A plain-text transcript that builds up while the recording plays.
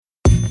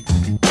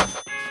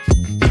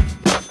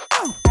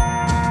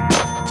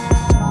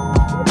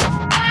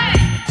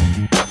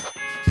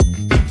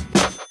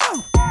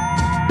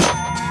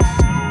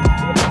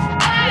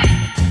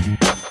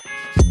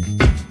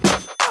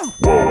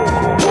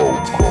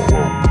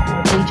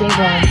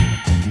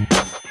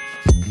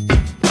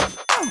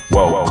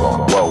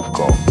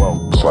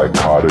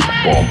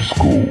Bomb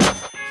School.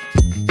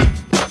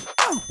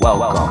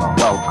 Welcome.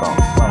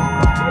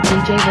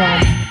 DJ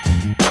Ron.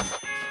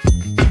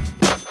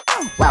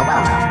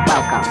 Welcome.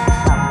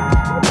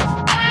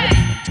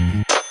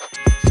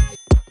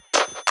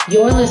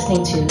 You're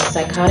listening to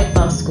Psychotic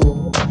Bomb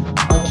School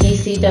on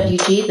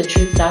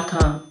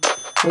KCWGthetruth.com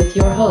with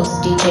your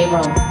host, DJ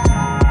Ron.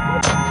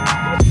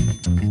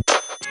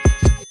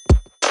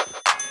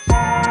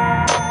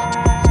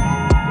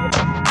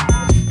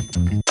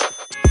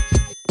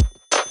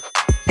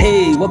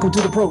 Hey, welcome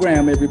to the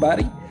program,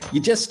 everybody. You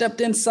just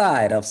stepped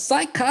inside of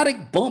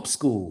Psychotic Bump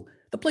School,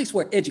 the place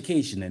where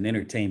education and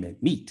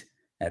entertainment meet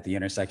at the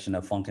intersection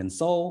of funk and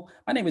soul.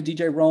 My name is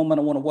DJ Rome,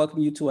 and I want to welcome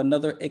you to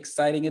another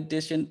exciting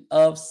edition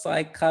of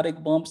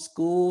Psychotic Bump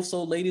School.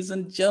 So, ladies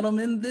and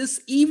gentlemen,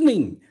 this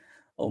evening,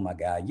 oh my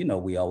God, you know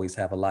we always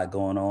have a lot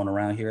going on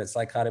around here at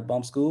Psychotic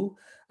Bump School.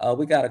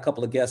 We got a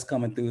couple of guests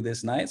coming through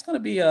this night. It's going to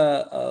be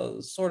a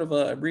sort of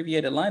a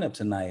abbreviated lineup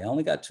tonight. I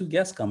only got 2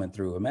 guests coming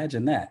through.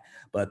 Imagine that.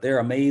 But they're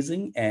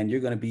amazing, and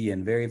you're going to be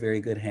in very, very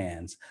good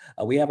hands.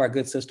 We have our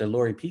good sister,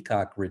 Lori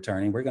Peacock,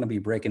 returning. We're going to be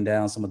breaking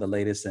down some of the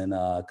latest in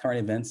current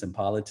events and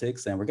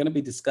politics, and we're going to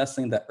be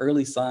discussing the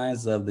early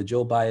signs of the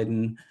Joe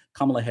Biden,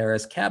 Kamala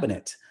Harris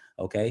cabinet.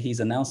 Okay, he's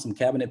announced some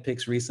cabinet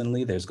picks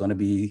recently. There's going to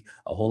be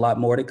a whole lot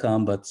more to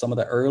come, but some of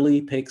the early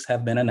picks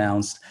have been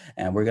announced,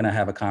 and we're going to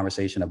have a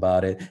conversation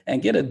about it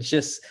and get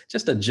just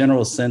a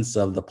general sense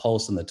of the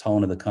pulse and the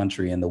tone of the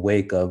country in the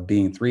wake of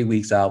being 3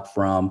 weeks out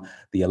from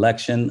the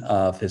election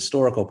of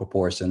historical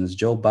proportions,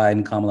 Joe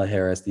Biden, Kamala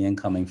Harris, the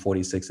incoming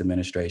 46th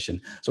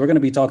administration. So we're going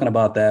to be talking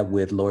about that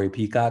with Lori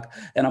Peacock.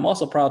 And I'm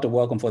also proud to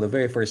welcome for the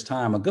very first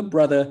time a good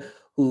brother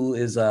who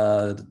is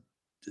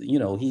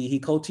he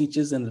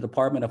co-teaches in the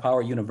Department of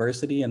Howard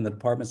University and the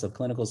Departments of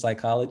Clinical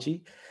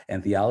Psychology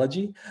and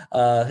Theology.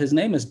 His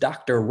name is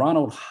Dr.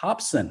 Ronald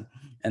Hopson.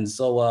 And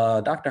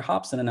so Dr.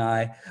 Hopson and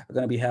I are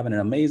going to be having an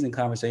amazing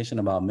conversation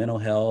about mental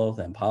health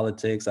and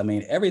politics. I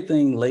mean,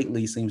 everything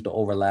lately seems to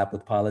overlap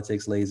with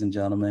politics, ladies and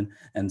gentlemen.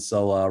 And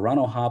so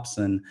Ronald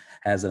Hopson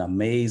has an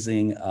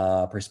amazing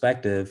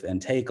perspective and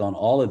take on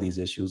all of these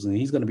issues. And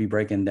he's going to be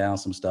breaking down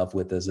some stuff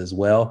with us as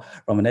well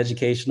from an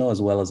educational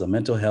as well as a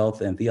mental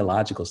health and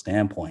theological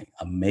standpoint.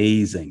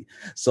 Amazing.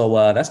 So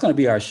that's going to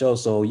be our show.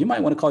 So you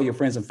might want to call your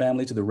friends and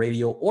family to the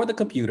radio or the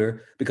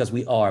computer because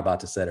we are about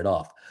to set it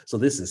off. So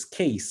this is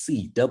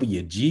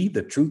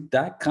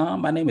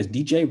KCWGthetruth.com. My name is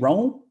DJ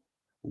Rome.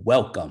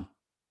 Welcome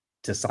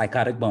to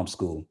Psychotic Bump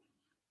School.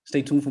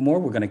 Stay tuned for more.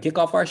 We're going to kick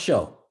off our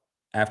show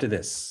after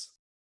this.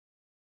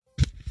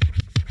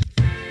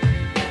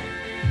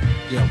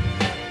 Yo,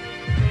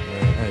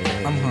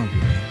 hey, I'm hungry,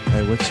 man.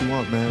 Hey, what you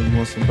want, man? You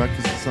want some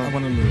breakfast or something? I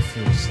want a little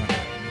food or something.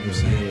 You know what I'm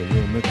saying? A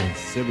little milk and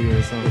cereal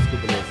or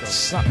something?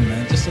 Something,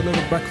 man. Just a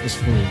little breakfast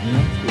food, you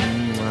know?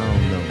 I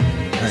don't know, man.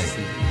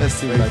 Let's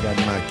see what I got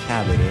in my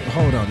cabinet.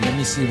 Hold on, let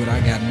me see what I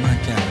got in my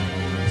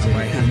cabinet. I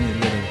might have me a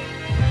little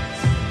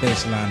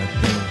baseline of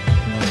thing. You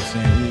know what I'm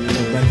saying? A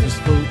little breakfast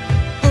food.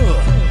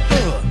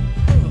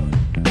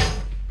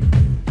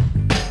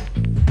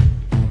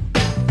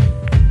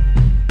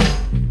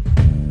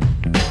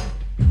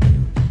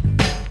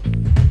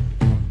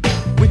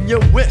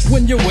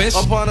 When you wish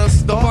upon a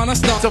star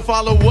to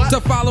follow what?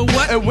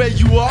 And where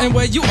you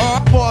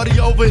are? Party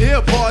over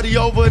here, party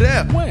over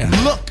there. Where?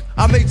 Look,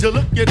 I made you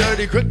look, you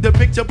dirty crook. The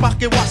picture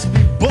pocket, watch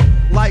me book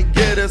like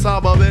get this,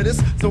 I'm a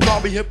menace. So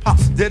call me hip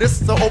hop's did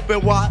this, so open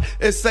wide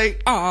and say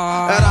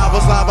And I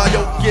was live by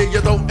yo, yeah,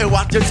 you know, and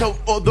watch your toe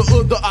or the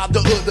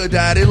other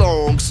daddy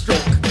long stroke.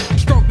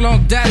 Stroke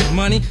long daddy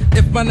money.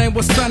 If my name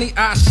was Sonny,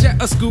 I'd share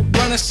a scoop,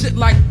 running shit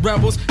like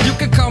rebels. You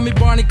can call me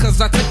Barney,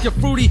 cause I took your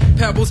fruity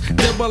pebbles.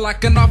 Dibble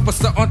like an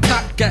officer on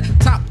top, get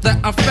top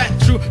that I'm fat,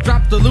 true.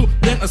 Drop the loot,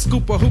 then a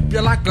scoop or hoop you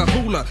like a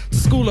hula. To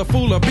school a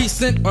fool or be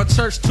sent or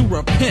church to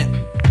repent.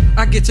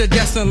 I get you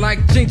guessing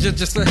like ginger,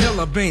 just a hill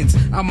of beans.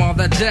 I'm all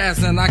that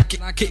jazz and I kick.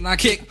 Hit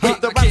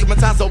the rest of my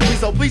time, so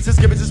please just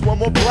give me just one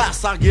more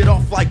blast. I get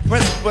off like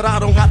Prince, but I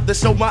don't have to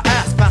show my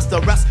ass. Pass the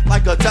rest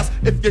like a test.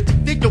 If you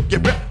think you'll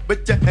get ripped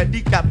with your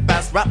handicap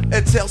ass rap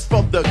and tales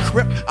from the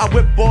crib, I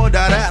whip all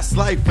that ass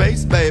like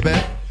face, baby.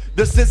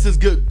 The sense is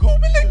good,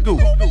 goobly-goo,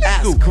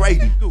 ass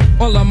crazy.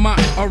 All of my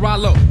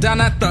Oralo,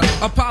 down at the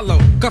Apollo.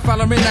 Come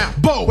follow me now,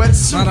 Bo. I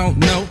don't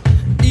know,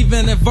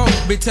 even if Vogue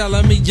be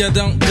telling me you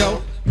don't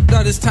go.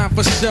 That it's time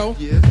for show.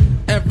 Yeah.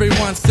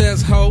 Everyone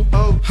says ho,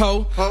 ho,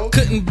 ho. Ho.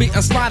 Couldn't be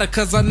a slider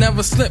cause I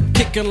never slip.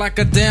 Kicking like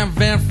a damn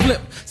Van Flip.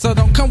 So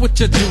don't come with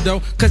your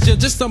judo cause you're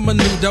just a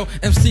menudo.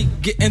 MC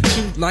getting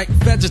chewed like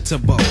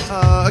vegetable.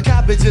 A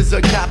cabbage is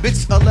a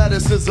cabbage, a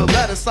lettuce is a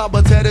lettuce.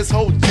 I'ma tear this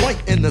whole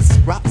joint in the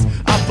scraps.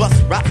 I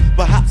bust raps,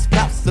 perhaps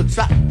caps,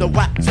 subtract the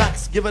whack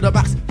tracks. Give it a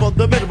max for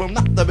the minimum,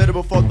 not the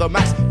minimum for the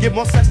max. Give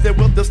more sex than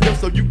with the stiff,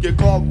 so you can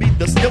call me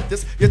the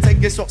stiffest. You're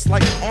taking shots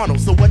like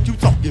Arnold, so what you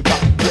talking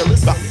about,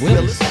 Willis?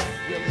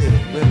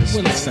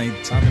 Willis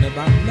ain't talking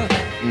about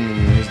nothing.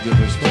 It's good.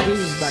 But this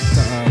is back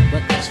to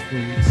breakfast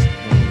foods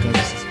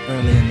because it's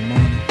early in the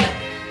morning.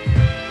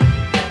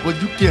 Well,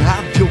 you can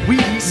have your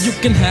Wheaties. You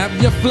can have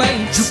your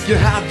flakes. You can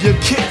have your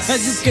kicks.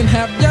 And you can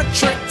have your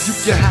tricks.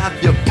 You can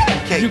have your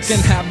pancakes. You can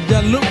have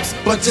your loops.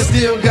 But you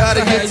still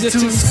gotta get to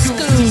school.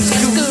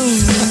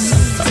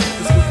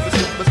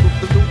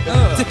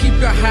 To keep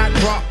your hot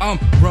raw, I'm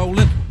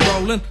rolling,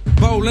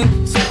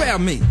 bowling, spare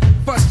me.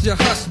 Fuss your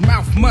hush,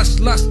 mouth mush,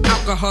 lush,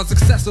 alcohol's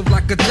excessive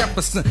like a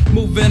Jefferson.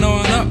 Moving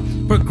on up,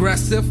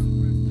 progressive.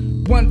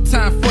 One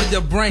time for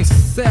your brain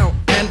cell,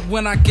 and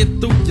when I get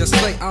through, you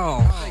say,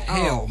 oh,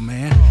 hell,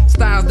 man.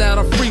 Styles that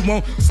are free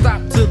won't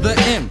stop to the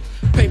end.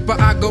 Paper,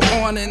 I go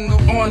on and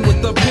on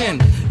with the pen.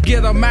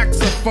 Get a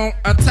maxophone,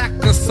 attack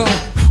a song.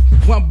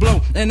 One blow,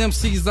 and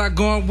MCs are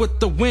going with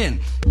the wind.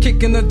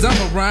 Kicking the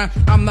dumber rhyme,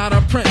 I'm not a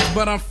prince,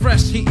 but I'm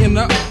fresh, heating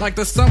up like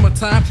the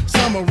summertime.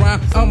 Summer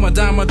rhyme, I'm a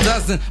dime a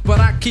dozen,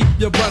 but I keep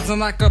you buzzing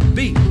like a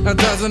bee. A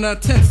dozen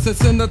of 10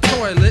 cents in the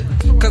toilet,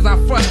 cause I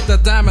flush the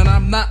diamond.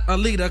 I'm not a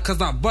leader,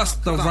 cause I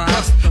bust the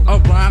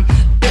rhyme.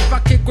 If I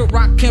kick with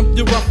Rock Kemp,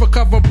 you're up for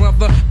cover,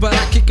 brother. But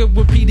I kick it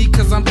with PD,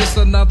 cause I'm just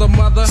another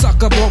mother.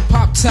 Sucker blow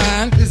pop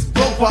time. It's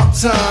blow pop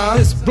time.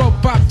 It's blow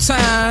pop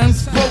time.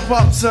 Blow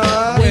pop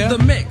time. In the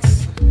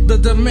mix. The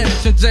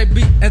dimension,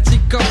 JB and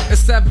Chico is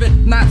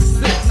 7, not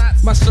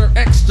 6. My shirt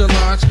extra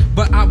large,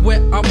 but I wear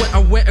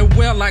it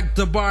well like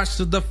the bars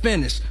to the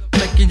finish.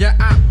 Making your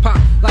eye pop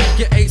like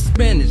you ate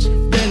spinach.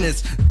 Then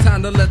it's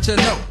time to let you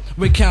know.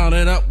 We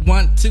counted up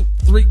 1, 2,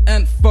 3,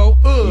 and 4.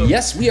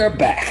 Yes, we are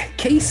back.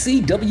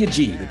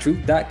 KCWG,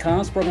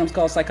 thetruth.com's program's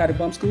called Psychotic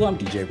Bump School. I'm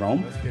DJ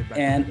Rome.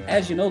 And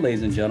as you know,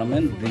 ladies and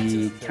gentlemen,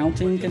 the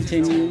counting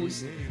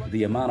continues.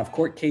 The amount of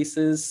court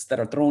cases that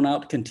are thrown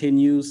out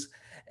continues.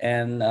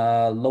 And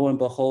lo and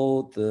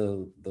behold,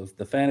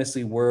 the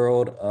fantasy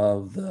world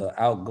of the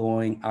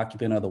outgoing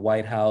occupant of the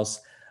White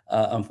House,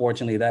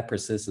 unfortunately, that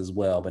persists as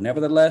well. But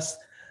nevertheless,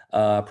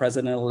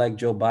 President-elect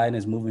Joe Biden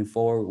is moving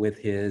forward with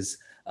his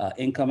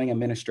incoming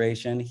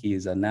administration.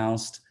 He's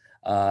announced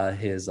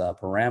his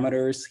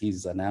parameters.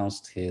 He's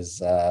announced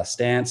his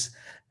stance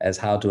as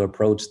how to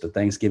approach the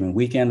Thanksgiving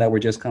weekend that we're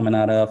just coming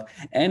out of.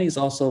 And he's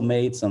also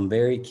made some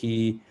very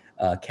key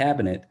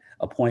cabinet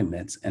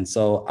appointments. And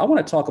so I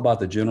want to talk about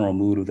the general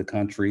mood of the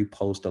country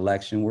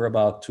post-election. We're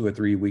about 2 or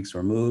 3 weeks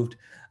removed.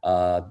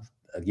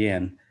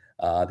 Again,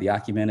 the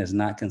occupant has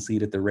not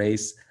conceded the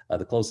race.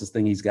 The closest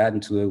thing he's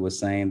gotten to it was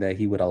saying that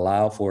he would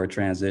allow for a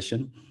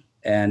transition.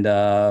 And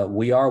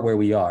we are where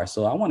we are.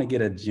 So I want to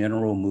get a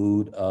general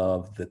mood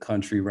of the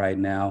country right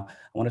now.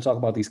 I want to talk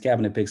about these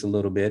cabinet picks a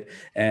little bit.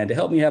 And to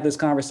help me have this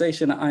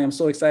conversation, I am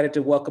so excited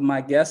to welcome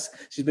my guest.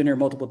 She's been here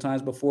multiple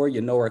times before.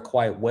 You know her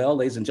quite well.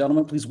 Ladies and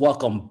gentlemen, please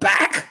welcome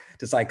back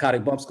to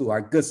Psychotic Bump School, our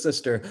good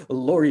sister,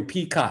 Lori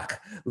Peacock.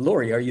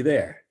 Lori, are you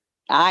there?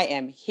 I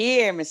am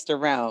here,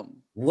 Mr. Rome.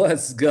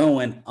 What's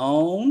going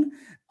on?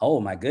 Oh,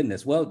 my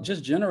goodness. Well,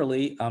 just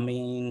generally,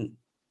 3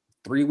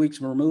 weeks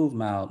removed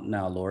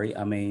now, Lori.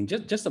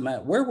 Just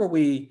imagine, where were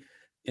we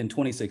in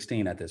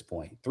 2016 at this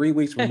point? 3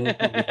 weeks removed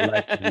from the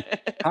election.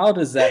 How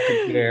does that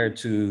compare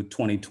to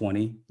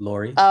 2020,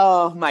 Lori?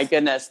 Oh, my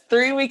goodness.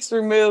 3 weeks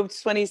removed,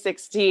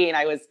 2016.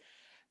 I was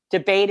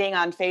debating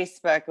on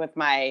Facebook with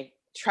my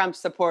Trump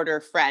supporter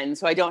friends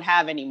who I don't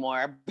have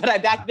anymore,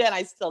 but back then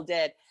I still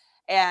did.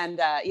 And,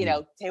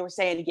 they were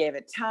saying to give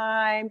it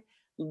time,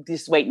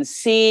 just wait and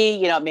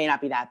see, it may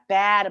not be that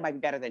bad. It might be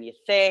better than you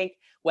think.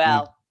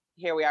 Well,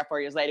 here we are 4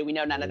 years later. We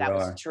know none of that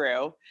was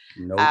true.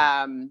 Nope.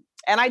 And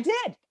I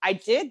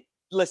did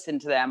listen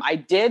to them. I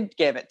did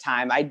give it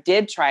time. I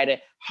did try to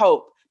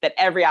hope that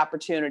every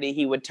opportunity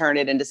he would turn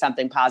it into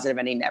something positive,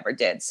 and he never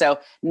did. So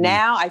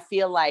now I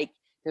feel like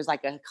there's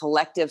like a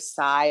collective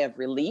sigh of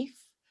relief.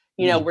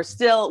 We're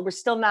still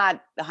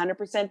not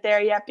 100%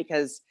 there yet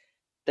because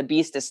the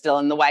beast is still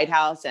in the White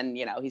House and,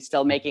 he's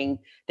still making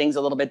things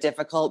a little bit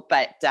difficult.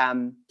 But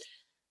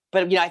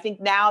I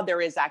think now there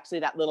is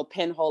actually that little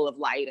pinhole of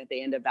light at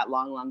the end of that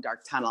long, long,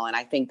 dark tunnel. And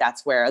I think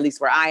that's where, at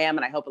least where I am,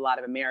 and I hope a lot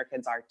of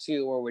Americans are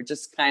too, where we're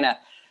just kind of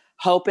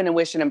hoping and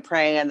wishing and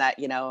praying that,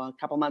 a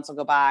couple months will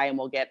go by and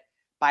we'll get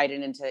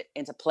Biden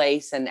into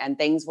place and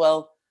things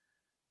will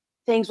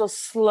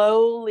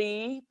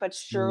slowly but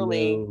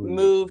surely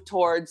move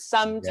towards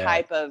some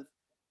type of,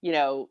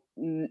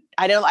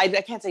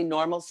 I can't say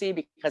normalcy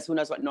because who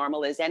knows what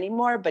normal is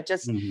anymore, but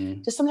just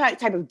some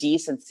type of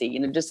decency,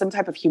 just some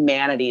type of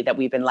humanity that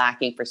we've been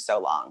lacking for so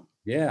long.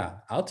 Yeah,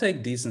 I'll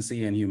take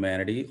decency and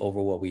humanity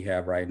over what we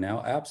have right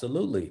now.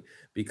 Absolutely.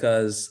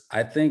 Because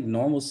I think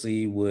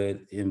normalcy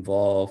would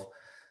involve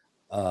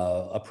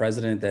a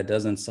president that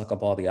doesn't suck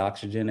up all the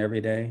oxygen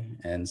every day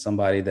and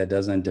somebody that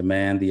doesn't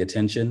demand the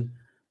attention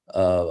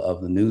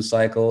of the news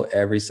cycle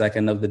every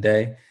second of the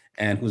day,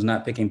 and who's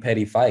not picking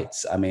petty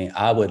fights.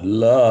 I would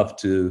love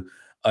to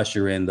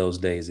usher in those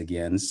days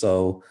again.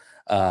 So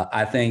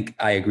I think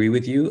I agree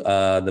with you.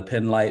 The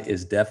pen light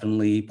is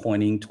definitely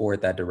pointing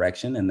toward that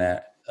direction and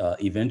that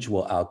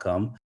eventual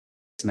outcome.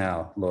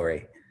 Now,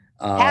 Lori.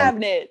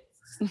 Cabinet.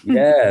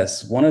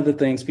 Yes. One of the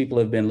things people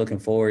have been looking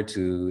forward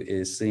to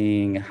is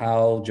seeing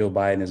how Joe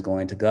Biden is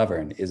going to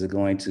govern. Is it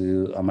going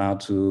to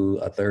amount to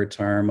a third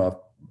term of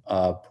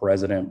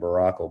President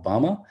Barack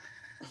Obama?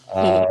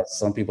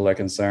 Some people are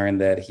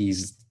concerned that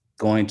he's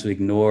going to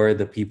ignore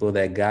the people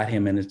that got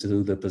him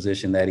into the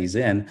position that he's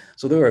in.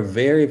 So they were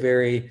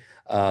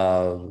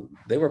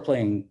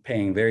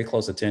paying very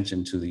close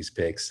attention to these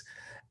picks.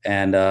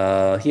 And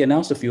he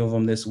announced a few of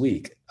them this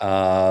week.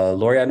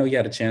 Lori, I know you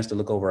had a chance to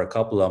look over a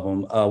couple of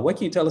them. What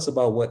can you tell us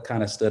about what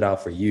kind of stood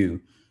out for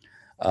you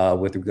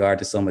with regard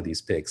to some of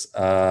these picks?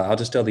 I'll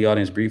just tell the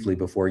audience briefly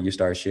before you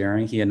start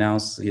sharing. He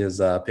announced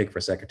his pick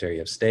for Secretary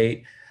of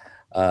State,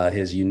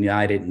 his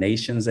United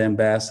Nations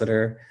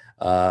ambassador.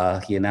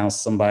 He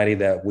announced somebody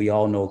that we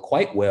all know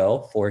quite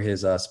well for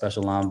his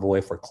special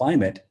envoy for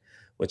climate,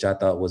 which I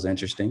thought was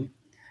interesting.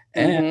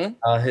 And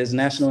his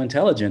national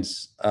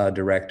intelligence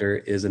director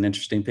is an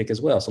interesting pick as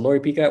well. So Lori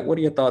Peacock, what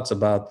are your thoughts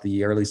about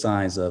the early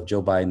signs of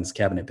Joe Biden's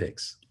cabinet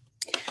picks?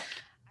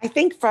 I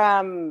think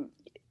at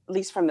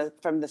least from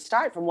the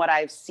start, from what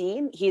I've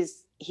seen,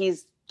 he's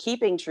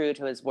keeping true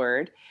to his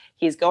word.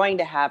 He's going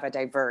to have a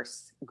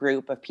diverse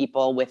group of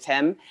people with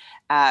him,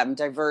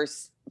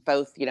 diverse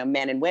both,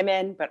 men and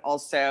women, but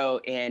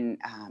also in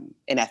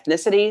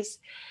ethnicities.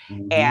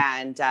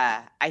 And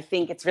I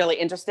think it's really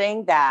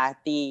interesting that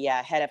the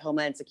head of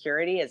Homeland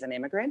Security is an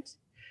immigrant.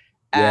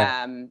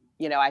 Yeah.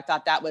 I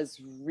thought that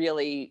was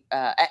really,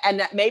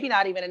 and maybe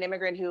not even an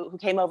immigrant who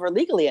came over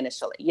legally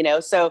initially,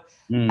 so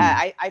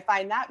I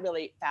find that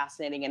really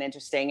fascinating and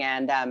interesting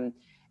and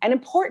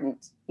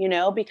important,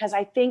 because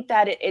I think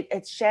that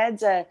it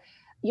sheds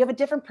you have a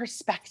different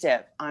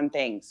perspective on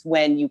things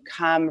when you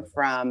come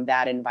from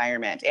that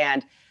environment.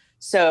 And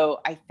so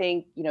I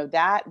think,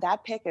 that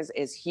pick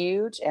is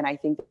huge. And I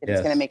think that it's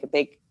going to make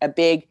a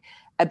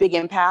big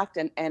impact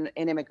in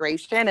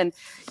immigration. And,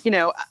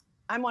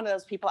 I'm one of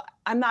those people,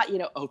 I'm not,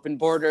 open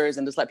borders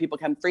and just let people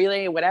come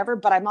freely or whatever,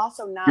 but I'm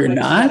also not You're going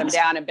to not? shut them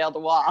down and build a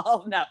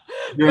wall. No.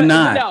 You're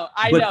not. No,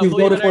 I but know. You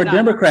voted for a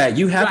Democrat.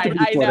 You have to be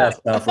for that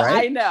stuff,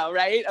 right? I know,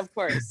 right? Of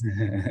course.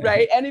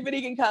 Right?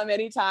 Anybody can come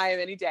anytime,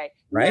 any day.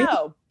 Right?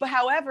 No, but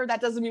however,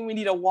 that doesn't mean we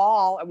need a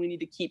wall and we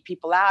need to keep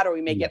people out or we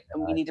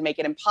need to make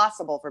it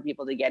impossible for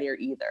people to get here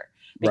either.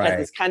 Because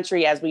this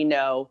country, as we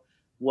know,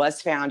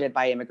 was founded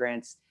by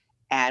immigrants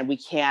and we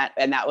can't,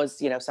 and that was,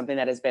 something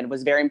that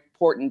was very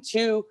important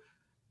to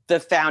the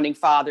founding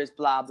fathers,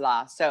 blah,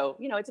 blah. So,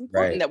 it's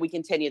important that we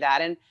continue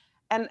that.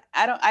 And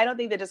I don't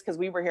think that just because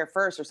we were here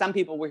first or some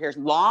people were here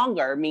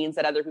longer means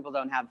that other people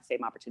don't have the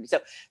same opportunity.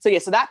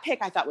 So that pick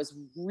I thought was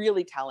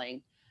really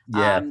telling.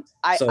 Yeah.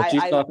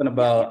 She's talking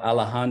about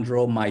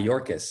Alejandro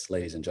Mayorkas,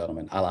 ladies and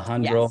gentlemen.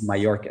 Alejandro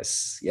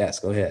Mayorkas. Yes,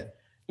 go ahead.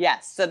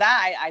 Yes. So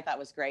that I thought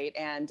was great.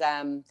 And,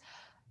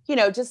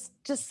 just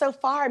so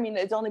far,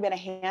 it's only been a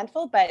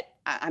handful, but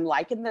I'm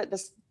liking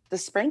the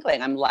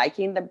sprinkling. I'm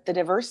liking the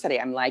diversity.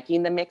 I'm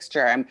liking the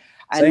mixture. I'm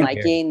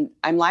liking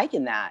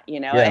that,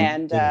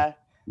 and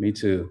me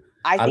too.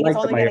 I think it's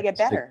only going to get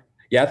better.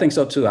 Yeah, I think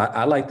so too.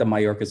 I like the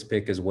Mayorkas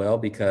pick as well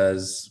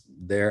because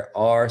there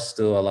are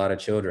still a lot of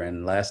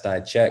children. Last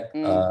I checked,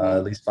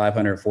 at least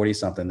 540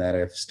 something that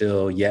are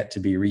still yet to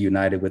be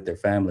reunited with their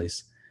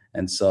families.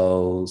 And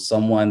so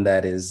someone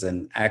that is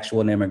an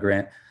actual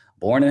immigrant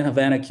born in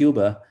Havana,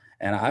 Cuba.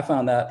 And I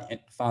found that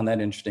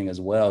interesting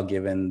as well,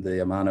 given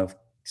the amount of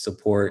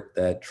support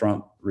that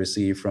Trump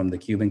received from the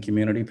Cuban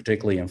community,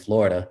 particularly in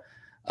Florida.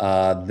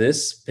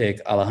 This pick,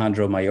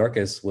 Alejandro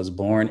Mayorkas, was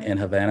born in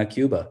Havana,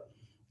 Cuba.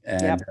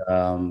 And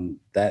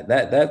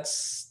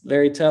that's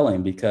very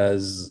telling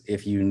because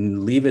if you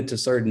leave it to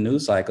certain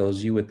news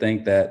cycles, you would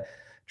think that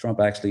Trump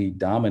actually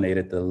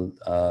dominated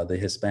the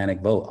Hispanic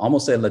vote,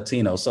 almost said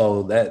Latino.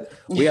 So that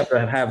we have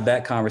to have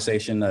that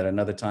conversation at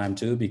another time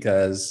too,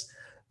 because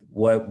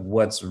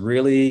what's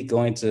really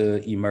going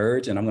to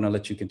emerge, and I'm going to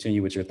let you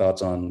continue with your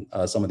thoughts on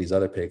some of these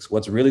other picks.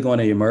 What's really going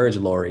to emerge,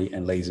 Lori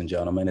and ladies and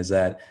gentlemen, is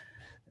that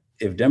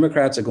if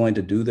Democrats are going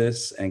to do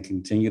this and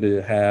continue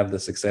to have the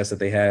success that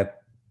they had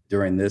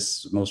during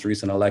this most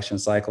recent election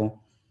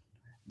cycle,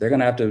 they're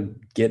going to have to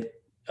get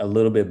a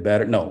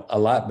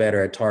lot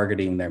better at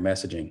targeting their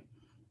messaging.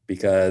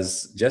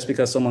 Because just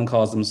because someone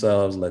calls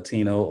themselves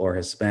Latino or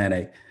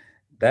Hispanic,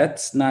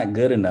 that's not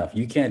good enough.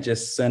 You can't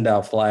just send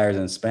out flyers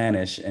in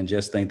Spanish and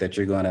just think that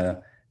you're going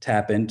to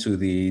tap into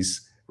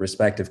these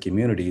respective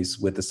communities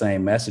with the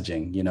same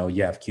messaging.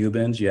 You have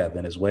Cubans, you have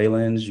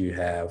Venezuelans, you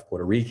have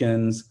Puerto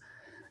Ricans,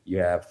 you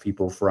have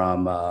people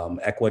from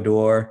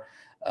Ecuador.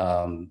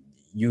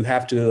 You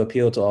have to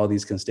appeal to all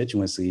these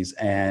constituencies,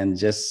 and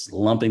just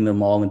lumping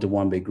them all into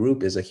one big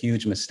group is a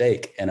huge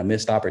mistake and a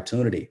missed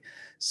opportunity.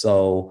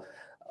 So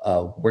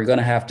we're going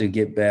to have to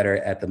get better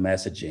at the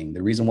messaging.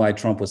 The reason why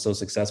Trump was so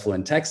successful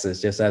in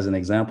Texas, just as an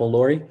example,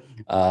 Lori,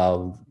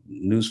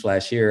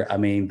 newsflash here,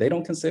 they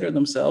don't consider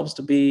themselves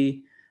to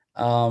be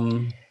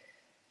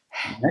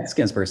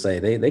Mexicans per se.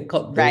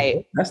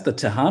 That's the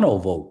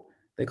Tejano vote.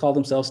 They call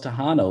themselves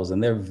Tejanos,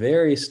 and they're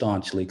very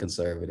staunchly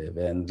conservative,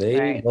 and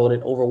they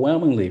voted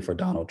overwhelmingly for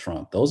Donald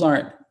Trump.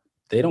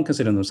 They don't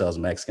consider themselves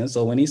Mexicans.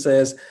 So when he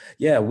says,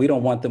 we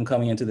don't want them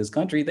coming into this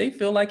country, they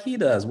feel like he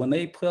does. When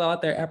they fill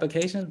out their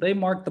applications, they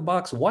mark the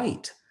box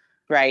white.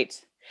 Right.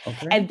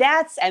 Okay. And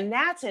that's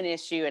an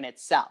issue in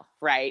itself,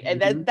 right?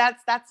 And Mhm.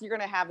 that's you're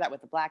going to have that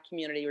with the Black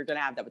community. You're going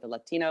to have that with the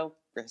Latino,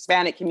 or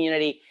Hispanic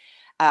community.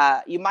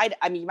 You might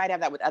have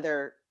that with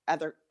other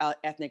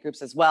ethnic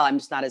groups as well. I'm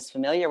just not as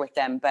familiar with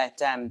them,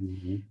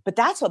 Mhm. but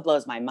that's what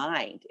blows my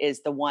mind,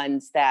 is the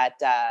ones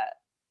that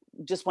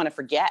just want to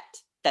forget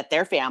that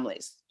their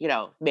families,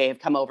 may have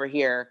come over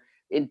here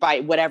by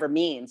whatever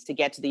means to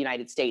get to the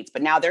United States,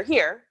 but now they're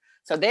here.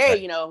 So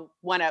they, Right.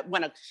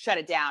 want to shut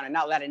it down and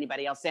not let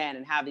anybody else in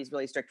and have these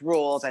really strict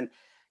rules and,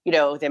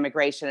 with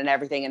immigration and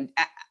everything. And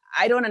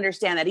I don't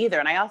understand that either.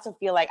 And I also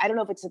feel like, I don't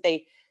know if it's that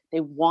they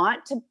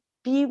want to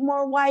be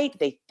more white.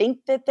 They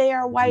think that they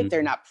are white.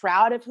 They're Mhm. not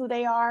proud of who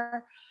they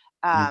are.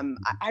 Mhm.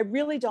 I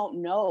really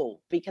don't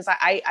know, because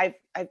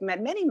I've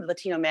met many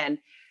Latino men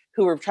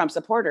who were Trump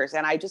supporters,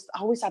 and I just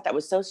always thought that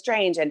was so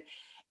strange.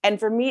 And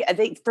for me, I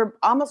think for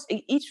almost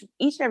each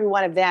and every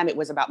one of them, it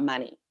was about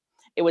money.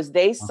 It was,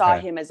 they saw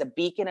Okay. him as a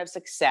beacon of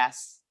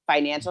success,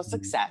 financial Mhm.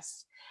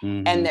 success,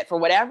 and Mhm. that for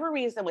whatever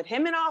reason, with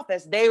him in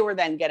office, they were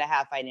then going to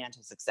have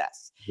financial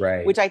success,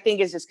 Right. which I think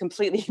is just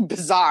completely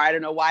bizarre. I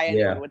don't know why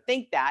anyone Yeah. would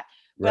think that,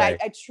 but Right.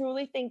 I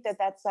truly think that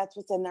that's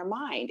what's in their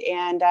mind.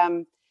 And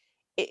Mm.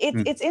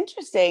 it's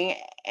interesting,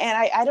 and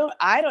I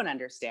don't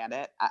understand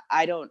it.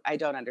 I don't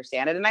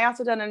understand it, and I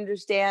also don't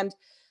understand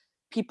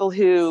people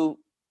who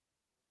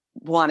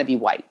want to be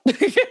white.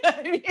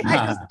 I mean,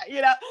 I just,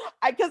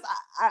 because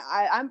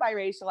I'm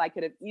biracial. I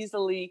could have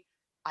easily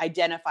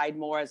identified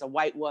more as a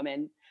white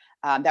woman.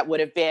 That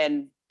would have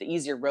been the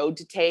easier road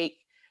to take,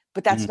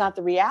 but that's Mhm. not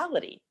the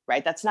reality,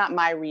 right? That's not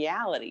my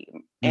reality.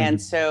 And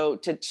Mhm. so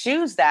to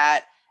choose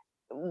that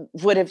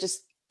would have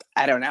just,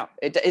 I don't know.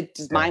 It's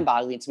just Yeah. mind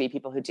boggling to me,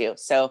 people who do.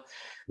 So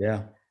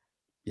Yeah.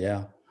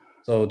 Yeah.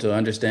 So to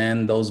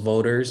understand those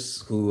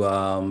voters who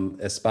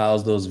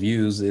espouse those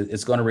views,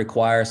 it's going to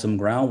require some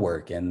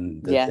groundwork,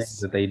 and the things yes,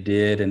 that they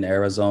did in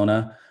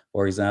Arizona,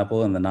 for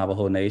example, in the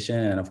Navajo Nation,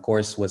 and of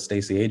course what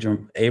Stacey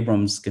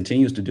Abrams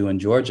continues to do in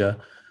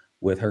Georgia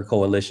with her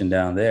coalition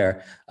down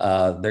there,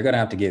 they're going to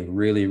have to get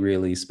really,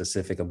 really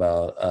specific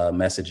about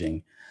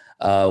messaging.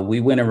 We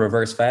went in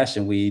reverse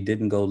fashion. We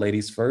didn't go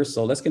ladies first.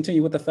 So let's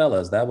continue with the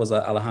fellas. That was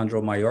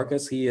Alejandro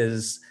Mayorkas. He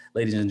is,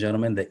 ladies and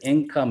gentlemen, the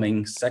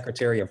incoming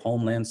Secretary of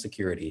Homeland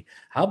Security.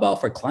 How about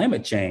for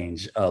climate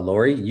change,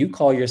 Lori? You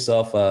call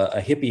yourself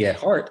a hippie at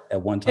heart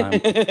at one time.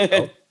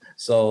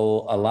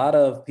 So a lot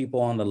of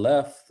people on the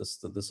left,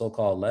 the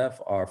so-called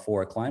left, are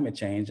for climate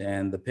change.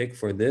 And the pick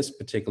for this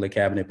particular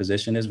cabinet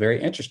position is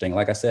very interesting.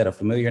 Like I said, a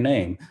familiar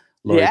name.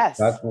 Lori,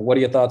 yes. what are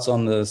your thoughts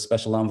on the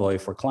special envoy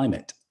for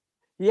climate?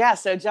 Yeah,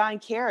 so John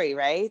Kerry,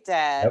 right?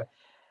 Yep.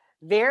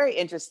 Very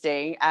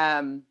interesting.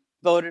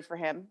 Voted for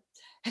him,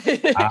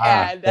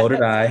 Ah, and so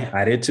did I.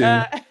 I did too.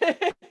 uh,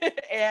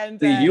 and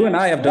See, you and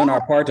I have done yeah,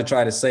 our part to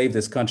try to save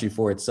this country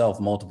for itself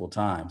multiple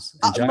times.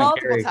 And John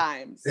multiple Kerry,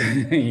 times,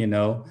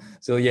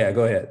 So yeah,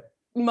 go ahead.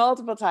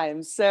 multiple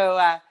times. So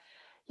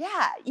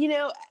yeah,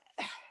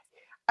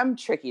 I'm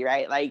tricky,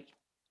 right?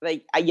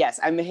 Yes,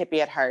 I'm a hippie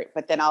at heart,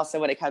 but then also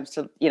when it comes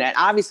to, and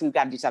obviously we've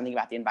got to do something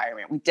about the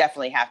environment. We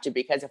definitely have to,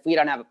 because if we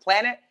don't have a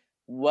planet,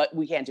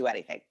 we can't do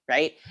anything,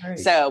 right? Right.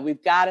 So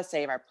we've got to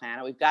save our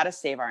planet. We've got to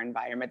save our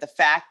environment. The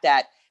fact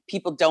that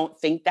people don't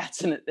think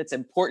that's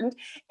important,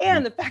 Mhm.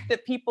 and the fact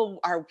that people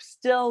are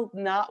still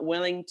not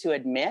willing to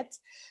admit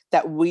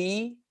that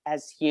we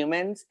as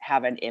humans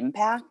have an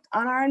impact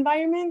on our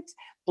environment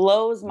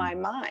blows my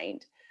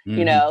mind.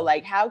 Mhm.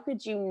 Like, how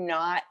could you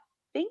not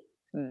think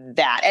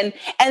that?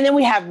 And then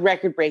we have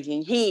record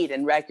breaking heat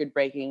and record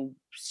breaking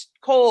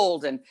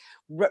cold and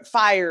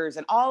fires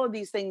and all of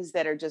these things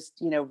that are just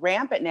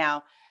rampant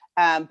now.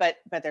 But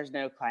there's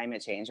no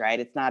climate change, right?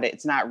 It's not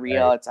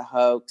real. Right. It's a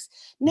hoax.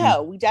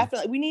 No,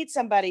 Mhm. we need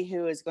somebody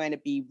who is going to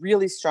be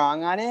really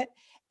strong on it,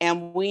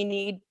 and we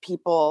need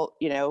people,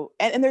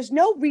 and there's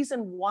no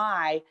reason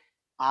why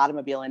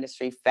automobile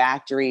industry,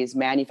 factories,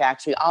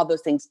 manufacturing, all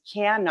those things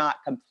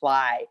cannot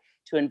comply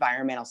to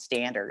environmental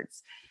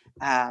standards.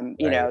 Right.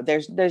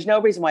 There's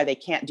no reason why they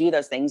can't do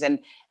those things and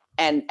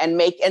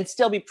make and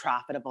still be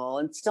profitable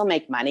and still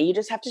make money. You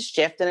just have to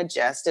shift and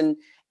adjust and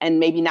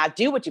maybe not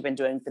do what you've been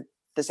doing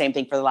the same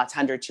thing for the last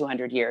 100,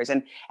 200 years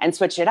and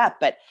switch it up.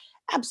 But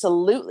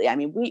absolutely, I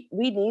mean, we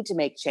need to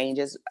make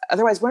changes.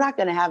 Otherwise, we're not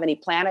going to have any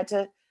planet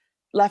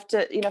left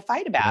to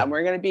fight about, Yep. and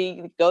we're going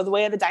to go the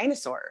way of the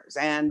dinosaurs.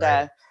 And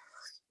Right.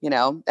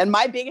 and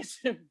my biggest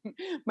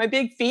my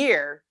big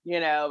fear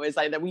is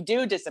like that we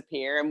do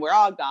disappear and we're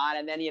all gone,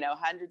 and then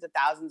hundreds of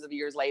thousands of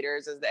years later,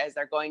 as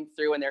they're going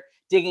through and they're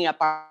digging up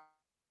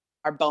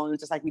our bones,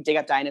 just like we dig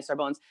up dinosaur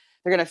bones,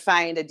 they're going to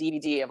find a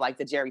DVD of like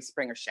the Jerry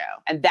Springer show,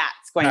 and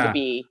that's going to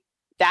be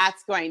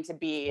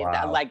the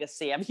Wow.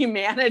 legacy of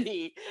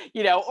humanity,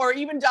 or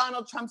even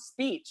Donald Trump's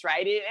speech,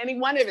 right? Any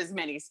one of his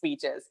many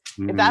speeches.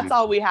 If that's Mhm.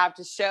 all we have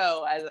to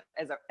show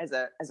as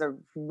a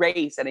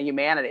race and a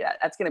humanity,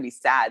 that's going to be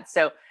sad.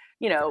 So,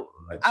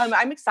 Much.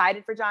 I'm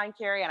excited for John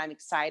Kerry, and I'm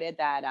excited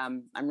that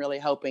I'm really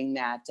hoping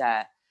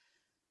that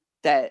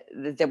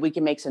we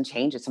can make some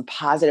changes, some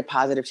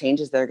positive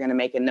changes that are going to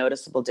make a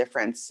noticeable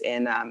difference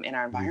in our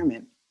Mhm.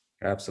 environment.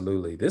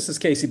 Absolutely. This is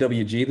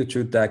KCWG, the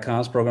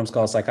truth.com's program's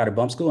called Psychotic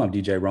Bump School. I'm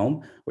DJ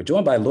Rome. We're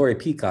joined by Lori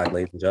Peacock,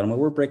 ladies and gentlemen.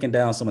 We're breaking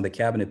down some of the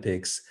cabinet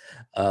picks,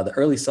 the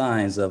early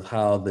signs of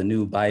how the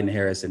new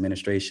Biden-Harris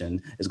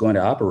administration is going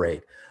to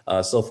operate.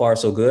 So far,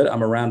 so good. I'm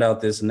going to round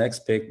out this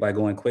next pick by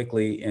going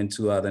quickly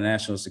into the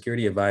National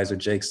Security Advisor,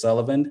 Jake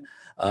Sullivan.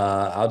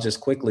 I'll just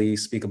quickly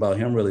speak about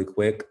him really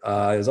quick.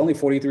 He's only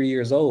 43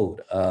 years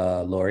old,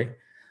 Lori,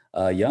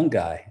 young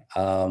guy,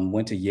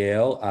 went to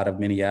Yale out of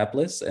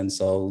Minneapolis. And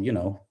so, you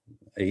know,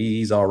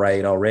 he's all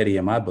right already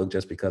in my book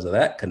just because of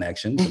that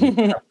connection.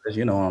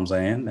 You know what I'm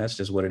saying? That's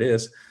just what it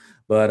is.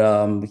 But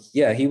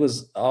yeah, he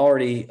was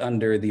already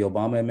under the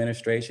Obama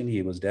administration.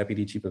 He was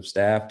deputy chief of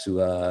staff to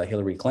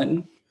Hillary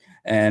Clinton.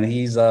 And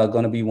he's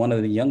going to be one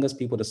of the youngest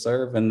people to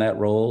serve in that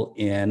role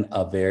in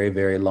a very,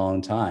 very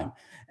long time.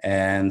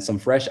 And some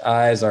fresh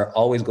eyes are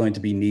always going to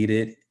be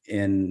needed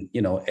in,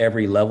 you know,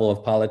 every level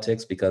of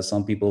politics, because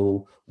some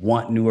people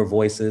want newer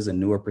voices and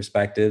newer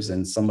perspectives.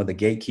 And some of the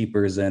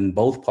gatekeepers in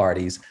both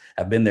parties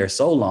have been there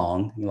so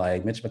long,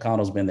 like Mitch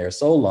McConnell's been there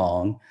so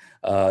long.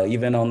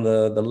 Even on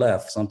the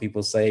left, some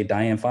people say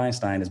Dianne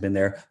Feinstein has been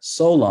there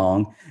so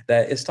long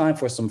that it's time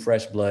for some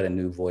fresh blood and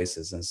new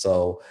voices. And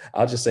so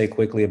I'll just say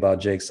quickly about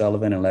Jake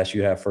Sullivan, unless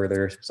you have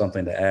further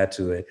something to add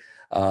to it.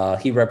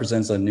 He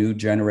represents a new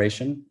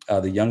generation,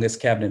 the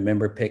youngest cabinet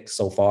member picked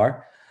so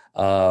far.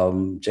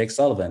 Jake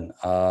Sullivan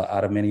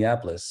out of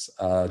Minneapolis.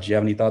 Do you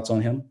have any thoughts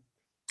on him?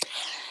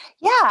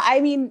 Yeah, I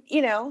mean,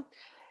 you know,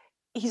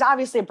 he's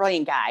obviously a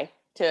brilliant guy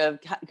to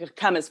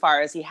come as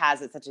far as he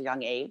has at such a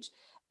young age.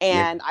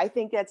 And I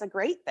think that's a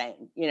great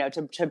thing, you know,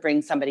 to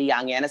bring somebody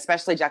young in,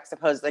 especially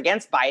juxtaposed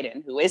against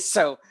Biden, who is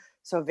so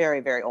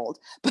very, very old.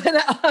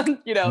 But,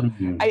 you know,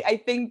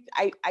 I think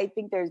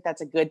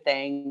that's a good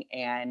thing,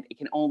 and it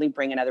can only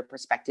bring another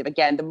perspective.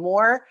 Again,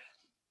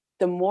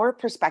 the more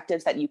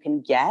perspectives that you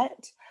can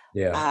get,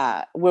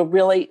 will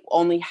really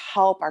only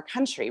help our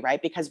country,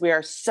 right? Because we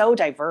are so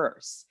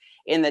diverse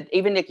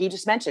even like you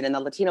just mentioned, in the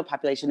Latino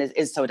population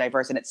is so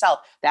diverse in itself.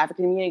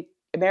 The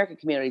American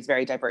community is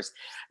very diverse.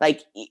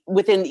 Like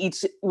within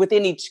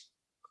each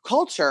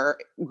culture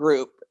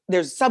group,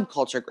 there's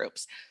subculture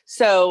groups.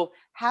 So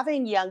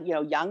having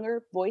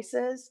younger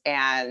voices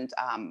and,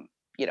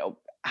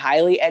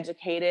 highly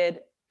educated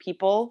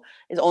people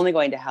is only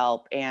going to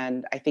help.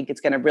 And I think it's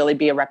going to really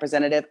be a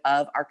representative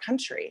of our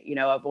country, you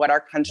know, of what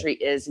our country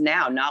is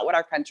now, not what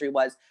our country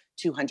was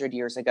 200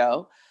 years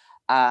ago,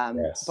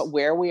 but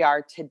where we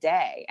are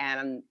today.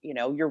 And, you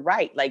know, you're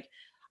right. Like,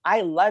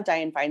 I love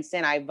Dianne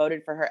Feinstein. I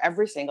voted for her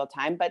every single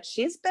time, but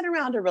she's been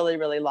around a really,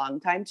 really long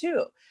time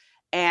too.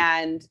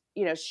 And,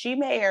 you know, she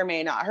may or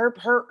may not,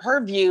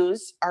 her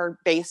views are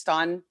based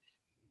on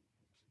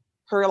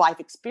her life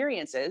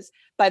experiences,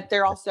 but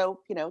they're also,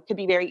 you know, could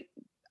be very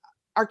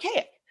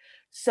archaic.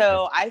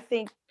 So I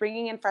think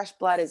bringing in fresh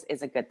blood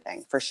is a good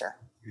thing for sure.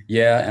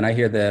 Yeah. And I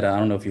hear that, I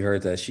don't know if you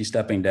heard that she's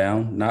stepping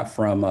down, not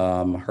from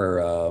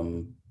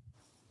her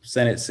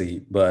Senate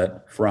seat,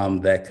 but from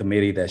that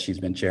committee that she's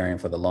been chairing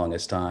for the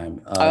longest time.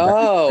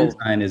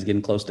 Feinstein is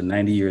getting close to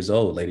 90 years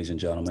old, ladies and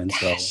gentlemen.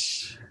 Gosh.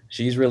 So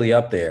she's really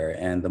up there.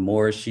 And the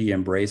more she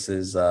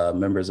embraces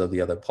members of the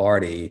other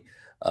party,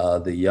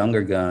 the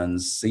younger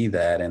guns see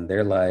that and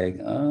they're like,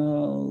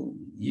 oh,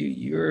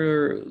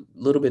 you're a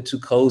little bit too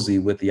cozy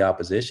with the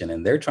opposition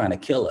and they're trying to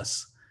kill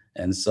us.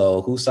 And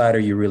so whose side are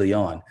you really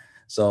on?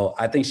 So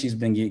I think she's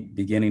been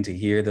beginning to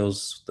hear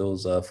those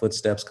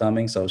footsteps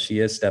coming. So she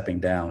is stepping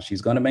down.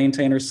 She's going to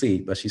maintain her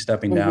seat, but she's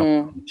stepping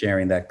down from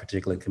chairing that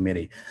particular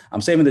committee.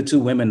 I'm saving the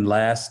two women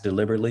last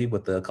deliberately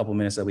with the couple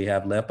minutes that we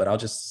have left, but I'll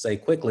just say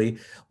quickly,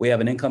 we have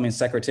an incoming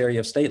Secretary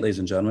of State, ladies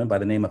and gentlemen, by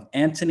the name of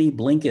Antony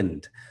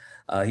Blinken.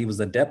 He was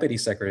the deputy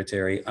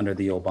secretary under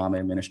the Obama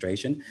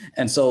administration.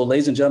 And so,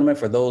 ladies and gentlemen,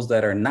 for those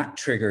that are not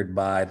triggered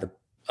by the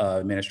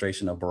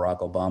administration of Barack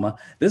Obama,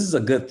 this is a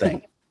good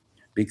thing.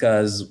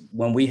 Because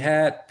when we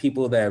had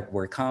people that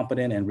were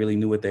competent and really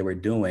knew what they were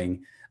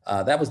doing,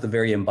 that was the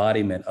very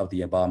embodiment of the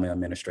Obama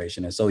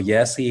administration. And so,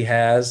 yes,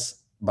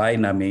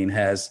 Biden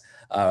has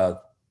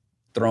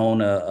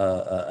thrown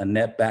a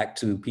net back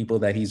to people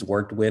that he's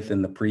worked with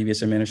in the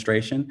previous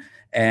administration.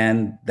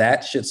 And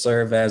that should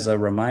serve as a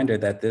reminder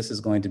that this is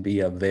going to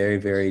be a very,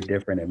 very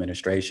different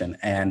administration.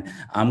 And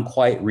I'm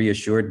quite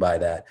reassured by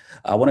that.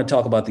 I want to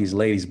talk about these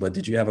ladies, but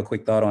did you have a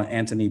quick thought on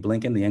Antony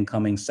Blinken, the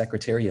incoming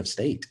Secretary of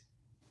State?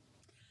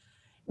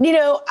 You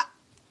know,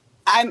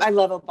 I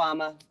love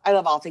Obama. I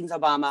love all things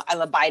Obama. I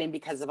love Biden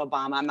because of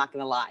Obama. I'm not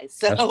going to lie.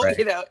 So, right.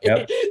 You know,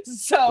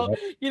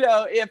 you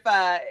know, if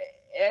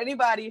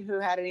anybody who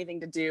had anything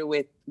to do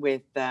with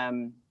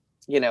that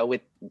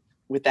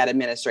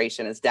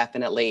administration is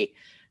definitely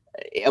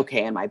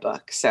okay in my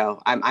book.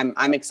 So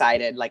I'm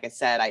excited. Like I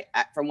said,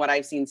 from what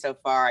I've seen so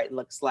far, it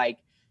looks like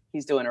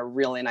he's doing a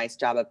really nice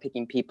job of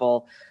picking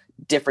people,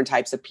 different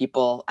types of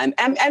people. And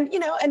you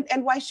know,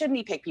 and why shouldn't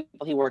he pick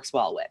people he works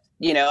well with?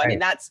 You know, I mean,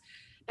 that's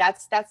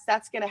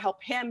that's going to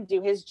help him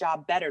do his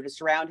job better, to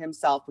surround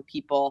himself with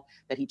people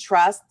that he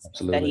trusts,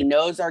 that he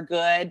knows are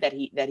good, that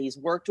he's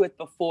worked with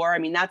before. I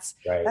mean, that's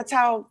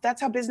how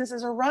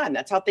businesses are run.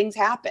 That's how things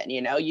happen.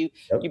 You know, you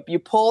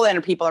pull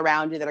in people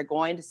around you that are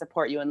going to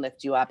support you and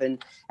lift you up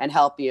and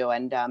help you.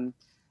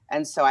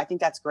 And so I think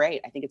that's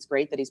great. I think it's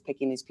great that he's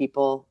picking these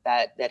people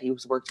that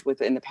he's worked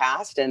with in the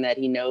past and that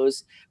he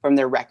knows from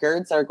their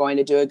records are going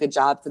to do a good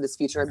job for this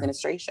future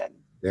administration.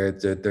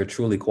 They're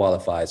truly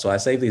qualified. So I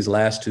saved these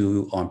last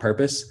two on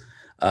purpose,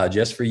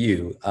 just for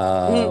you.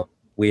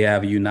 We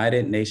have a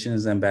United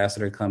Nations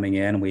ambassador coming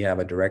in. We have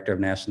a director of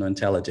national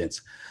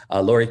intelligence.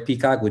 Lori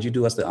Peacock, would you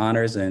do us the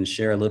honors and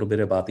share a little bit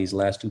about these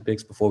last two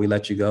picks before we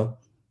let you go?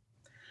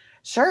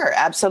 Sure,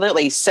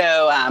 absolutely.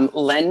 So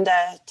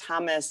Linda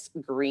Thomas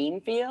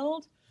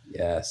Greenfield.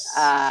 Yes.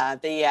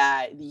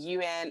 The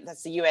UN,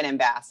 that's the UN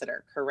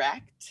ambassador,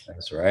 correct?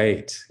 That's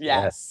right.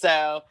 Yes.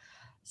 So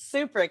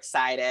super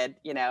excited,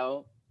 you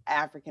know,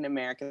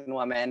 African-American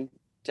woman,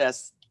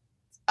 just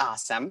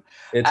awesome.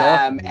 It's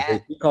awesome.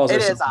 And she calls it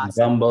herself is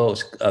awesome.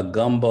 a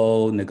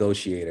gumbo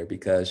negotiator,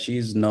 because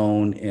she's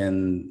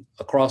known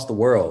across the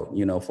world,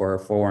 you know, for her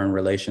foreign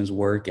relations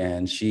work,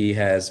 and she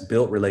has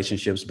built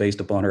relationships based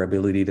upon her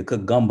ability to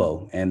cook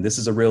gumbo, and this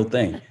is a real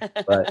thing.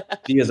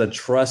 But she is a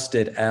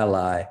trusted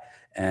ally,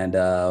 and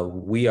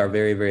we are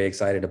very, very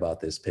excited about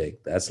this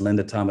pick. That's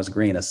Linda Thomas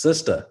Green, a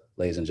sister,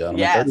 ladies and gentlemen.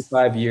 Yes.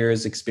 35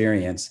 years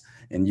experience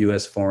in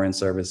U.S. Foreign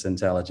Service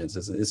intelligence.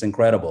 It's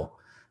incredible.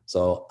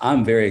 So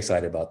I'm very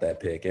excited about that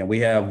pick. And we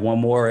have one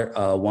more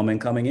woman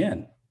coming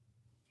in.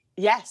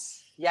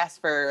 Yes,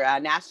 for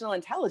national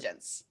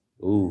intelligence.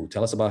 Ooh,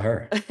 tell us about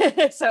her.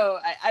 So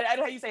I don't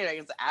know how you say it.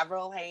 It's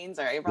Avril Haines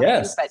or Avril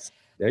Yes, Haines, but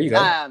there you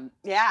go.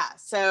 Yeah,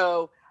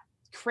 so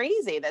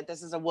crazy that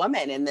this is a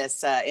woman in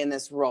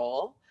this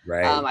role.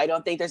 Right. I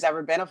don't think there's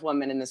ever been a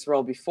woman in this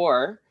role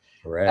before.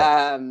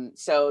 Correct.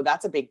 So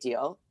that's a big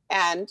deal.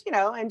 And, you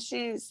know, and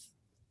she's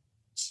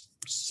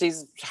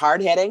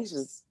hard hitting.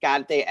 She's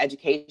got the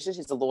education.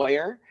 She's a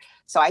lawyer.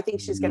 So I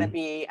think she's going to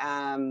be,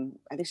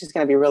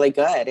 really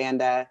good.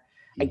 And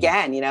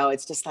again, you know,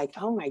 it's just like,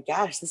 oh my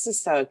gosh, this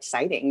is so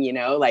exciting. You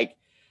know, like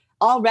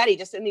already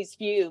just in these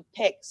few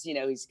picks, you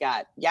know, he's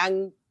got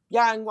young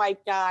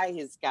white guy.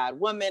 He's got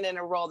woman in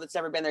a role that's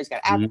never been there. He's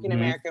got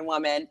African-American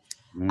woman.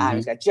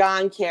 He's got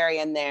John Kerry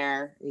in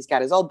there. He's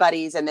got his old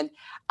buddies. And then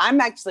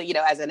I'm actually, you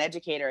know, as an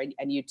educator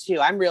and you too,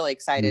 I'm really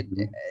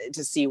excited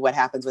to see what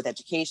happens with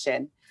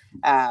education.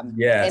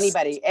 Yes.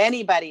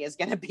 Anybody is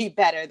going to be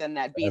better than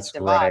that beast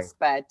of us.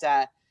 But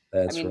I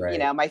mean, you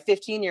know, my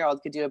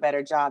 15-year-old could do a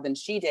better job than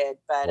she did.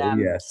 But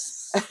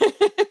yes.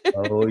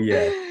 Oh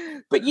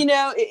yeah. But you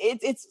know,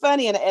 it's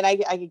funny, and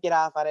I could get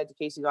off on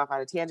education, go off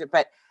on a tangent,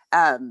 but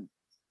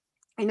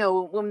you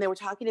know, when they were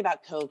talking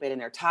about COVID and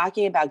they're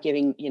talking about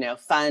giving, you know,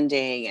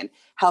 funding and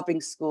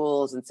helping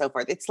schools and so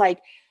forth, it's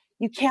like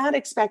you can't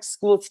expect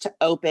schools to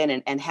open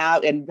and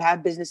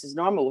have business as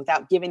normal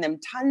without giving them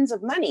tons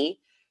of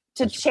money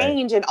to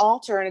change and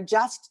alter and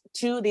adjust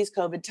to these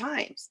COVID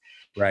times.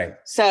 Right.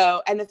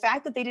 So, and the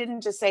fact that they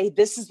didn't just say,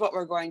 this is what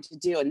we're going to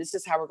do, and this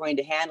is how we're going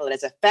to handle it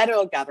as a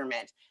federal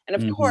government.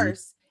 And of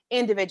course,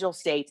 individual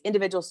states,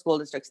 individual school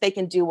districts, they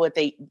can do what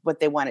they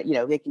want to, you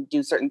know, they can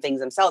do certain things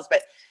themselves,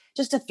 but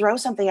just to throw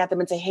something at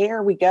them and say, hey,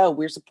 here we go.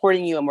 We're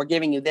supporting you and we're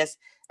giving you this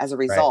as a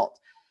result,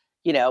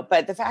 you know,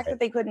 but the fact that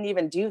they couldn't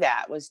even do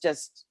that was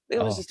just,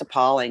 it was just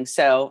appalling.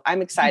 So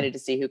I'm excited to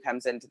see who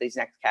comes into these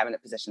next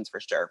cabinet positions for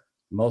sure.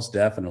 Most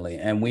definitely.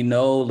 And we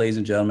know, ladies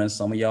and gentlemen,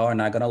 some of y'all are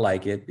not going to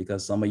like it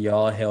because some of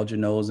y'all held your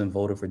nose and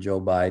voted for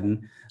Joe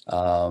Biden.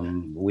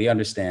 We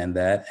understand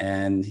that.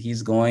 And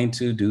he's going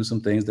to do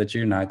some things that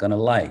you're not going to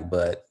like.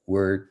 But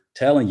we're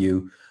telling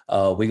you,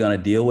 we're going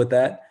to deal with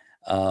that.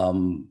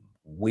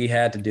 We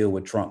had to deal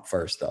with Trump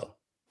first, though.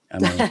 I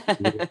mean,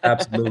 we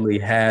absolutely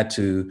had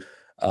to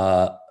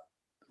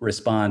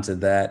respond to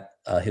that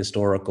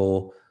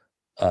historical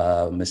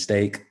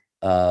mistake.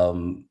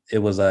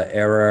 It was an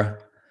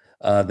error.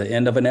 The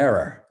end of an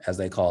era, as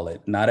they call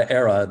it, not an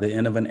era, the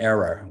end of an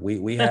era.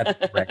 We had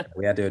to correct it.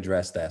 We had to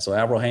address that. So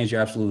Avril Haines, you're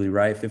absolutely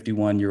right.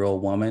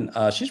 51-year-old woman.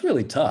 She's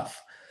really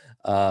tough.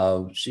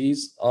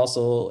 She's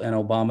also an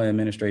Obama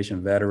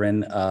administration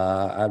veteran.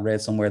 I read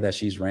somewhere that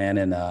she's ran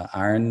in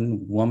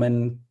Iron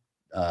Woman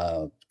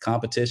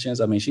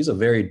competitions. I mean, she's a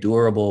very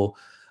durable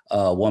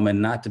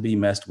woman, not to be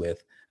messed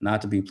with, not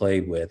to be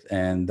played with.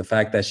 And the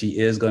fact that she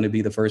is going to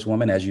be the first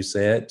woman, as you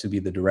said, to be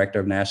the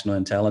director of national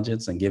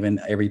intelligence, and given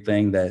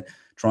everything that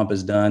Trump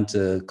has done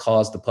to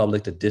cause the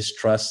public to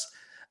distrust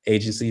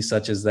agencies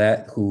such as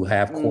that, who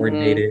have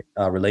coordinated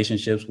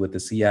relationships with the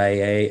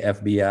CIA,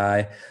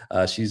 FBI,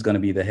 she's going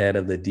to be the head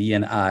of the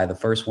DNI, the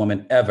first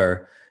woman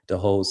ever to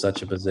hold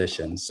such a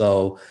position.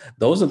 So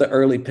those are the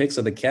early picks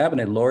of the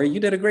cabinet. Lori, you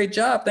did a great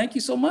job. Thank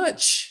you so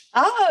much.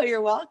 Oh,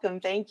 you're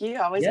welcome. Thank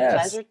you. Always a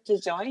pleasure to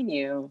join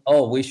you.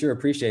 Oh, we sure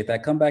appreciate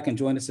that. Come back and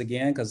join us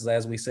again, because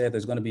as we said,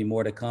 there's going to be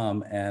more to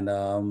come. And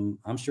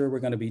I'm sure we're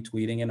going to be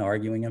tweeting and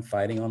arguing and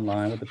fighting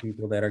online with the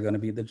people that are going to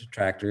be the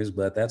detractors,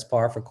 but that's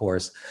par for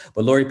course.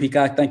 But Lori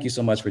Peacock, thank you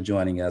so much for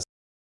joining us.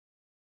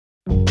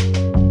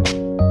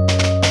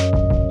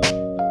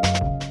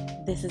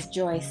 This is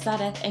Joy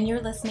Suddeth, and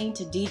you're listening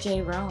to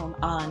DJ Rome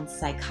on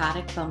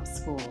Psychotic Bump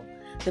School,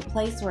 the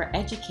place where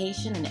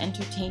education and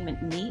entertainment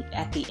meet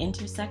at the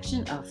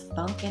intersection of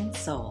funk and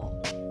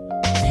soul.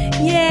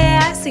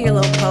 Yeah, I see your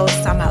little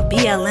post talking about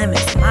BLM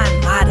is my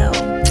motto,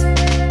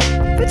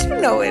 but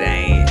you know it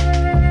ain't.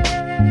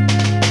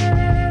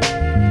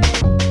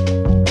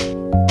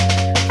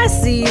 I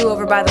see you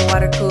over by the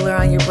water cooler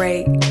on your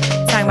break,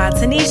 talking about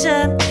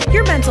Tanisha,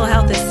 your mental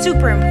health is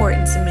super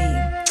important to me,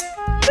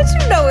 but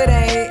you know it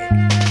ain't.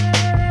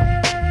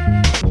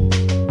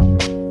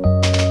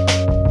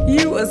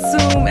 You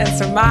assume and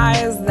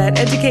surmise that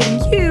educating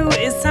you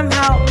is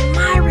somehow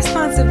my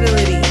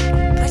responsibility,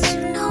 but you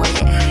know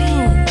it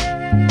ain't.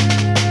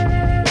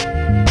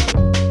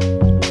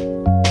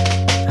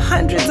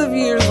 Hundreds of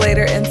years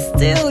later, and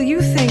still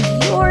you think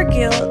your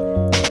guilt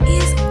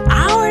is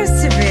ours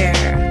to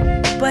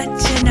bear, but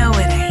you know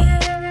it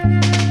ain't.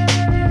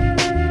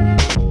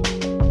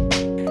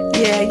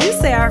 Yeah, you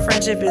say our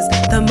friendship is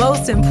the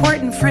most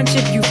important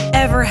friendship you've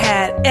ever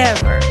had,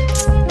 ever.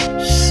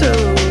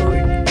 Shoot.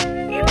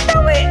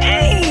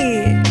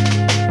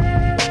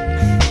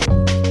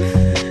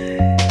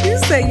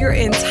 Say your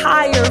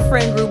entire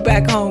friend group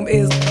back home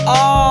is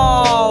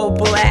all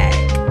black,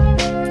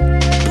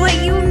 but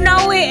you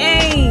know it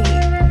ain't.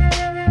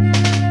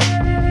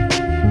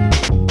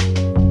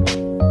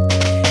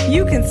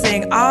 You can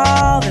sing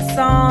all the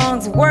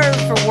songs word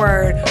for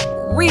word,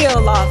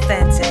 real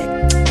authentic,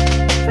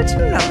 but you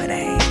know it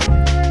ain't.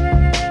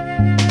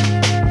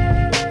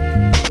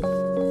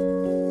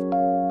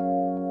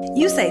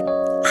 You say,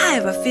 I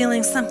have a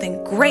feeling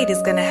something great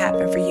is gonna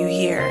happen for you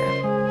here.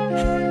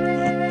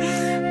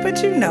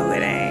 But you know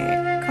it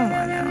ain't. Come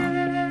on now.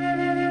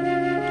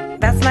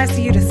 That's nice of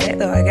you to say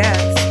though, I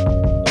guess.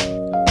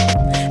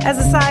 As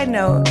a side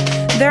note,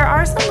 there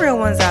are some real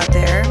ones out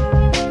there.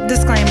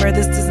 Disclaimer,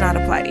 this does not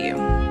apply to you.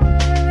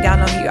 Y'all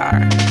know who you are.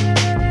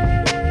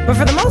 But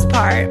for the most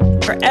part,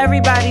 for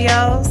everybody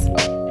else,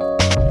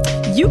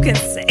 you can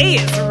say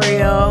it's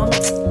real,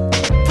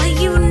 but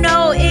you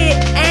know it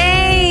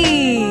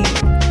ain't.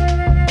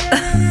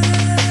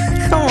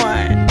 Come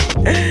on.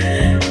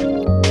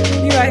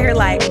 You out here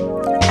like,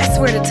 I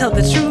swear to tell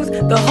the truth,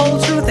 the whole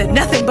truth, and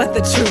nothing but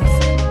the truth.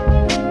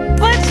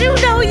 But you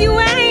know you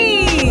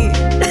ain't.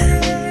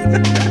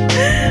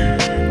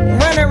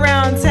 Run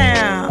around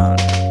town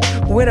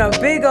with a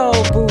big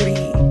old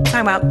booty,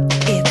 talking about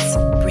it's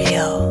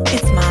real,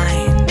 it's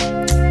mine.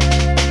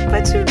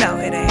 But you know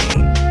it ain't.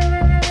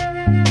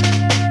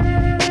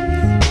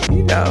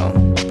 You know.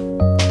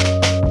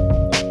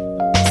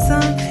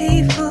 Some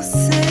people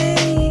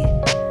say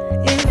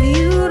if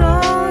you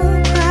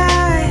don't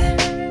cry,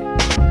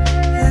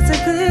 that's a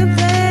good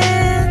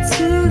plan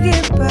to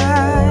get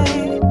by.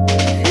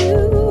 If you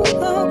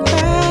don't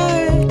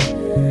cry,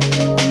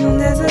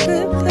 that's a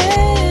good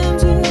plan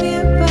to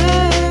get by.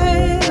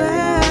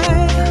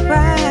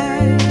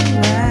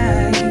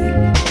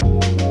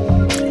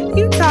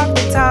 You talk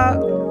the talk,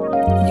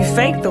 you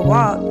fake the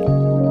walk,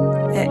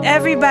 and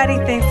everybody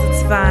thinks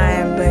it's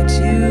fine, but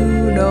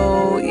you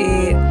know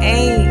it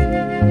ain't.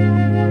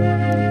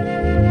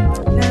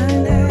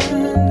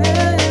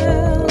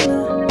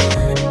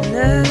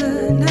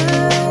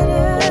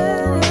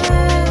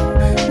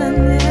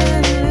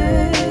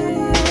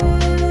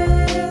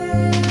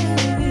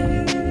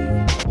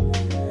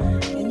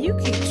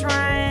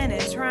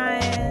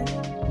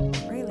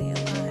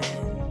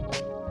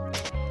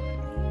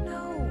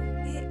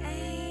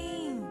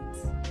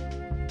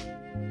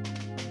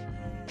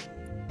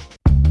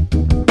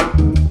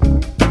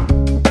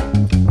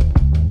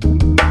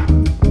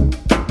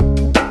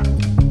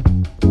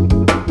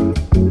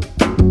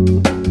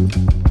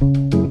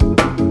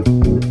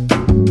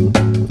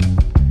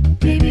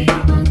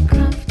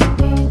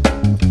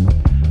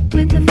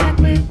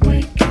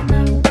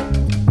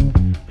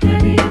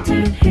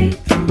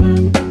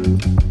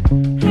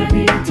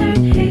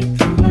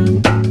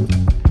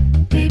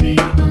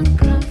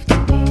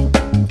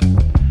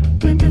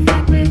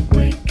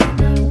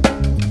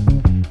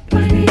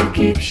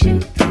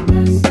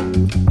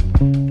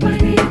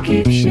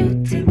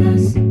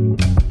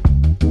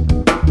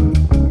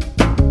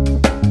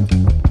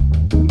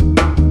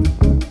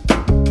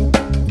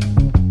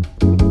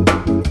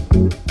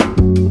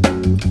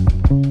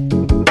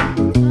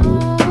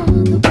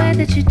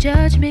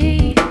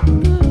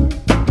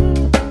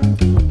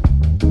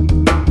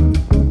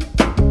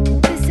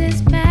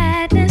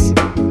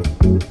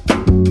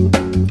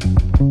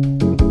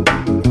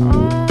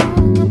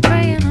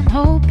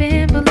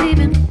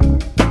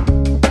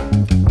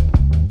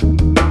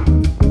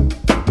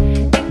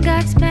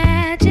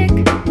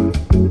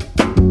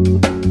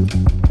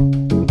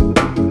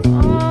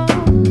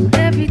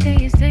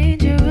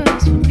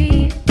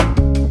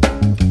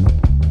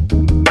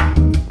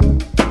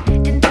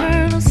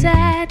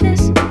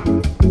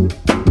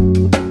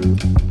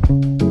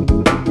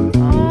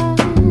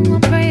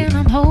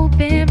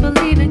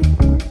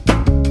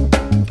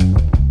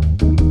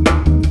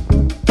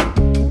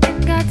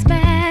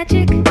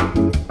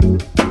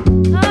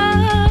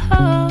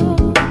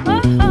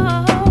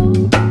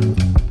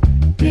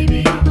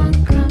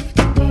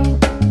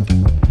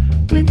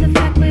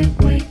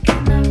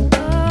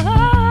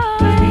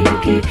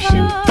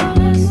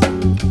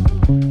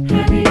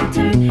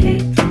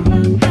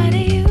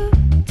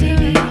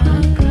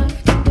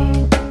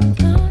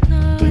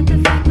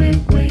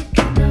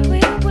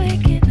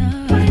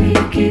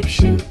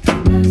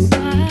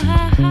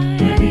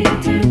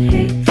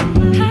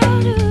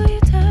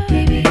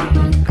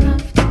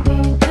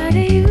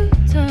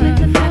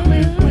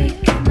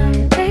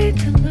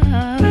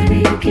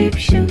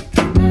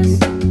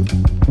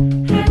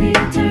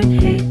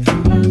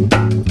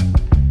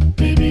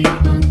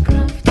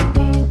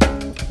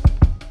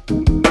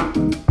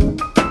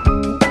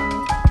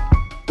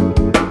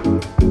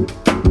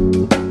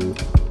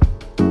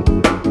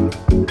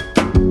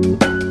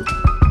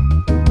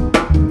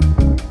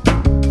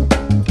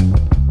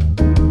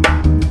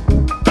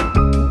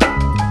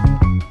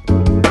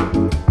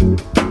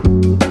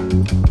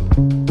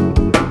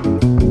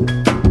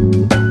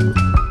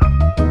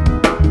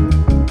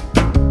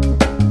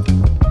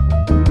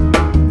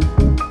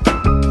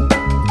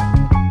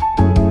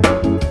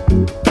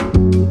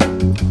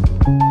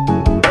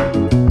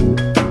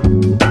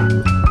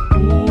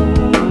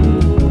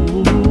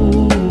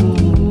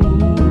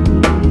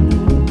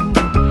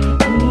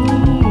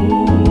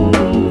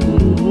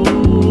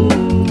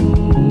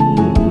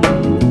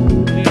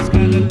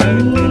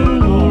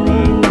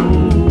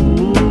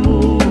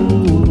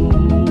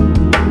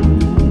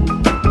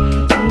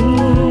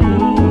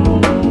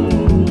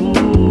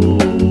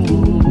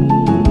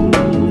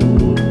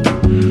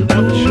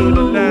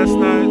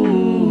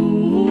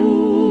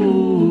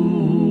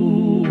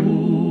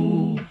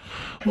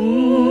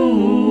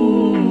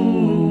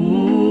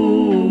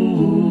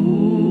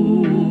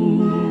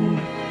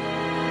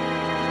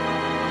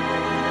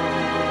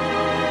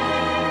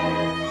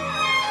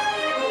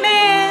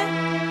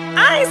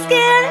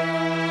 scared?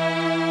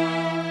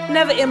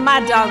 Never in my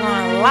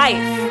doggone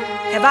life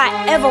have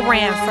I ever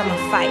ran from a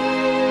fight.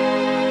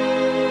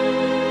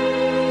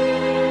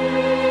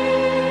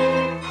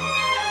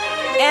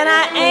 And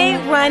I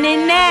ain't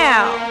running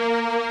now.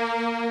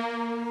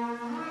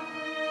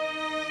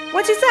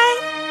 What you say?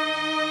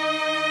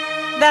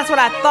 That's what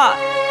I thought.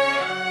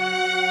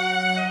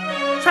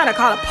 Trying to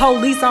call the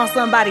police on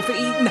somebody for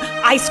eating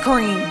ice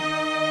cream.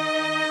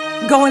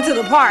 Going to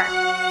the park.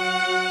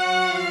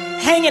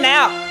 Hanging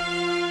out.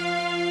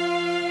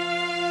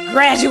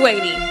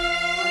 Graduating.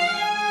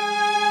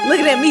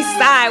 Looking at me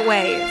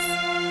sideways.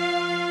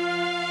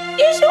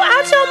 Is you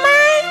out your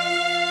mind?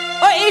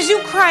 Or is you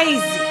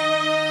crazy?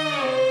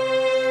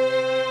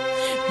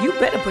 You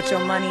better put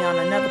your money on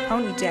another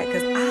pony jack,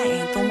 cause I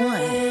ain't the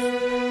one.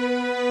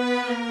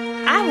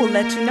 I will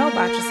let you know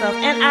about yourself,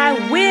 and I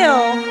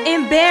will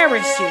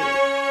embarrass you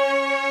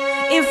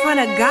in front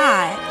of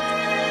God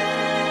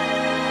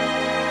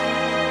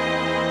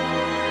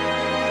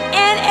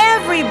and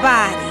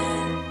everybody.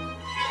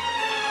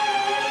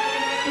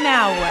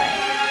 Now what?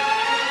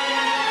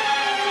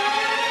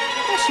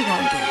 What you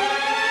gonna do?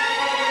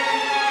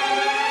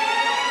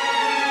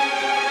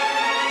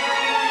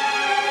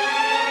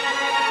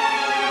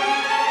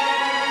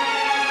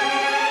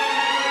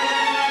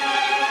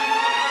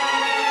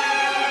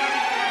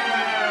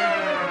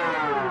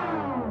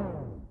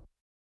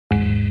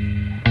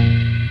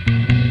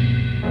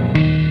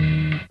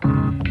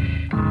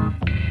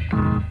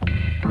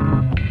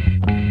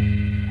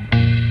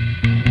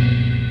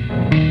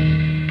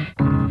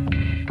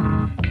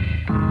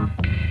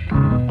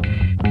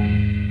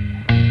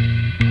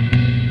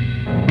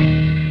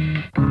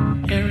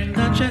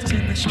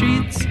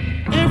 Streets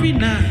every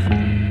night.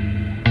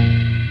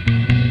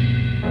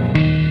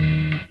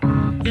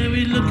 Yeah,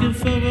 we looking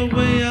for a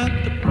way out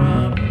the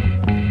problem.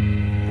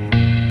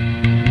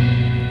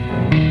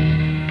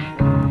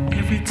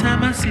 Every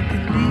time I see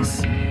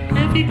police,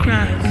 heavy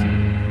cries.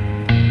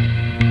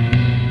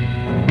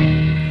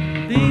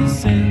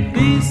 These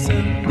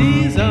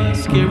are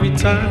scary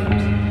times.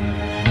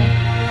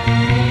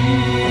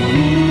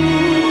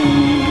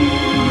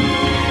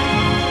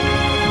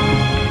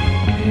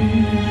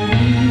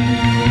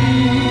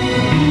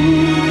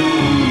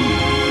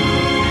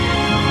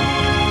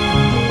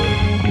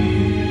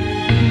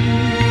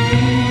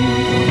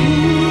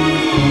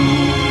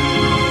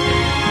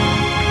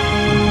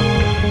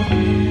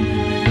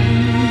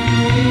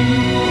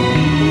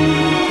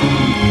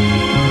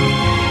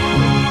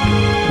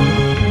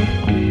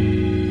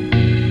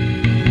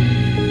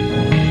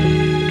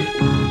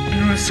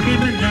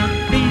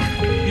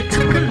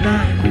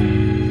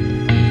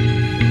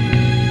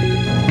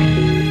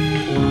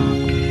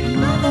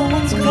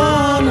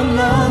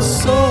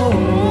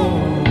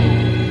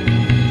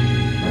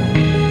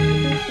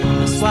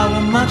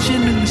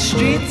 Marching in the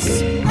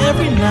streets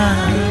every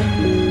night.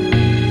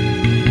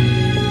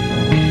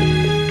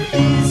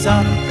 These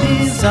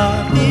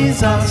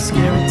are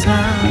scary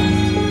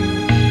times.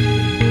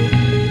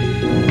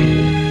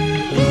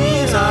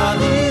 These are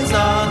scary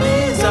times.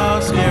 These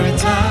are scary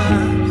times.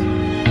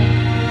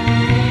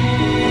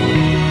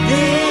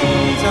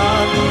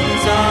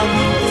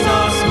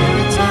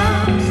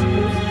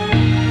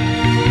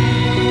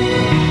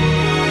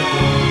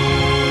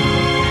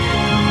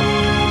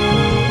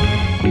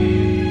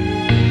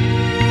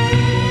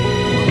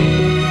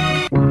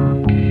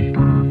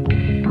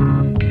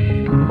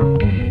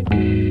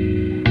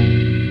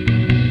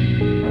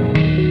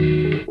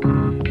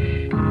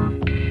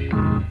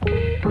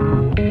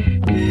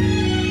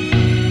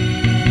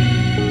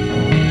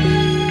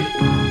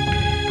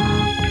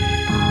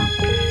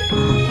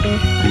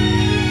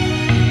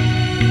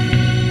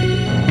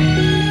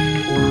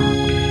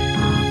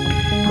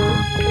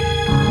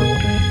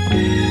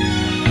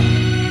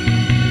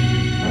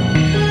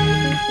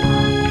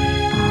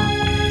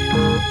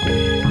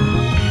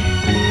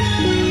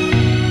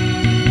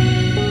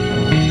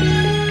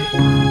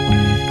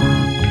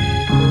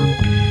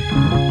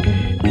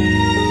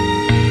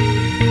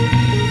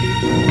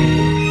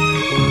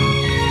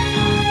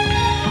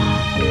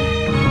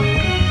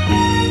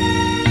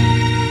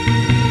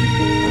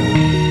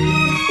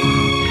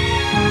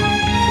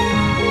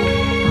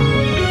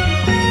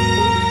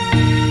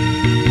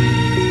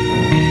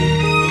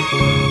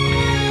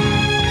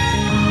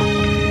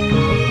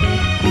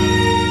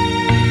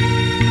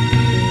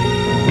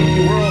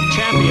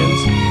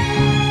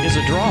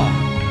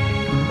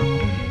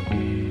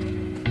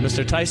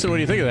 Mr. Tyson, what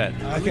do you think of that?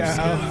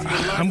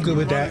 I'm good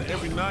with that.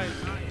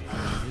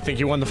 You think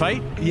you won the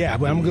fight? Yeah,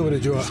 but I'm good with a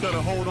draw.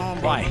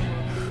 Why?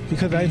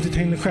 Because I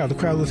entertained the crowd. The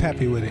crowd was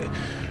happy with it.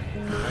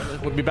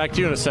 We'll be back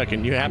to you in a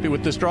second. You happy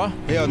with this draw?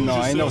 Hell no,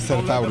 I ain't never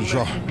satisfied with a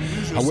draw.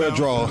 I wear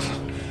draws.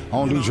 I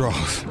don't do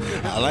draws.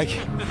 I like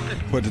it.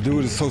 But the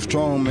dude is so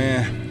strong,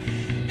 man.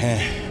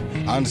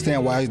 And I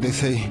understand why they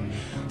say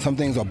some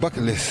things are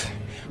bucket list.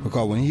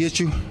 Because when he hits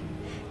you,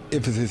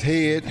 if it's his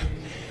head,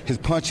 his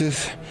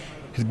punches,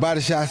 his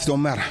body shots,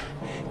 don't matter.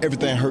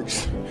 Everything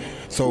hurts.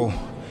 So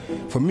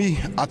for me,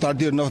 I thought I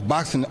did enough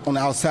boxing on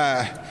the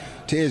outside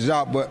to edge it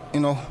out, but, you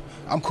know,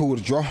 I'm cool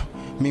with a draw.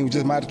 I mean, we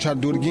just might have to try to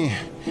do it again.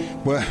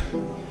 But,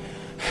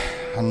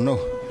 I don't know.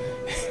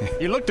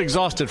 You looked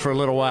exhausted for a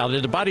little while.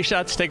 Did the body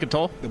shots take a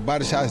toll? The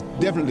body shots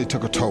definitely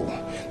took a toll.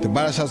 The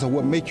body shots are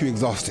what make you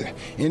exhausted.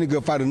 Any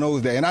good fighter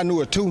knows that. And I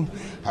knew it too.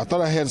 I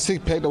thought I had a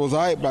 6-pack that was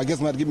all right, but I guess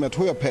I'm going to have to give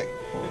me a 12-pack.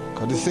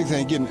 Because this 6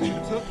 ain't getting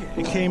it.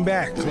 It came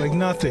back like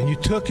nothing. You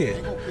took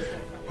it.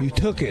 You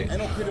took it.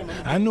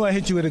 I knew I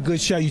hit you with a good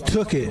shot. You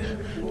took it.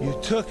 You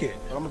took it.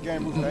 I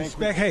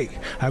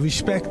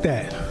respect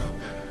that.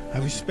 I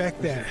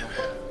respect that.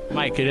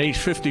 Mike, at age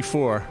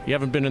 54, you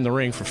haven't been in the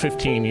ring for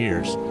 15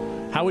 years.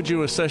 How would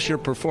you assess your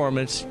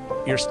performance,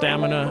 your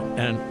stamina,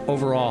 and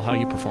overall how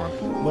you performed?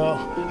 Well,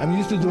 I'm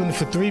used to doing it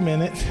for 3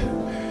 minutes,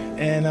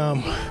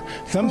 and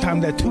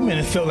sometimes that 2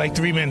 minutes felt like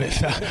 3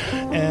 minutes.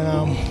 And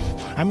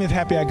I'm just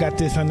happy I got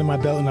this under my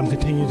belt, and I'm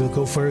continuing to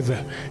go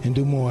further and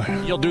do more.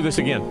 You'll do this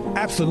again?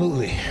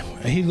 Absolutely.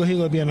 He's going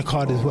to be on the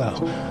card as well.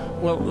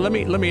 Well, let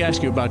me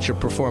ask you about your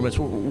performance.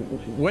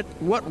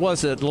 What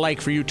was it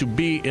like for you to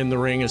be in the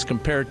ring as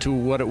compared to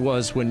what it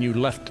was when you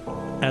left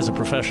as a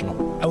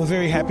professional? I was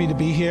very happy to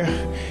be here,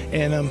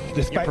 and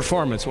despite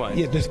performance-wise,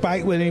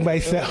 despite what anybody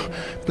said,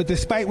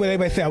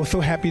 I was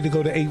so happy to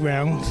go to 8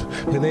 rounds.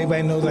 Because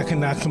everybody knows I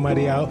can knock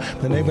somebody out,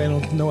 but everybody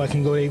don't know I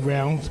can go 8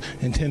 rounds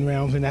and 10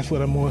 rounds, and that's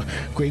what I'm more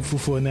grateful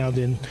for now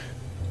than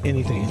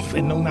anything.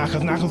 And no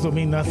knockouts. Knockouts don't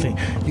mean nothing.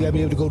 You gotta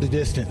be able to go the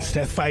distance.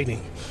 That's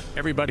fighting.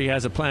 Everybody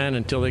has a plan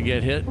until they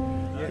get hit.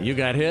 You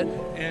got hit,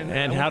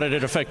 and how did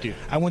it affect you?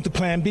 I went to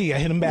plan B. I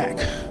hit him back.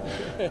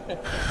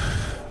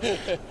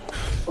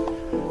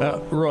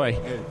 Roy,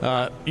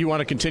 you want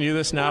to continue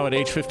this now at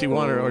age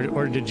 51,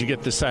 or did you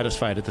get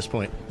dissatisfied at this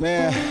point?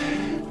 Man,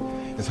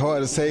 it's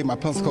hard to say. My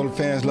Pensacola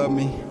fans love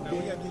me.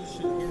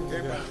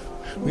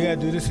 We got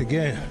to do this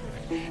again.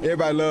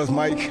 Everybody loves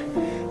Mike.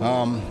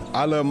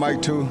 I love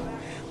Mike too.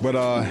 But,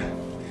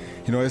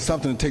 you know, it's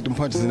something to take them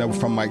punches in there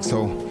from Mike.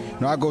 So, you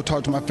know, I go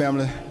talk to my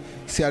family,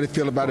 see how they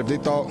feel about it. If they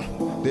thought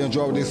they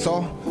enjoyed what they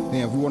saw,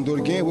 then if we want to do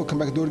it again, we'll come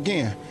back and do it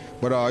again.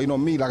 But, you know,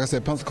 me, like I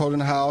said, Pensacola in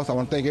the house. I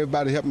want to thank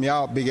everybody helping me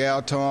out. Big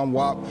Al, Tom,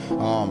 Wop,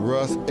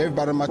 Russ,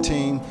 everybody on my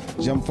team,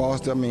 Jim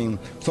Foster. I mean,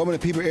 so many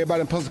people, everybody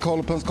in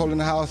Pensacola in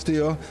the house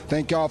still.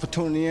 Thank y'all for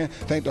tuning in.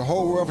 Thank the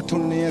whole world for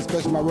tuning in,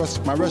 especially my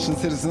Russian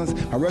citizens,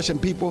 my Russian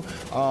people.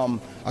 I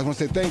was going to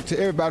say thank to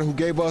everybody who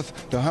gave us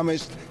the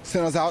homage,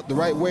 sent us out the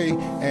right way.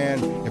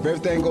 And if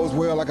everything goes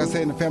well, like I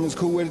said, and the family's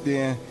cool with it,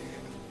 then...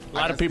 A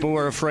lot of people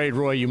were afraid,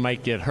 Roy, you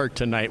might get hurt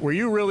tonight. Were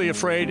you really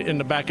afraid in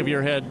the back of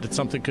your head that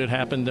something could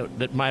happen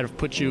that might have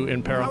put you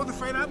in peril? I was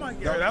afraid I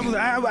might get hurt.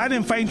 I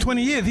didn't fight in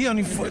 20 years. He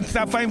only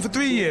stopped fighting for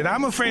 3 years.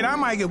 I'm afraid I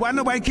might get. Why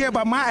nobody care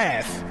about my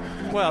ass?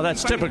 Well,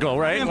 that's typical,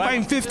 right? I've been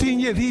fighting 15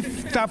 years. He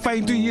stopped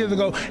fighting 3 years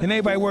ago, and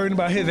everybody worrying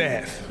about his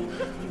ass.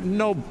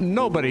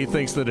 Nobody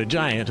thinks that a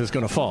giant is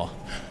going to fall.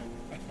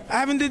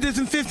 I haven't did this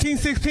in 15,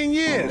 16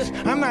 years.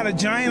 I'm not a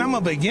giant. I'm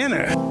a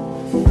beginner.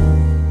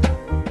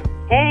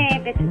 Hey,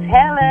 this is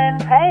Helen.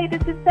 Hey,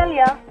 this is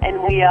Celia.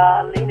 And we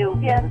are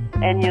Linubians.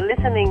 And you're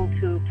listening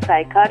to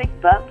Psychotic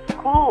Bump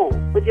School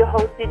with your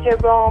host DJ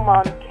Rome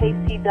on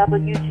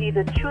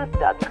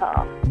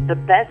KCWGTheTruth.com, the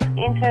best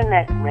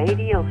internet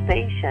radio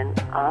station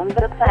on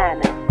the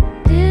planet.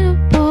 Little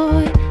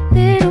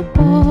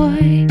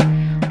boy,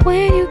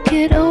 when you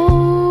get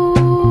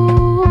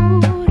older,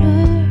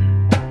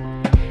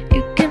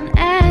 you can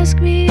ask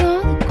me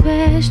all the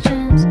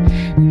questions,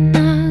 and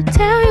I'll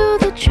tell you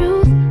the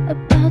truth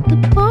about the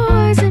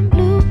boys in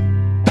blue.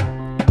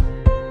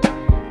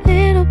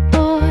 Little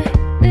boy,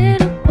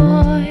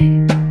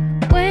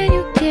 when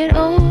you get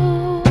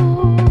older,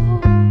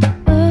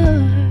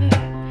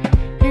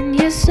 and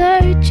you're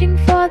searching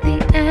for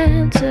the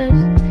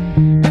answers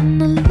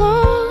and the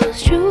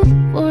lost truth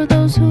for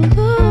those who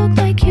look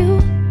like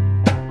you.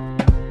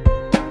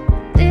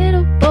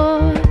 Little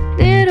boy,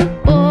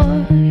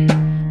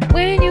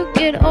 when you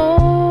get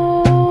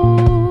older,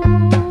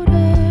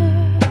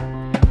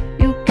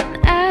 you can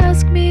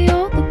ask me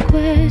all the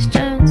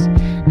questions,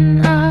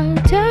 and I'll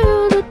tell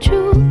you the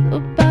truth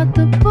about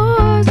the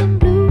boys in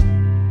blue.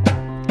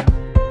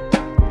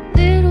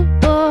 Little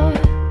boy,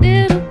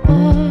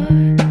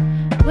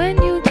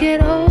 when you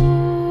get older,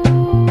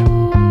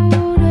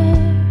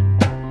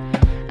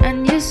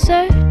 and you're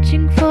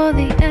searching for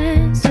the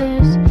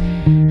answers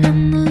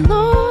and the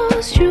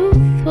lost truth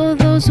for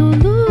those who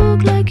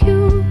look like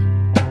you.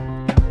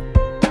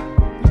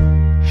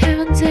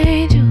 Heaven's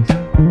angels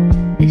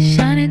is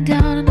shining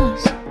down on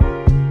us.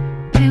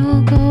 Pain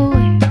will go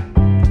away.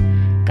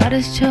 God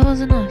has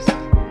chosen us.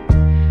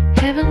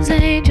 Heaven's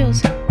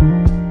angels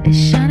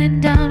is shining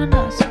down on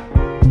us.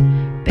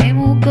 Pain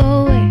will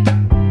go away.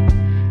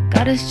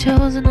 God has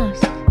chosen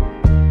us.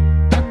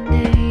 One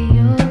day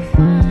you'll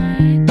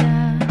find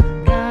out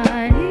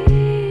God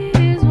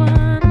is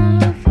one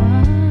of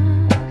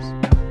us.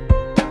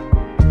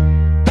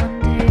 One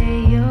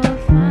day you'll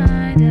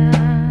find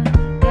out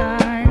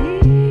God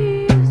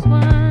is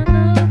one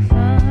of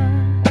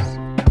us.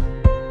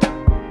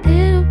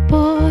 Little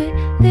boy,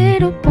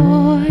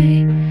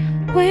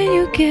 when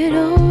you get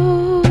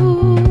older,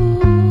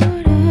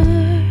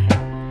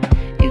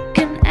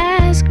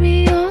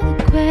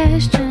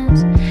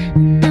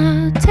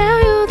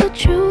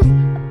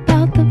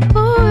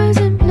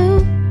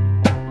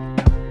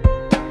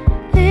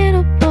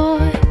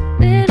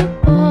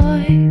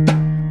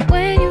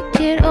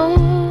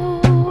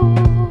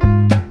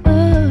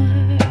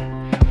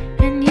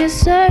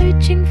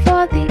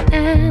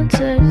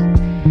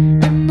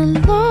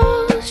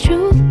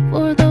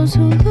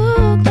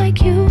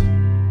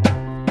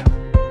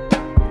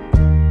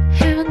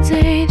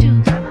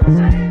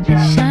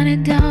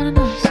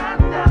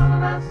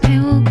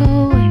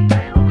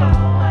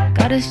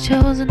 has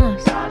chosen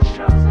us.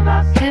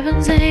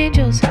 Heaven's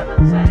angels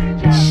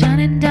are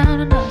shining down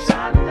on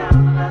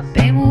us.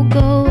 Pain will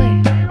go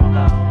away.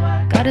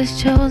 God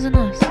has chosen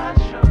us.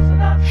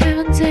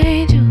 Heaven's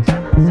angels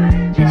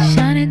are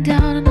shining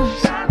down on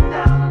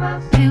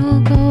us. Pain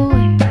will go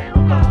away.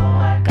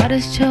 God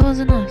has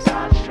chosen us.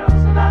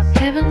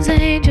 Heaven's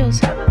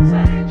angels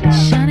are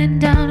shining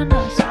down on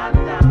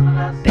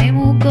us. Pain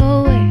will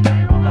go away.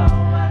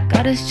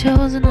 God has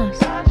chosen us.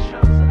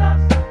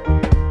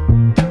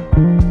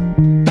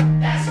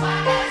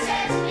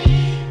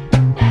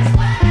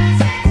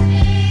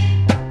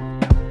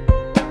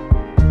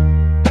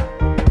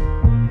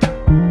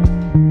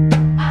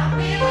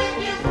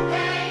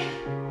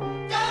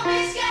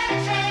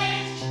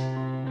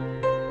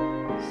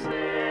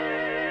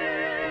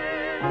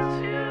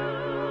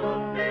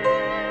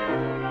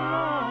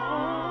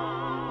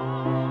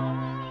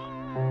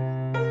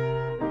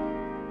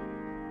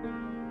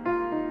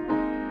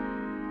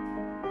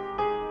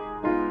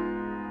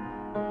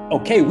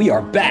 Okay, we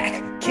are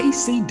back.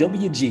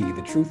 KCWG,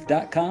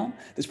 thetruth.com.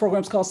 This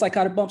program is called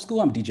Psychotic Bump School.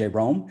 I'm DJ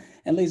Rome.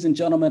 And ladies and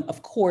gentlemen,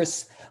 of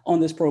course, on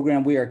this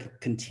program, we are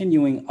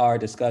continuing our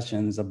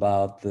discussions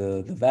about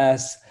the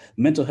vast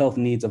mental health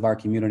needs of our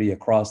community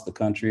across the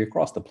country,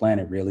 across the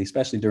planet, really,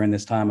 especially during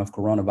this time of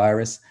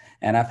coronavirus.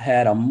 And I've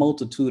had a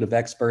multitude of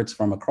experts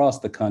from across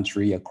the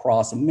country,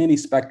 across many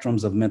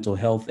spectrums of mental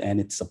health and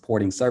its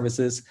supporting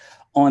services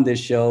on this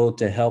show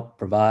to help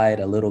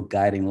provide a little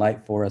guiding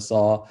light for us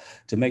all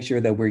to make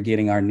sure that we're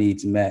getting our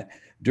needs met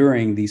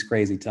during these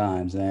crazy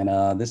times. And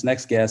this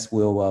next guest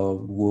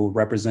will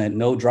represent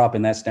no drop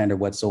in that standard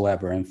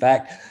whatsoever. In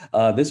fact,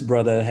 this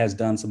brother has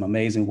done some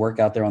amazing work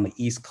out there on the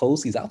East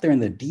Coast. He's out there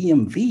in the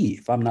DMV,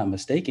 if I'm not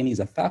mistaken.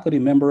 He's a faculty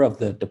member of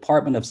the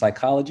Department of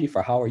Psychology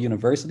for Howard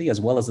University, as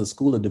well as the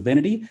School of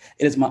Divinity.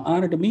 It is my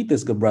honor to meet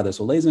this good brother.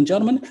 So ladies and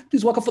gentlemen,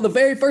 please welcome for the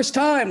very first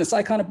time the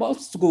Psychotic Bump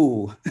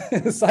School,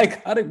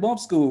 Psychotic Bump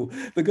School,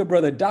 the good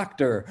brother,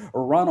 Dr.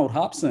 Ronald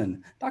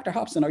Hopson. Dr.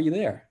 Hopson, are you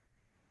there?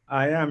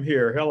 I am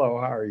here. Hello,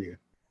 how are you?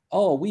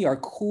 Oh, we are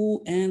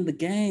cool and the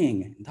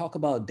gang. Talk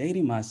about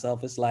dating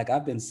myself. It's like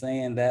I've been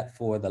saying that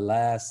for the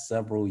last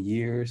several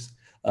years,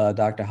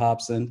 Dr.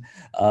 Hopson.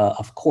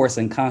 Of course,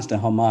 in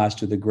constant homage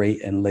to the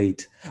great and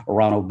late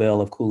Ronald Bell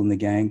of Cool and the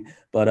Gang.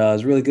 But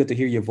it's really good to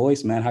hear your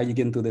voice, man. How are you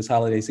getting through this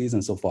holiday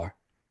season so far?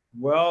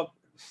 Well,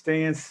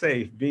 staying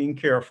safe, being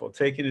careful,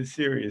 taking it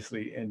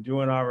seriously, and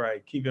doing all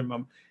right, keeping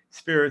my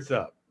spirits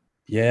up.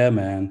 Yeah,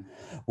 man.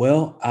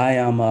 Well, I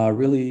am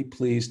really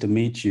pleased to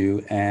meet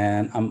you.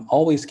 And I'm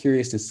always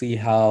curious to see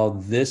how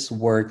this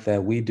work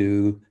that we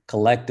do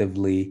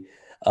collectively,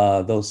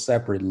 though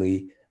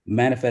separately,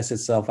 manifests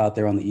itself out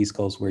there on the East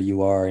Coast where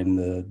you are in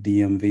the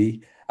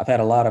DMV. I've had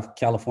a lot of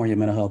California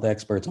mental health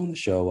experts on the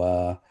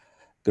show,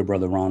 good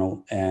brother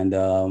Ronald. And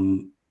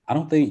I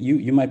don't think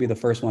you might be the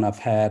first one I've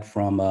had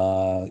from,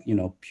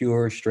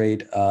 pure,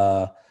 straight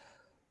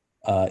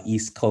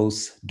East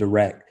Coast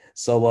direct.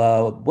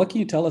 So what can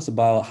you tell us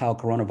about how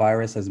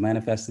coronavirus has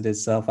manifested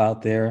itself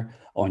out there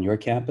on your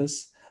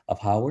campus of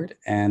Howard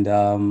and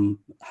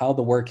how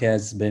the work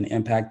has been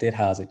impacted?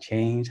 How has it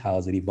changed? How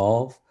has it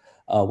evolved?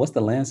 What's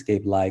the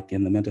landscape like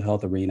in the mental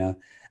health arena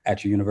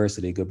at your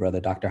university, good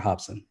brother, Dr.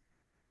 Hopson?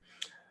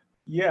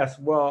 Yes,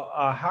 well,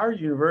 Howard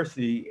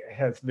University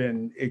has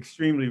been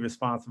extremely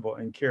responsible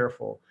and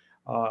careful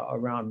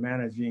around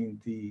managing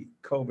the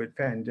COVID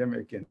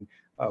pandemic. And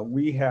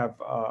we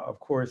have, of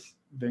course,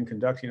 been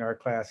conducting our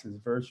classes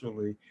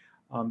virtually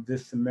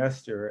this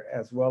semester,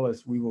 as well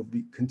as we will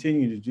be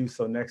continuing to do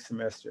so next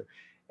semester.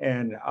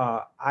 And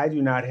I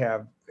do not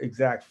have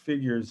exact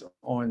figures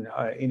on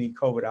any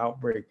COVID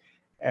outbreak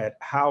at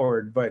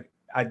Howard, but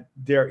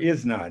there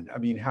is none. I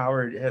mean,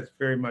 Howard has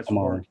very much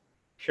worked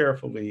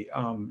carefully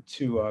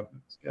to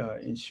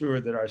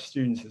ensure that our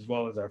students, as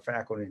well as our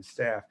faculty and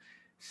staff,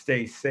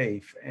 stay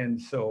safe.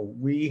 And so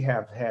we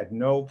have had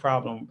no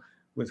problem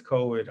with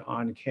COVID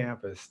on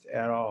campus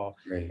at all.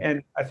 Great.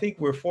 And I think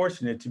we're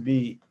fortunate to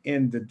be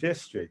in the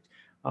district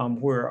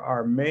where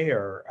our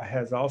mayor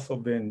has also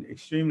been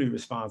extremely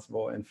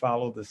responsible and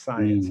followed the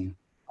science,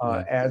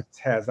 as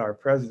has our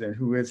president,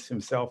 who is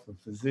himself a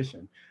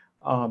physician.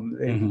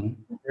 They've been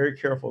very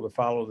careful to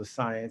follow the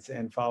science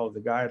and follow the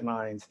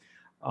guidelines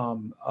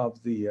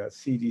of the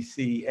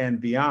CDC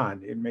and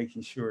beyond in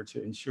making sure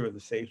to ensure the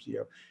safety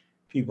of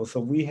people.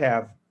 So we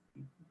have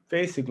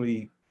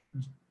basically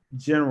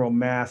general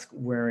mask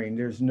wearing.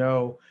 There's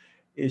no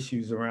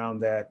issues around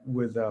that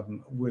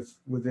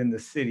within the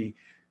city,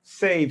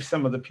 save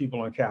some of the people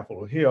on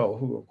Capitol Hill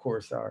who, of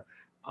course, are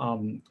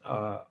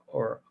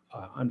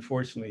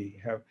unfortunately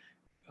have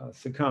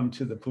succumbed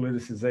to the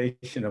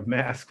politicization of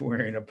mask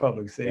wearing of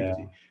public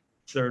safety.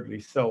 Certainly.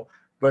 So,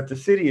 but the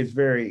city is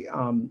very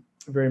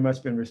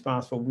much been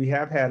responsible. We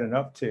have had an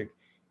uptick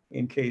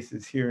in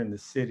cases here in the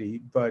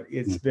city, but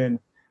it's been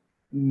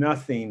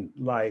nothing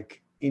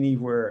like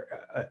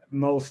anywhere,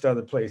 most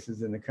other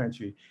places in the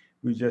country.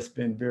 We've just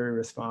been very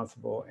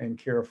responsible and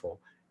careful.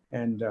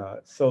 And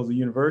so the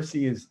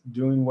university is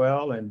doing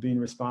well and being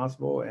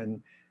responsible,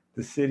 and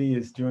the city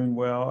is doing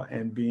well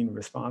and being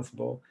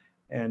responsible.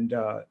 And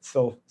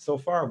so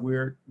far,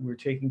 we're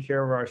taking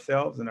care of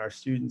ourselves and our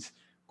students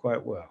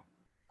quite well.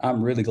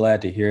 I'm really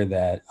glad to hear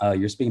that.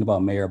 You're speaking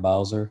about Mayor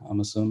Bowser, I'm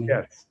assuming.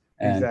 Yes,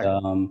 And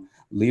exactly.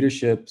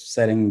 leadership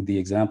setting the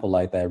example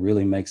like that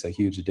really makes a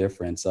huge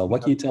difference.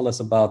 What can you tell us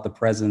about the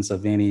presence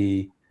of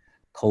any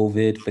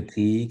COVID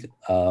fatigue?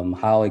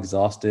 How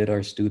exhausted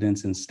are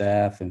students and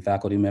staff and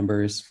faculty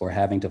members for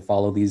having to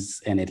follow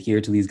these and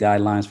adhere to these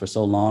guidelines for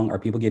so long? Are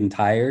people getting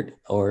tired,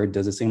 or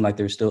does it seem like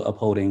they're still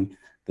upholding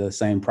the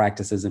same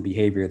practices and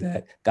behavior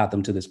that got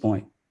them to this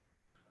point?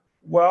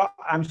 Well,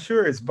 I'm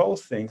sure it's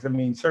both things. I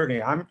mean,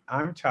 certainly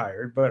I'm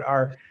tired, but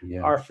our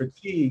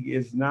fatigue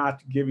is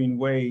not giving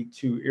way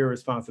to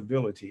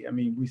irresponsibility. I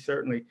mean, we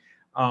certainly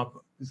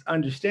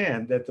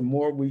understand that the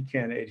more we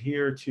can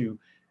adhere to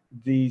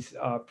these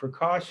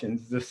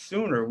precautions, the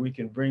sooner we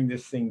can bring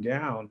this thing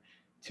down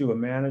to a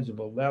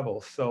manageable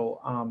level.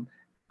 So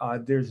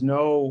there's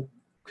no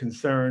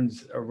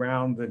concerns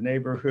around the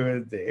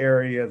neighborhood, the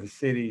area, the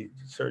city,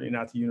 certainly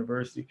not the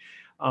university,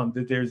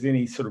 that there's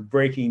any sort of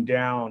breaking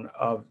down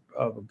of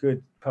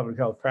good public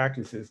health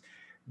practices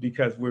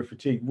because we're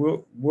fatigued.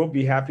 We'll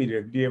be happy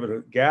to be able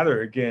to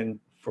gather again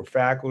for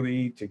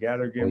faculty, to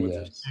gather again with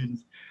the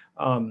students.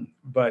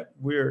 But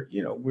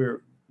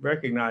we're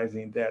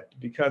recognizing that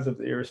because of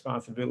the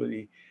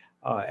irresponsibility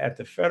at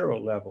the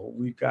federal level,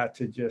 we've got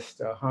to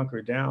just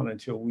hunker down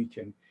until we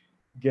can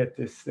get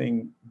this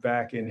thing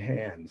back in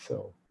hand.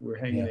 So we're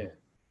hanging in.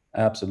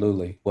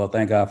 Absolutely. Well,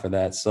 thank God for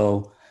that.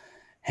 So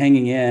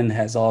hanging in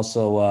has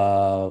also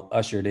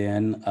ushered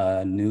in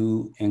a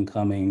new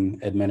incoming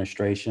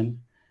administration.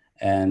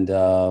 And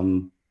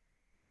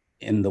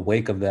in the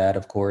wake of that,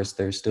 of course,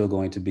 there's still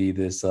going to be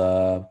this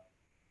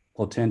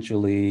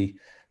potentially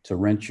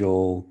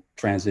torrential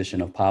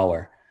transition of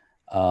power.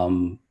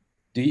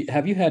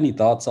 Have you had any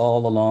thoughts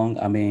all along?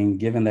 I mean,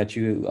 given that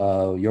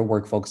your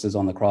work focuses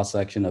on the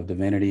cross-section of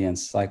divinity and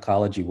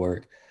psychology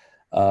work,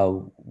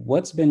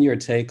 what's been your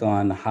take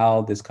on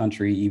how this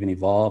country even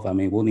evolved? I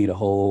mean, we'll need a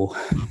whole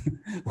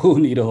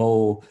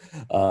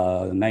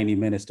 90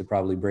 minutes to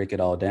probably break it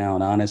all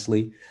down,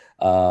 honestly.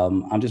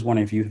 I'm just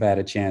wondering if you've had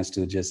a chance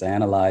to just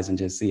analyze and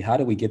just see how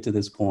did we get to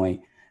this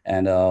point,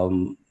 and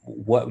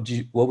what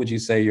would you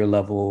say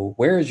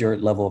where is your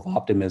level of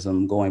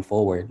optimism going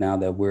forward now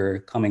that we're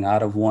coming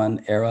out of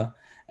one era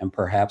and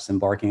perhaps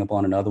embarking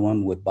upon another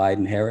one with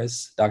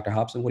Biden-Harris? Dr.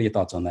 Hopson, what are your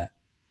thoughts on that?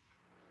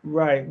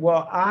 Right.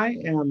 Well, I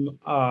am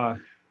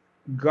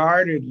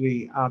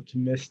guardedly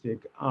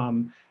optimistic.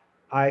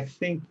 I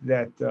think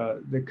that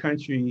the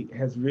country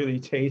has really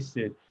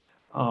tasted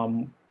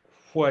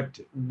what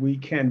we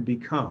can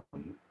become.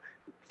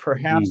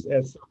 Perhaps,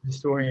 as some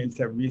historians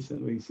have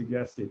recently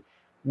suggested,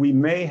 we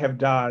may have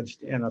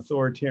dodged an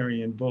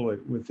authoritarian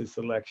bullet with this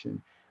election.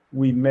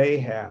 We may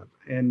have.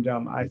 And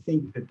I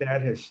think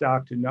that has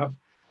shocked enough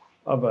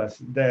of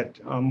us that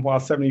while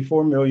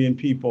 74 million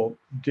people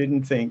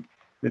didn't think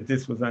that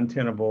this was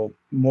untenable,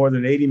 more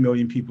than 80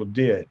 million people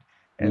did.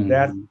 And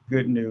that's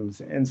good news.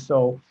 And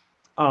so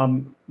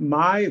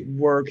my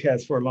work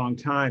has for a long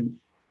time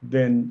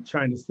been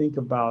trying to think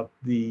about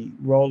the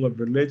role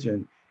of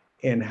religion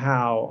and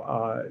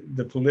how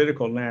the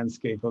political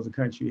landscape of the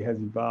country has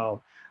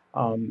evolved.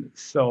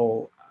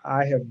 So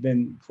I have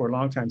been for a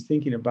long time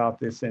thinking about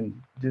this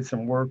and did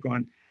some work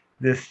on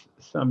this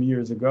some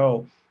years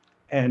ago.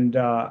 And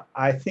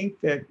I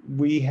think that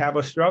we have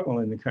a struggle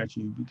in the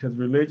country because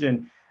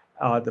religion,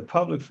 the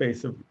public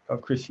face of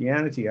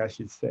Christianity, I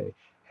should say,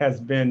 has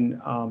been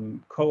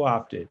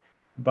co-opted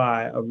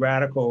by a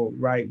radical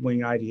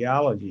right-wing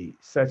ideology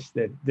such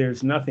that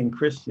there's nothing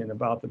Christian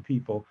about the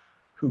people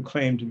who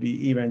claim to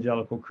be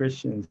evangelical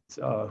Christians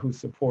who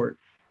support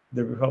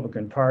the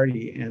Republican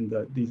Party and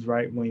these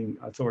right-wing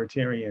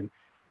authoritarian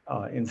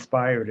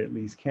inspired, at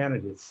least,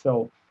 candidates.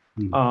 So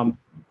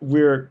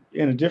we're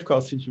in a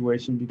difficult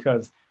situation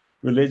because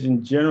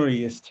religion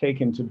generally is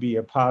taken to be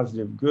a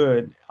positive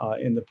good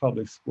in the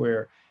public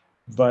square,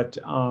 but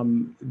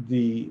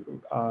the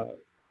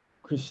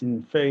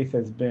Christian faith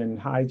has been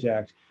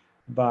hijacked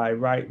by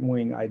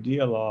right-wing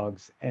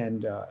ideologues,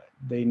 and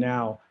they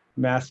now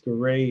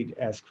masquerade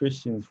as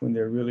Christians when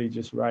they're really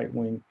just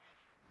right-wing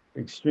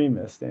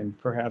extremists and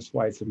perhaps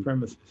white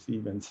supremacists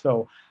even.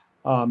 So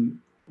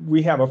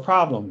we have a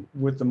problem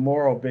with the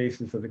moral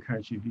basis of the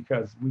country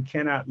because we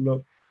cannot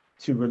look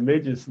to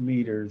religious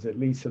leaders, at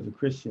least of the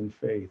Christian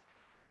faith.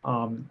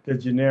 The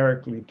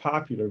generically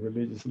popular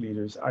religious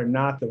leaders are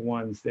not the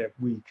ones that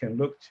we can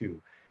look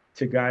to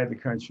guide the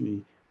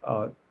country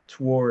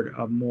toward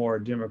a more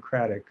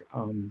democratic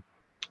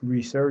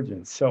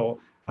resurgence. So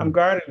I'm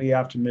guardedly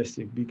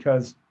optimistic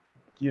because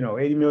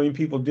 80 million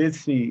people did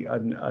see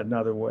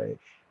another way.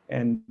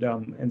 And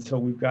so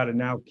we've got to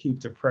now keep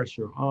the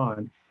pressure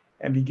on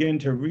and begin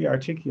to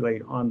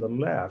re-articulate on the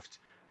left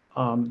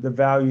the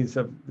values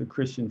of the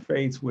Christian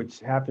faith, which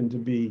happen to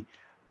be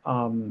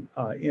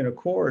in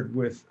accord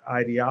with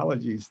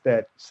ideologies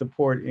that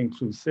support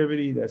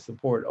inclusivity, that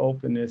support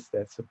openness,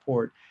 that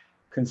support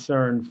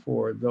concern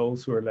for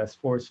those who are less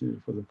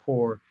fortunate, for the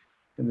poor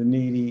and the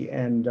needy,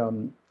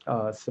 and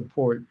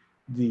support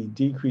the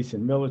decrease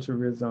in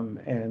militarism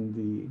and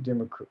the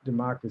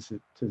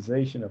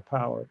democratization of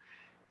power.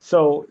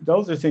 So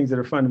those are things that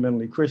are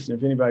fundamentally Christian,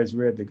 if anybody's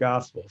read the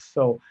Gospels.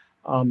 So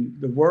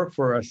the work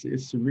for us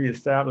is to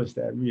reestablish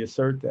that,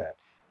 reassert that,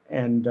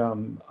 and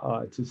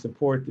to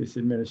support this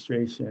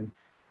administration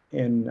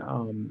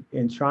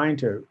in trying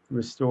to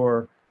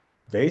restore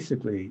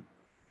basically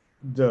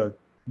the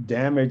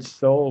damaged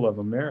soul of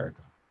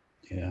America.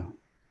 Yeah,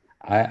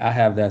 I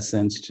have that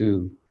sense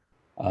too,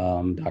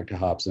 Dr.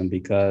 Hopson,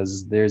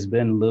 because there's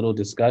been little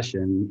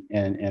discussion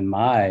in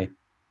my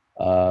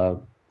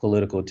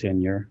political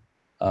tenure.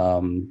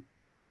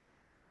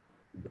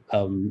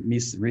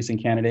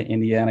 Recent candidate,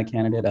 Indiana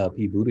candidate,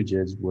 Pete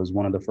Buttigieg, was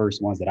one of the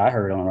first ones that I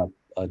heard on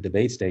a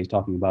debate stage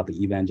talking about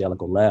the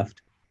evangelical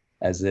left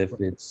as if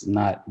it's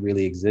not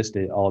really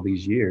existed all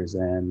these years.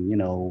 And, you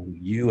know,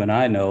 you and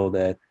I know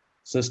that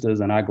sisters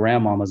and our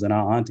grandmamas and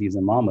our aunties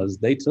and mamas,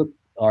 they took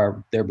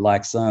their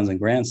Black sons and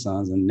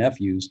grandsons and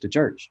nephews to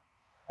church.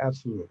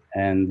 Absolutely.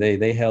 And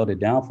they held it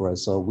down for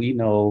us. So we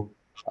know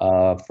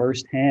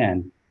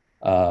firsthand,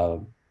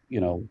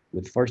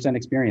 with firsthand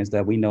experience,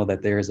 that we know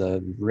that there's a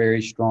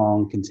very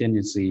strong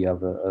contingency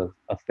of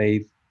a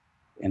faith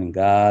in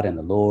God and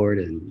the Lord.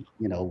 And,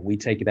 you know, we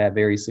take that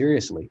very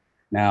seriously.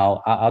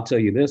 Now, I'll tell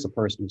you this, a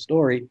personal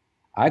story.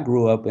 I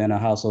grew up in a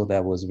household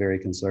that was very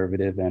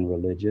conservative and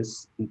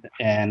religious.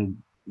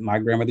 And my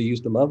grandmother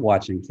used to love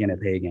watching Kenneth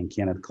Hagin,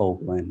 Kenneth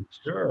Copeland,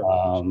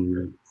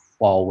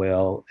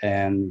 Falwell.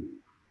 And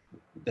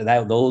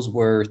those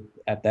were,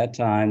 at that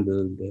time,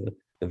 the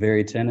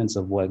very tenets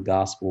of what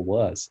gospel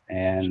was.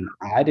 And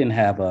I didn't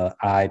have an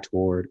eye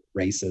toward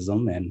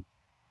racism and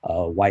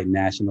white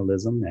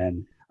nationalism.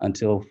 And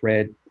until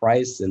Fred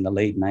Price in the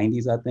late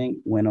 90s, I think,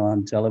 went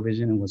on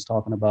television and was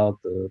talking about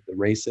the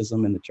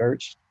racism in the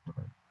church,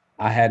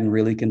 I hadn't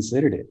really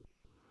considered it.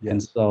 Yes.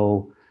 And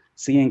so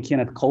seeing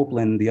Kenneth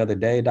Copeland the other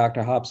day,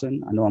 Dr.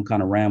 Hopson, I know I'm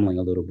kind of rambling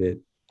a little bit,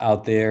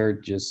 out there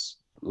just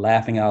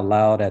laughing out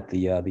loud at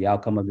the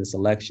outcome of this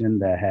election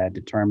that had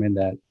determined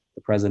that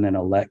the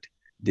president-elect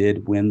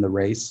did win the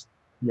race.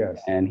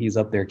 Yes. And he's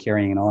up there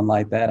carrying on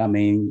like that. I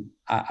mean,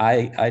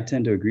 I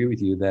tend to agree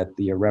with you that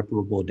the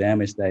irreparable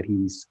damage that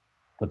he's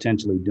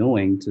potentially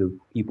doing to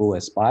people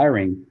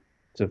aspiring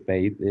to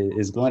faith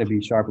is going to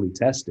be sharply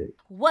tested.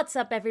 What's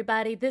up,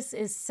 everybody? This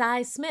is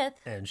Cy Smith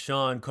and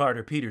Sean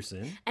Carter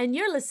Peterson, and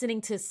you're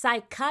listening to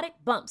Psychotic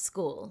Bump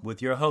School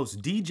with your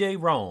host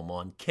DJ Rome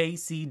on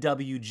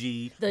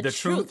KCWG,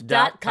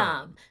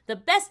 TheTruth.com, the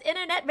best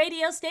internet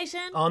radio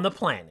station on the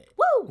planet.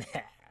 Woo!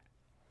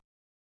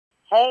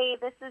 Hey,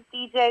 this is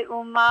DJ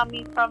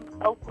Umami from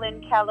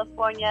Oakland,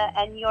 California,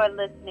 and you're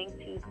listening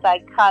to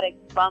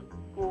Psychotic Bump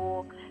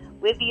School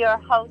with your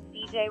host,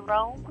 DJ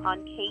Rome, on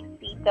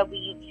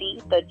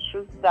KCWG,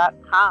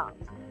 TheTruth.com,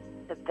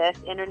 the best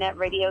internet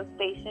radio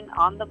station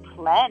on the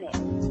planet.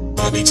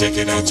 Bobby, check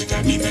it out, you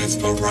got me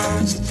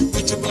mesmerized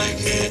with your black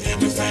hair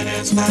and your fat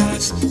ass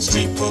thighs.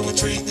 Street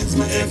poetry is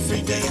my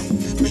everyday,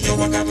 but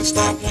yo, I gotta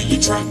stop when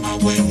you try my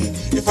way.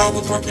 If I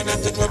was working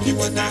at the club, you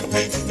would not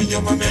pay. And yo,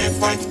 my man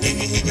Fife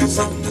Diggy, he got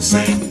something to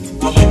say.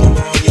 I like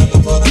around yellow,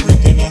 but I'm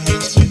Rican and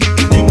Haitian.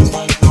 Name was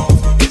like all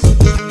from his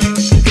good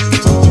nation.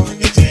 Told you when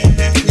you tan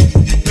that we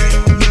can get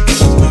down.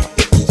 Just pop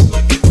the boots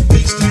like it's a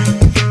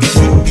FaceTime. If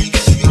I beat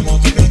you, I'm on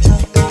the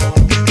bedroom door.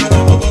 And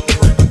I'm above the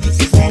rim, but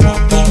this is how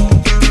I'm born.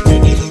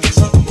 When you look at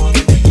something on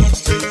the New York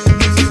street,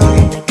 this is how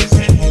I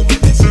represent over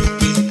this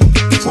city.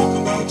 Talk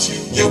about you.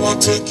 Yo, I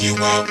took you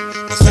out.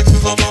 The sex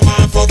is on my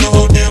mind for the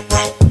whole damn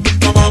route.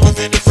 My mom was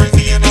in a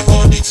frenzy and a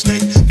horny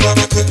state, but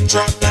I couldn't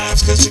drop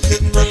knives cause she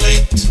couldn't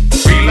relate.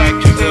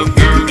 Relax yourself,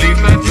 girl, please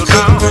settle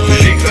down.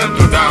 Please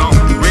settle down.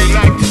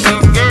 Relax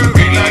yourself, girl,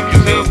 relax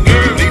yourself,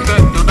 girl, please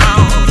settle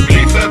down.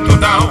 Please settle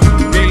down.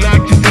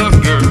 Relax yourself,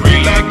 girl,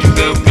 relax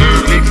yourself,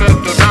 girl, please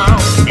settle down.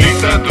 Please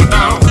settle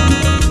down.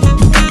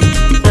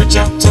 Reach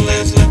out to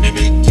Les, let me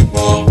make you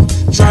walk.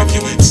 Drive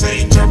you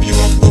insane, drop you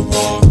off the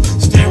wall.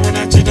 Staring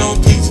at your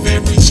dome piece,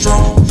 very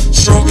strong.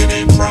 Stronger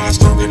than pride,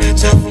 stronger than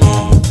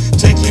Teflon.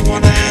 Take you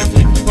on the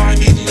athlete, buy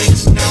me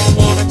links. Now I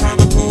wanna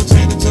kinda cool,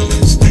 take it till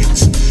it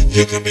stinks.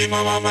 You can be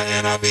my mama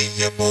and I'll be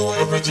your boy.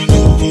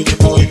 Original, your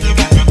boy,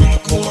 never ever a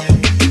coy.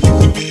 You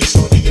can be a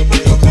shorty, you're a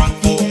real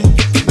convoy.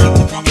 Not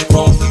to come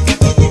across as a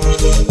thug or a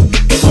hood.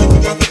 It's like we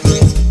got the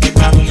goods, like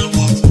Babylon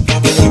Woods. I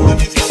believe when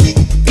it's gonna be,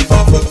 if I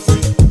was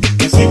free.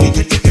 They say we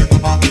get together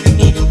by the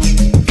end of the week.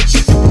 She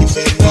simply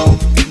said no,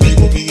 they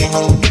will be a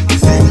hoe. I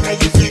said, how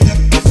you figure?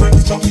 My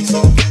friends told me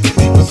so.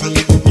 People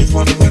silly groupies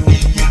wanna win me,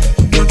 yeah.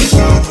 Working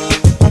childhood,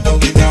 I know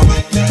we down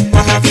like that.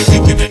 I have you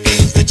thinking the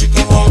needs that you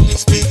can hardly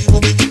speak.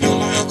 What we can do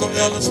like Uncle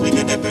Ellis, we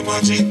can up in my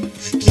Jeep.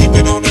 Keep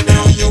it on the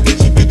down, yo, we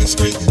keep it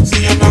discreet.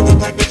 See, I'm not the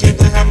type of kid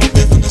that have no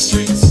biz in the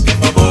streets. If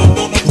my mom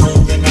don't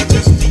approve, then I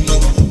just do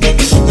look. Let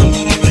me shoot the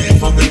little man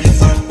from the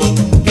inside book.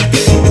 Let me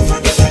go in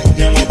front of that,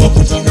 damn, my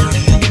buckles are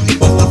hurting.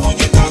 Bust up on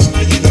your couch,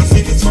 now you got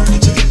see this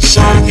furniture.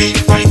 Shy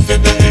Heat, Fight for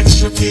the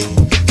extra key.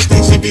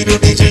 Stacy Beetle,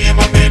 DJ, and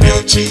my man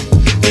LG.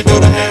 They know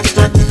the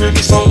abstract is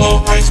really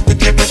solo ice. But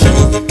kept it to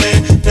the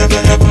man,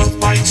 never ever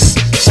mice.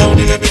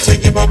 Shorty, let me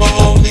take you by my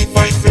only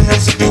fight. It has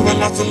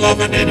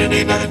loving and it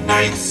ain't nothing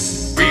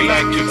nice.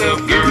 Relax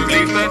yourself, girl,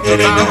 please settle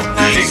down.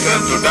 Please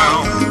settle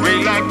down.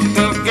 Relax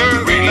yourself,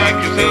 girl.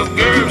 Relax yourself,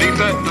 girl. Please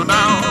settle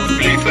down.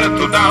 Please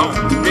settle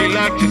down.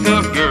 Relax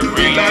yourself, girl.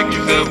 Relax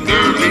yourself,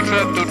 girl. Please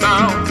settle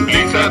down.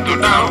 Please settle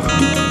down.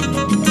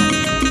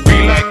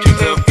 Relax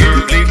yourself,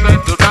 girl. Please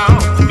settle down.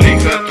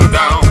 Please settle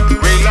down.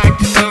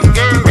 Relax yourself,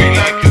 girl.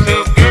 Relax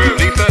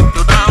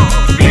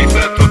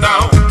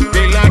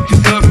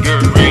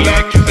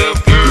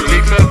yourself, girl.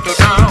 Please settle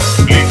down.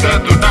 Please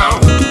settle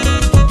down. Relax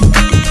yourself, girl.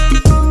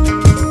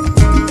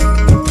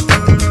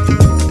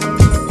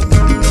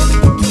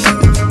 Relax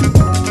yourself,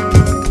 girl. Please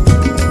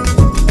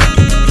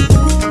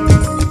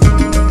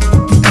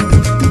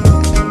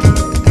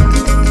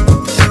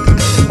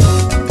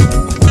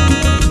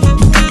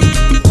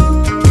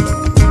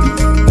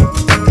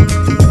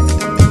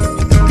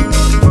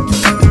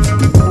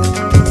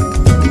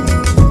settle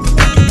down. Please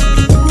settle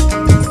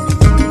down.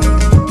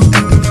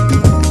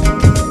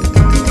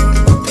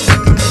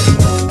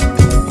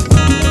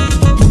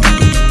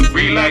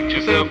 Relax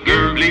yourself,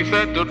 girl. Please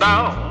settle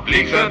down.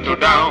 Please settle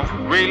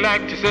down.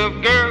 Relax yourself,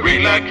 girl.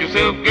 Relax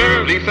yourself,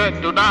 girl. Please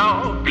settle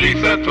down.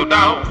 Please settle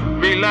down.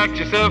 Relax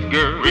yourself,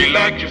 girl.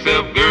 Relax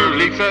yourself, girl.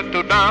 Please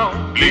settle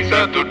down. Please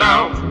settle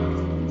down.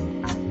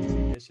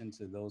 In addition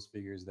to those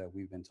figures that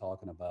we've been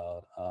talking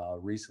about,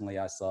 recently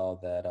I saw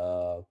that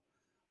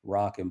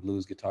rock and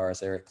blues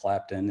guitarist Eric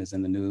Clapton is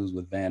in the news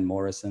with Van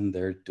Morrison.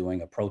 They're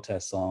doing a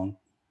protest song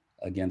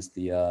against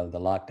the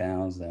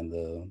lockdowns and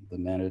the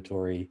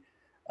mandatory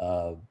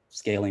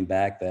scaling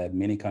back that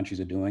many countries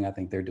are doing. I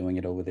think they're doing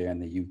it over there in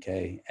the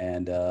UK.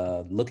 And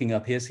looking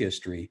up his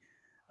history,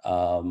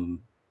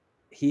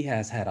 he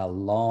has had a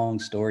long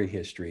story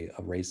history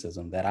of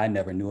racism that I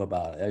never knew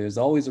about. There's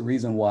always a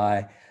reason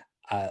why.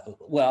 I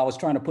was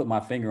trying to put my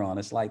finger on.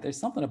 It's like there's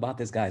something about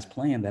this guy's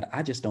playing that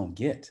I just don't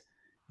get.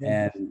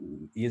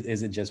 And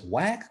is it just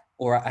whack,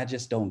 or I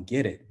just don't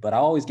get it? But I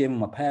always gave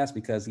him a pass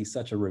because he's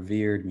such a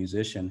revered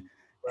musician.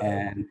 Right.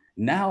 And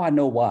now I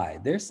know why.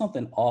 There's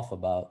something off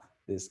about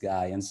this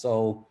guy. And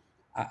so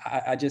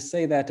I just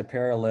say that to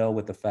parallel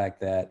with the fact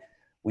that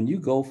when you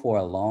go for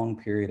a long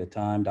period of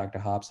time, Dr.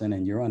 Hopson,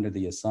 and you're under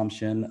the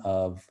assumption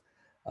of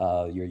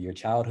your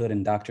childhood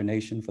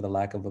indoctrination, for the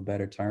lack of a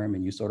better term,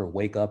 and you sort of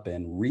wake up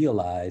and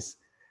realize,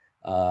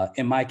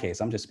 in my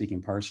case, I'm just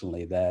speaking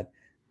personally, that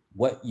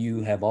what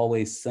you have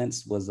always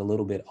sensed was a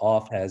little bit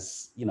off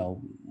has,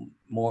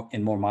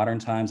 more modern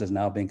times has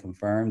now been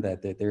confirmed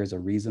that there is a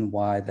reason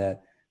why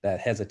that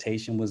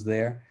hesitation was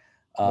there.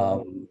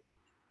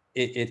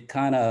 It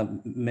kind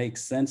of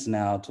makes sense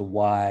now to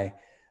why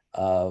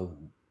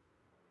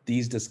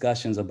these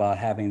discussions about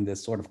having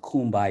this sort of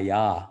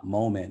kumbaya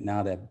moment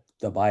now that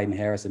the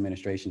Biden-Harris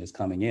administration is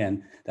coming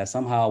in, that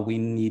somehow we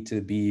need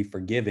to be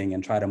forgiving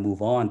and try to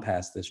move on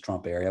past this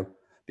Trump era,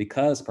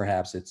 because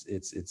perhaps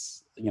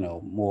it's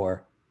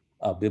more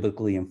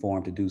biblically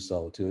informed to do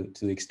so,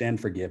 to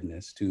extend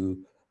forgiveness, to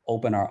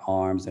open our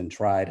arms and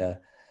try to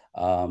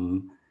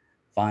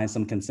find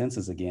some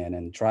consensus again,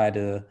 and try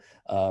to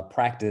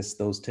practice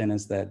those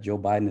tenets that Joe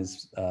Biden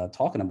is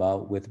talking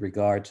about with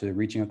regard to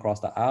reaching across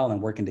the aisle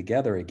and working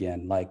together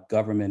again, like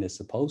government is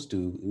supposed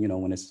to,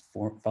 when it's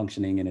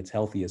functioning in its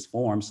healthiest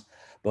forms.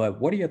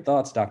 But what are your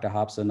thoughts, Dr.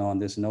 Hopson, on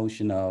this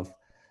notion of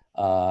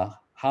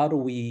how do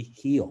we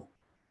heal,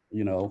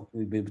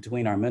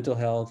 between our mental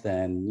health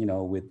and,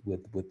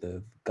 with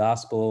the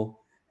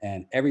gospel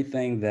and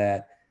everything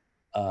that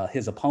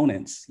his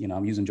opponents,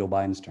 I'm using Joe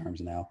Biden's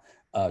terms now,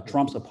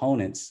 Trump's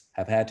opponents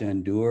have had to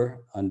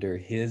endure under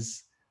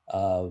his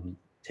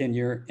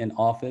tenure in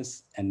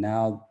office. And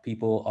now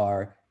people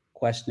are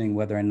questioning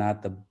whether or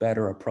not the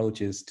better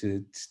approach is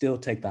to still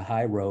take the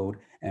high road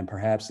and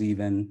perhaps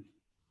even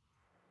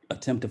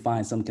attempt to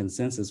find some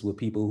consensus with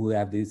people who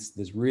have this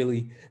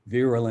really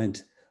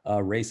virulent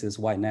racist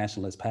white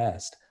nationalist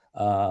past.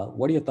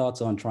 What are your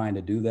thoughts on trying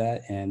to do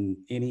that, and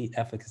any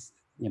efficacy?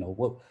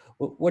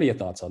 What are your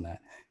thoughts on that?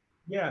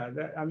 Yeah,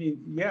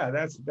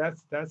 that's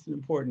an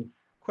important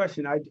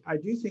question. I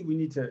do think we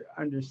need to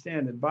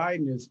understand that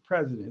Biden is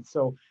president.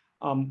 So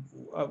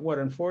what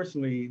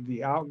unfortunately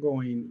the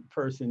outgoing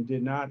person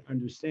did not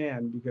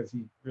understand, because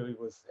he really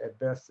was at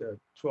best a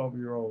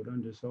 12-year-old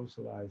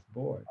under-socialized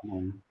boy.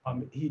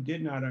 He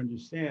did not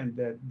understand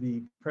that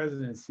the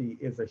presidency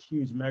is a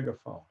huge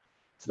megaphone.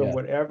 So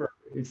whatever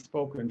is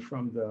spoken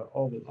from the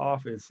Oval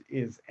Office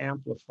is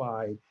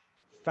amplified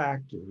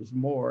factors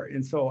more.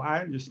 And so I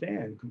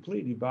understand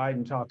completely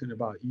Biden talking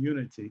about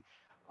unity.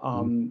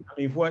 I mean,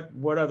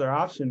 what other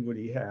option would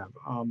he have?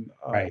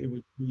 Right.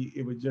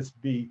 It would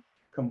just be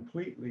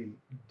completely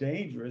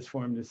dangerous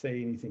for him to say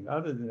anything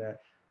other than that.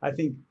 I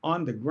think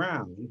on the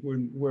ground,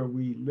 where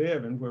we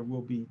live and where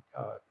we'll be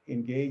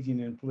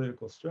engaging in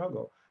political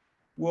struggle,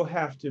 we'll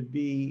have to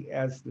be,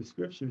 as the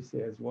scripture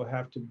says, we'll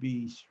have to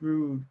be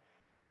shrewd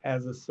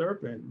as a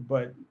serpent,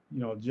 but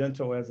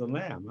gentle as a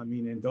lamb. I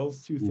mean, and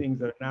those two things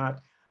are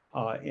not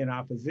in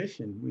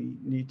opposition. We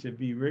need to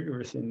be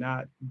rigorous in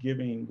not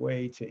giving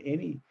way to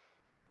any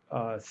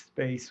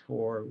space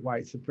for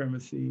white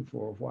supremacy,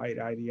 for white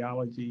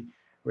ideology,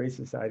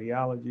 racist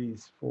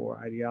ideologies, for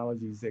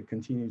ideologies that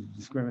continue to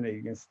discriminate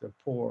against the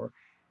poor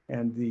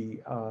and the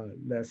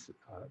less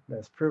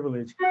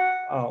privileged,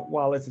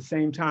 while at the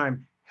same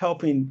time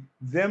helping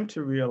them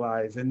to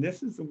realize, and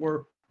this is the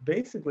work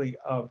basically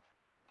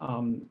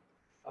um,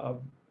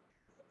 of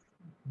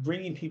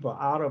bringing people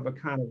out of a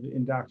kind of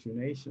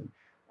indoctrination,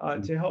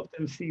 to help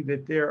them see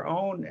that their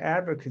own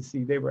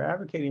advocacy, they were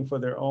advocating for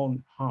their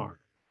own harm.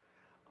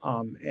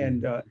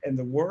 And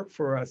the work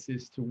for us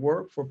is to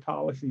work for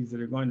policies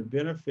that are going to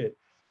benefit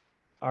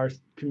our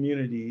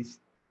communities,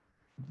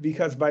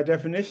 because by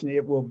definition,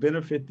 it will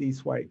benefit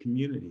these white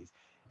communities.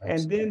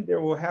 And then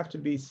there will have to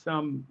be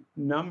some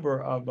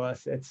number of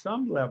us at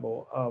some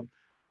level of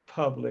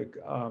public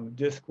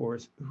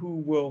discourse who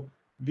will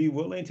be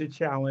willing to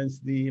challenge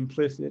the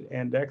implicit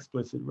and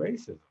explicit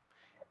racism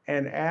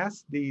and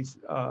ask these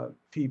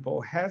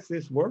people, has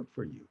this worked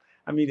for you?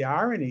 I mean, the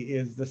irony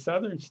is the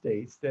southern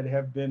states that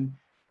have been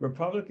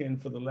Republican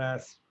for the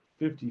last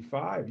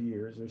 55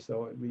 years or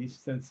so, at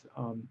least since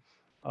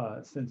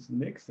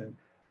Nixon,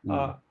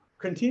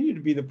 continue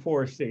to be the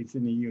poorest states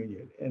in the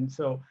union. And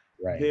so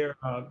their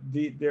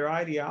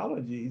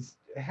ideologies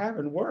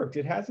haven't worked.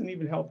 It hasn't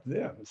even helped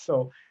them.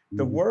 So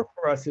the work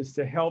for us is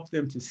to help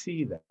them to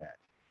see that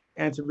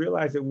and to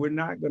realize that we're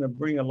not going to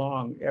bring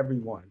along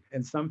everyone.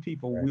 And some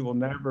people we will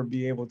never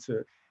be able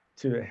to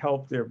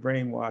help their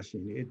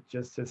brainwashing. It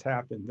just has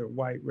happened. The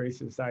white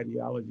racist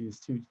ideology is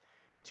too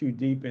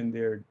deep in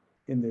their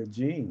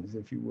genes,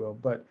 if you will.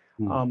 But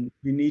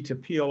we need to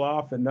peel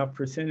off enough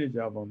percentage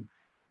of them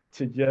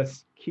to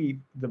just keep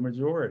the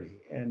majority.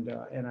 And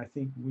I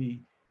think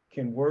we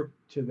can work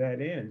to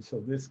that end. So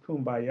this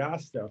kumbaya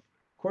stuff,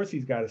 of course,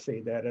 he's got to say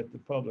that at the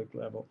public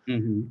level.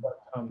 But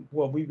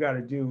what we've got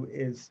to do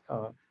is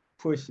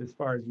push as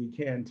far as we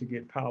can to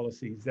get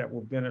policies that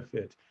will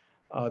benefit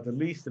the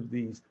least of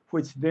these,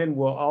 which then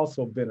will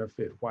also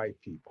benefit white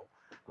people.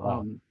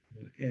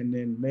 And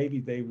then maybe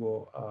they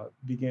will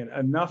begin,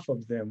 enough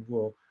of them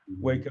will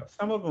wake up.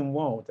 Some of them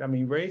won't. I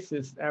mean,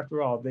 racists,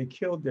 after all, they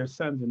killed their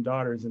sons and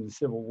daughters in the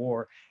Civil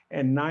War,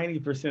 and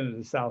 90% of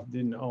the South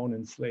didn't own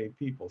enslaved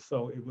people.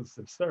 So it was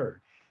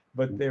absurd.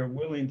 But they're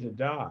willing to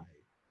die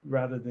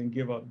rather than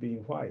give up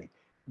being white.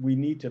 We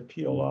need to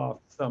peel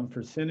off some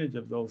percentage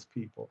of those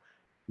people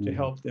to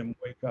help them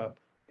wake up.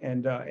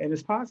 And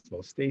it's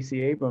possible.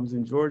 Stacey Abrams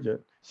in Georgia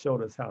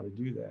showed us how to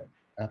do that.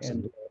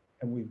 Absolutely.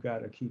 And we've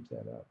got to keep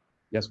that up.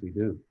 Yes, we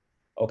do.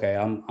 Okay,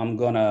 I'm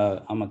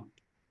gonna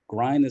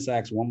grind this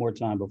axe one more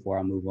time before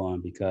I move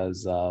on,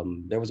 because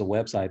there was a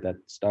website that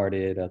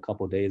started a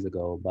couple of days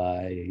ago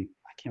by, I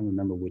can't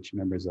remember which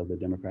members of the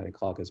Democratic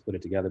caucus put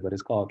it together, but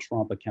it's called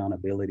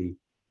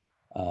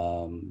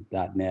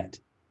TrumpAccountability.net.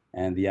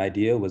 And the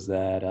idea was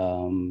that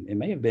it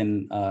may have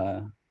been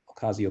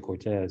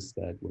Ocasio-Cortez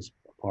that was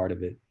a part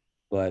of it,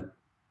 but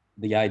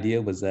the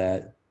idea was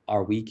that,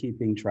 are we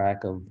keeping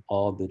track of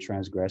all the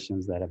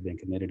transgressions that have been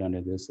committed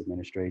under this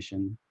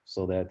administration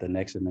so that the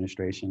next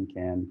administration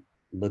can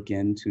look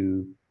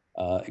into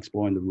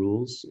exploring the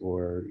rules,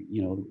 or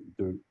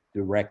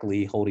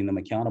directly holding them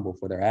accountable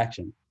for their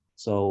action?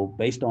 So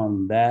based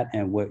on that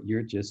and what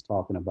you're just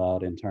talking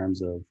about in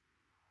terms of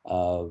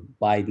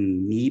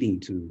Biden needing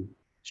to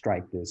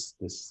strike this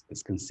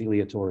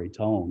conciliatory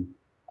tone,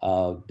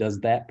 does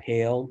that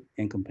pale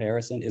in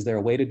comparison? Is there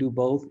a way to do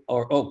both?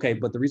 Or okay,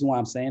 but the reason why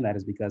I'm saying that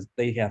is because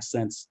they have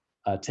since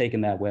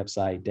taken that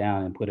website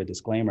down and put a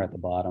disclaimer at the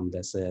bottom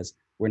that says,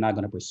 we're not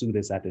going to pursue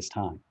this at this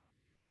time.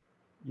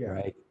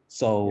 Right.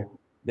 So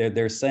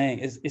they're saying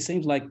it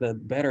seems like the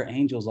better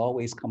angels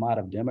always come out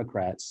of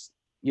Democrats,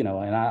 and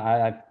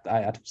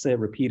I've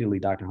said repeatedly,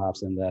 Dr.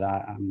 Hopson, that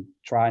I'm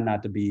trying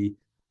not to be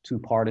too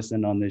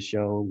partisan on this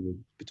show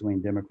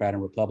between Democrat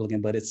and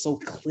Republican, but it's so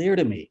clear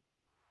to me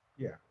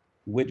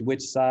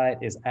which side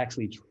is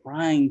actually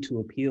trying to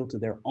appeal to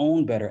their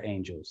own better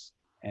angels.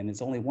 And it's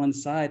only one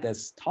side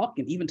that's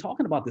talking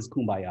about this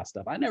kumbaya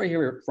stuff. I never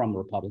hear it from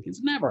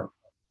Republicans, never.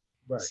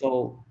 Right.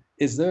 So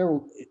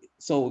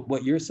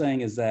what you're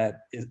saying is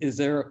that,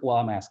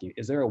 I'm asking you,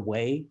 is there a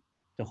way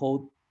to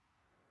hold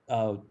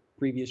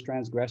previous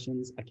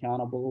transgressions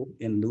accountable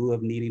in lieu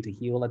of needing to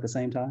heal at the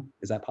same time?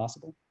 Is that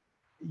possible?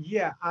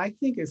 Yeah, I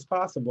think it's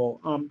possible.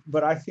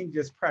 But I think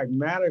just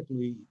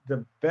pragmatically,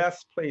 the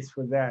best place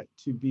for that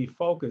to be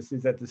focused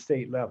is at the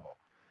state level.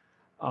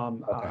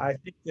 I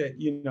think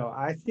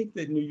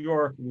that New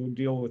York will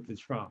deal with the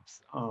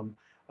Trumps.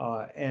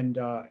 And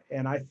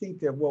I think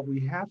that what we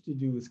have to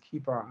do is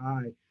keep our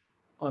eye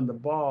on the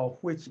ball,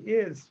 which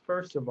is,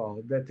 first of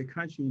all, that the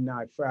country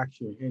not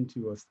fracture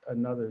into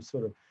another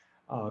sort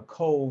of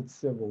cold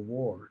civil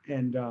war.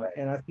 And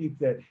I think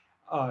that,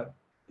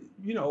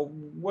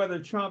 whether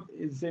Trump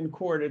is in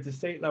court at the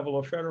state level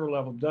or federal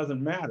level doesn't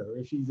matter.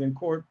 If he's in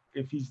court,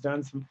 if he's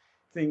done some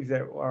things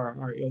that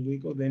are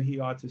illegal, then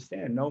he ought to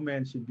stand. No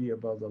man should be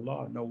above the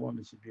law. No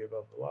woman should be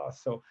above the law.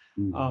 So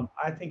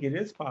I think it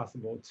is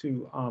possible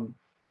to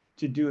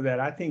do that.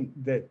 I think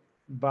that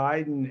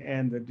Biden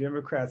and the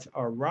Democrats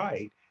are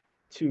right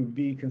to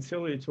be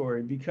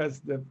conciliatory,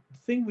 because the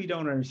thing we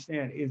don't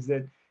understand is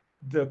that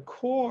the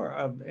core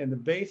of and the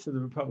base of the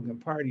Republican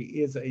Party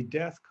is a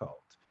death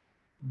cult.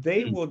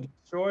 They will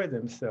destroy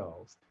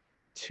themselves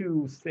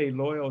to stay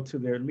loyal to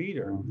their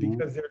leader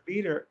because their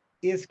leader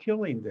is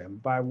killing them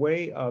by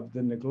way of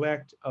the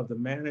neglect of the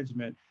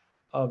management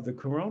of the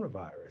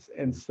coronavirus.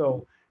 And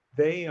so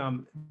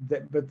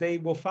but they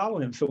will follow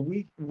him. So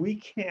we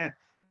can't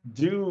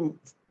do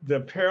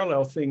the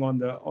parallel thing on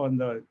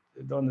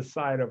the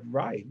side of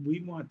right.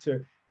 We want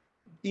to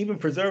even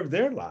preserve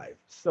their life.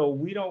 So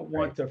we don't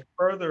want to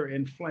further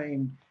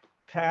inflame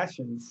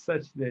passions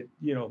such that,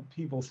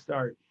 people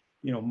start,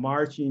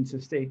 marching to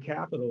state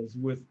capitals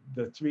with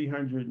the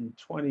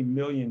 320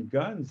 million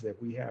guns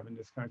that we have in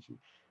this country.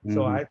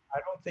 So I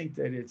don't think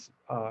that it's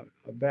a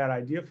bad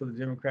idea for the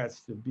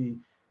Democrats to be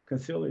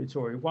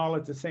conciliatory, while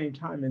at the same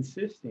time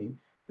insisting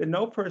that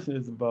no person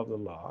is above the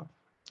law,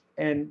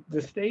 and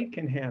the state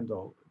can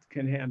handle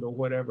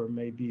whatever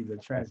may be the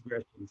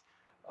transgressions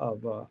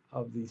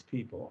of these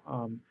people.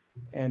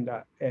 And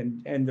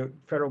the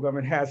federal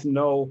government has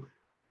no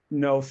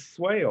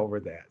sway over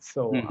that.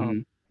 So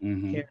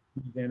can't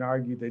then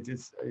argue that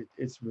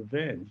it's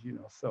revenge,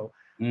 So,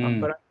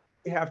 but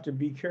we have to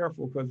be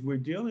careful because we're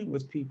dealing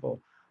with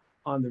people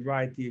on the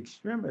right, the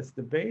extremists,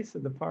 the base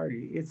of the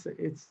party.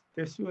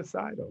 They're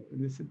suicidal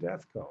and it's a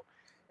death cult.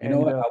 You know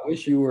what? I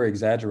wish you were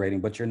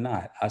exaggerating, but you're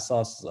not. I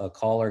saw a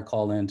caller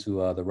call into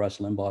the Rush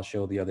Limbaugh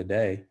show the other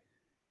day,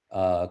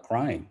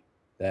 crying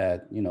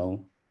that,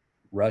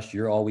 Rush,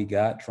 you're all we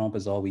got. Trump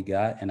is all we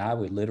got. And I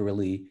would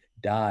literally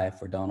die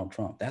for Donald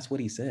Trump. That's what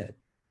he said.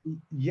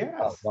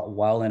 Yes.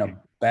 While in a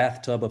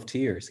bathtub of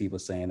tears, he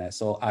was saying that.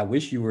 So I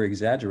wish you were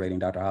exaggerating,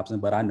 Dr. Hopson,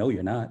 but I know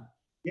you're not.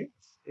 Yes,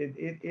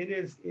 it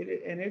is.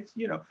 And it's,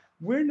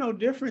 we're no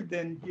different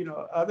than,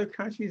 other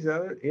countries,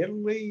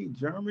 Italy,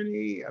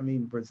 Germany,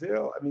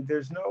 Brazil.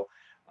 There's no,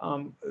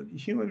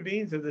 human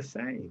beings are the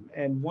same.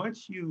 And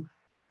once you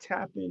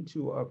tap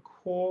into a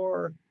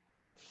core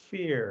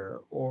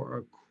fear or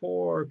a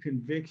core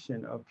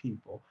conviction of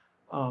people,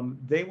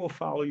 they will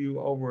follow you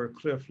over a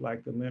cliff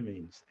like the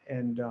lemmings.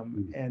 And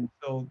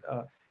so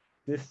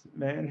this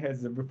man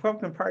the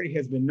Republican Party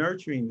has been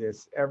nurturing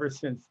this ever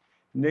since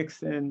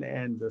Nixon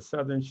and the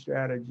Southern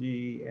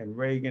Strategy and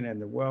Reagan and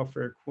the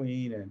Welfare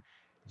Queen and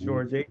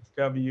George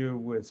H.W.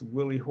 with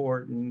Willie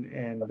Horton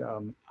and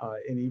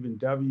even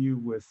W.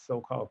 with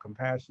so-called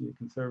compassionate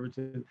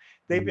conservatives.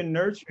 They've been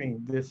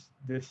nurturing this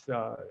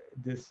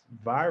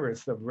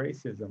virus of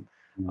racism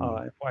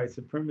and white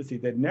supremacy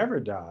that never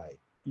died.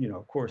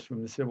 Of course,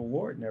 from the Civil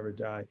War, it never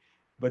died.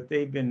 But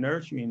they've been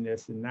nurturing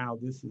this, and now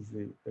this is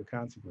the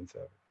consequence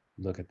of it.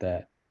 Look at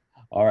that.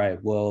 All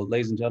right. Well,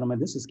 ladies and gentlemen,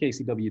 this is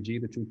KCWG,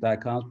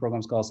 thetruth.com's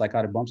program's called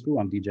Psychotic Bump School.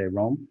 I'm DJ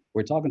Rome.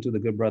 We're talking to the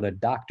good brother,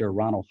 Dr.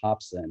 Ronald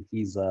Hopson.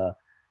 He's a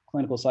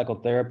clinical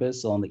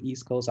psychotherapist on the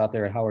East Coast out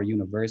there at Howard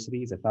University.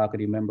 He's a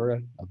faculty member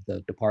of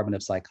the Department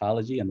of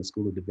Psychology and the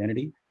School of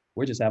Divinity.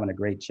 We're just having a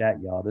great chat,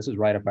 y'all. This is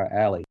right up our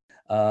alley.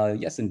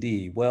 Yes,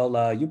 indeed.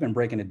 Well, you've been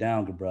breaking it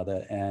down, good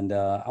brother. And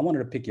I wanted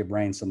to pick your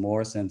brain some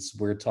more since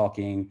we're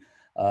talking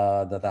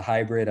the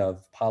hybrid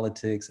of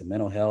politics and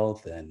mental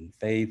health and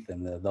faith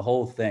and the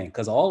whole thing,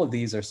 because all of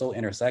these are so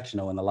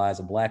intersectional in the lives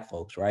of Black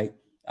folks, right?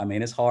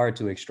 It's hard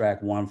to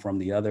extract one from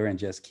the other and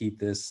just keep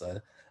this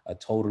a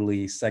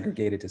totally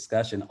segregated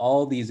discussion.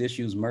 All these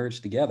issues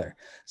merge together.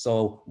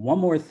 So one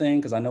more thing,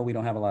 because I know we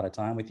don't have a lot of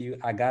time with you,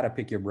 I got to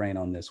pick your brain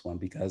on this one,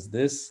 because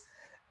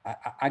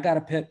I got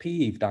a pet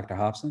peeve, Dr.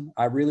 Hopson.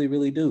 I really,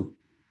 really do.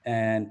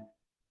 And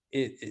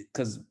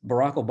because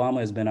Barack Obama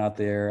has been out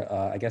there,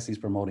 I guess he's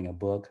promoting a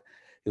book.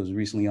 It was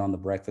recently on the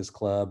Breakfast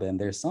Club. And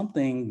there's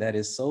something that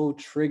is so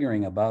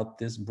triggering about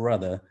this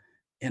brother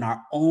in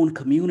our own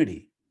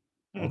community.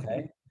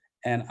 Okay.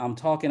 And I'm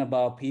talking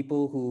about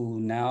people who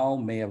now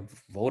may have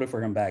voted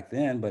for him back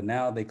then, but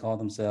now they call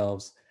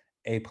themselves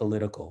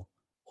apolitical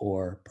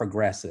or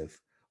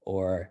progressive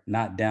or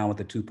not down with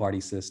the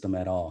two-party system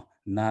at all,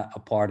 not a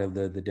part of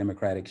the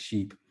Democratic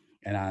sheep.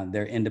 And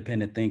they're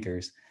independent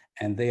thinkers.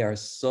 And they are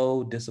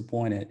so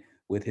disappointed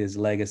with his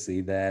legacy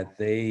that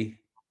they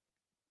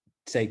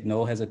take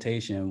no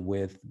hesitation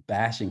with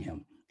bashing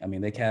him.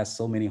 They cast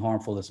so many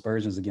harmful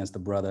aspersions against the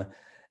brother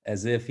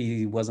as if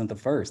he wasn't the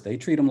first. They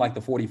treat him like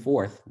the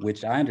 44th,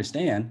 which I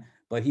understand,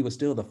 but he was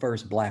still the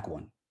first Black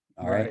one.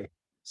 All right.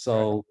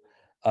 So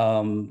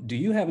do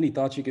you have any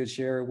thoughts you could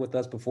share with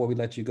us before we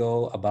let you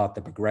go about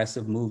the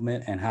progressive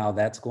movement and how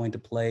that's going to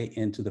play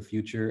into the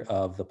future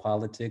of the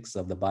politics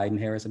of the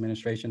Biden-Harris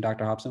administration?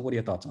 Dr. Hopson, what are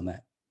your thoughts on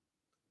that?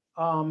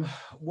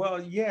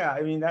 Well, yeah,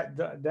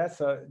 that's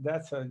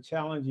a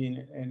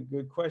challenging and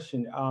good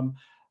question.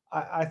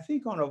 I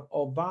think on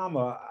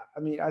Obama,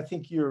 I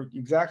think you're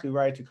exactly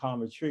right to call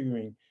him a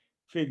triggering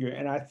figure.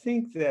 And I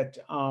think that,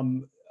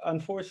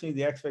 unfortunately,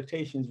 the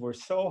expectations were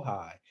so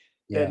high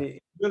that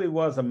it really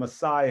was a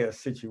Messiah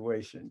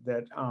situation,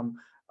 that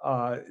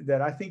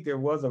I think there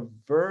was a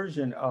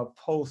version of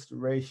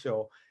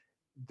post-racial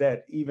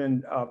that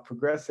even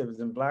progressives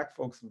and Black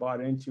folks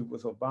bought into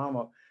with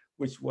Obama,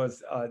 which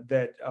was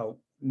that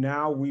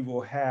now we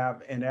will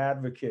have an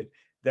advocate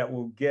that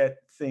will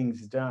get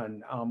things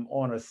done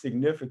on a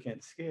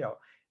significant scale.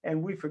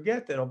 And we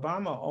forget that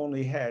Obama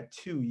only had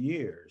 2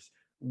 years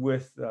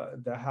with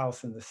the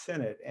House and the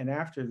Senate. And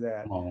after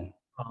that,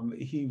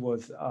 he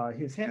was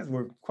his hands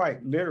were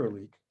quite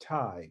literally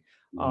tied.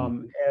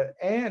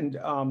 And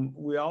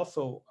we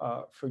also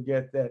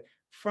forget that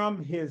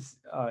from his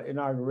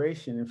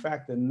inauguration, in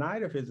fact, the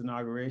night of his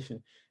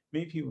inauguration,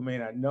 many people may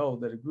not know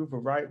that a group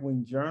of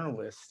right-wing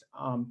journalists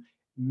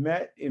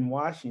met in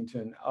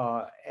Washington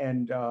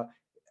and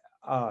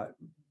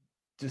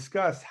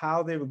discussed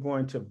how they were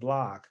going to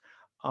block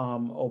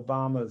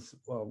Obama's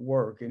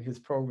work and his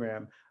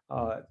program.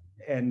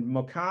 And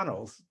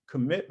McConnell's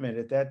commitment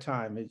at that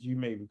time, as you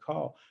may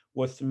recall,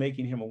 was to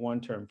making him a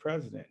one-term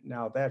president.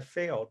 Now that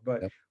failed,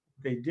 but what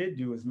they did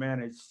do is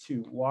manage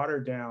to water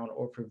down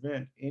or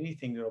prevent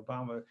anything that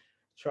Obama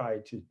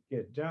tried to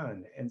get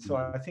done. And so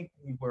I think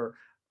we were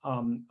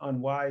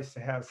unwise to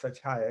have such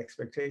high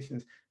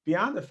expectations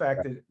beyond the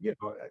fact that, you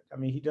know, I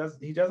mean, he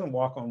doesn't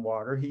walk on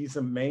water. He's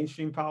a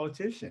mainstream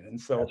politician. And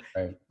so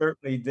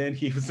certainly then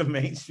he was a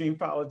mainstream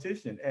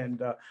politician.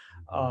 And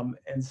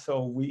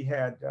so we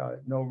had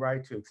no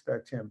right to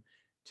expect him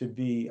to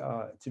be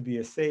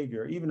a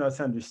savior, even though it's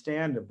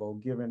understandable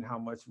given how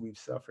much we've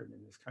suffered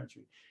in this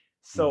country.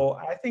 So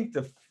I think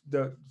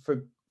the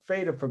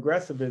fate of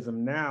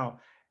progressivism now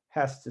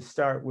has to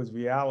start with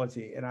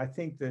reality. And I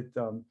think that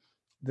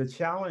the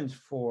challenge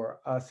for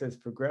us as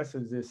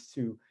progressives is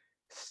to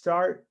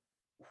start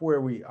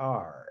where we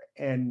are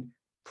and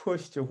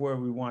push to where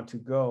we want to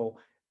go,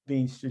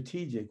 being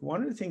strategic.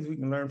 One of the things we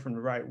can learn from the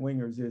right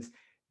wingers is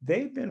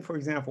they've been, for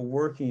example,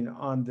 working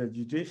on the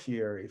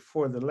judiciary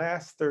for the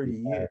last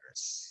 30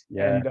 years.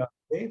 And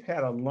they've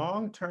had a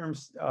long-term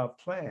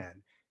plan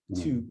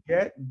to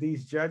get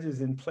these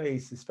judges in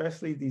place,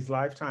 especially these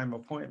lifetime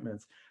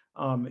appointments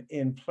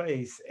in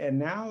place. And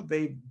now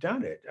they've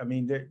done it. I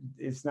mean,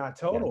 it's not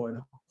total, and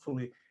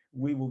hopefully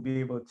we will be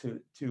able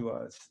to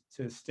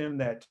stem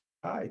that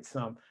tide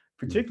some,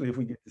 particularly if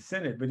we get the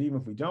Senate, but even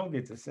if we don't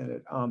get the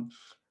Senate.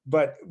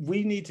 But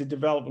we need to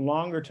develop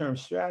longer term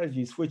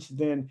strategies, which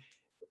then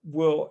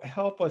will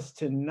help us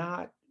to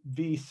not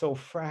be so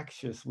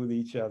fractious with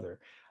each other.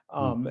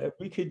 If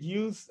we could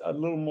use a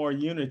little more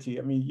unity.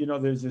 I mean, you know,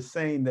 there's this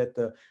saying that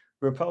the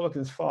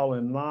Republicans fall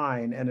in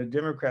line and the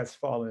Democrats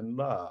fall in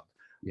love.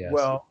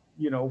 Well,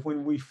 you know,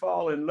 when we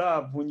fall in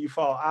love, when you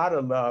fall out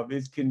of love,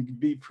 it can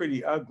be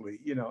pretty ugly,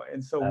 you know.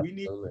 And so we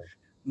need to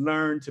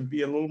learn to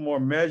be a little more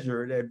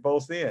measured at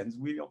both ends.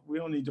 We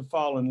don't need to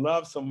fall in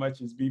love so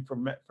much as be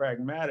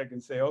pragmatic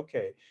and say,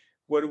 okay,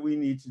 what do we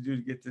need to do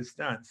to get this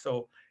done?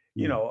 So,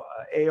 you know,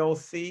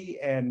 AOC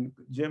and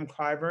Jim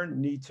Clyburn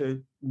need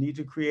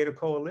to create a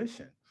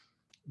coalition.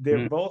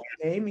 They're both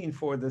aiming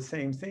for the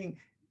same thing.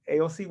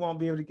 AOC won't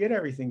be able to get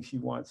everything she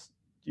wants,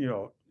 you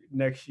know,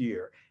 next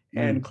year.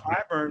 And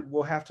Clyburn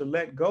will have to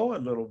let go a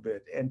little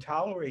bit and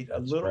tolerate a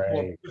little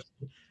more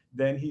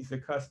than he's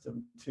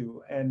accustomed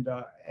to. And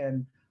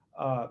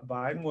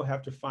Biden will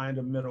have to find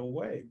a middle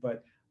way.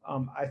 But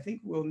I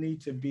think we'll need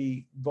to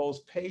be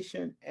both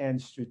patient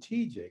and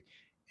strategic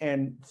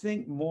and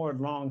think more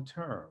long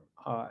term.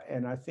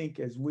 And I think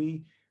as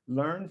we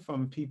learn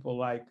from people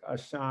like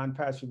Sean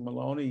Patrick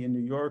Maloney in New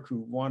York, who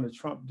won a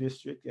Trump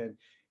district, and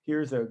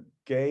here's a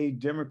gay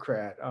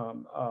Democrat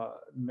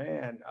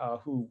man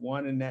who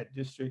won in that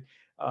district,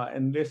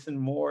 and listen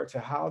more to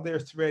how they're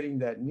threading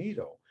that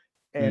needle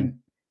and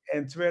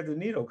thread the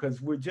needle, because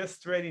we're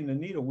just threading the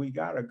needle. We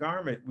got a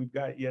garment we've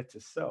got yet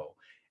to sew.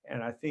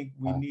 And I think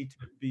we need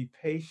to be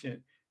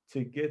patient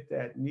to get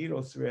that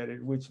needle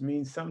threaded, which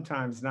means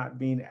sometimes not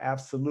being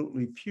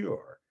absolutely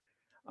pure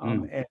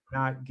and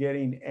not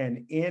getting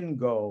an end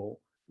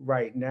goal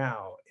right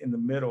now in the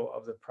middle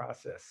of the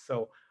process.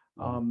 So,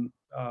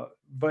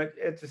 but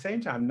at the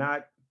same time,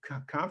 not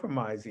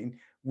compromising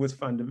with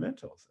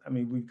fundamentals. I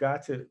mean, we've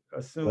got to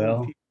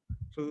assume people are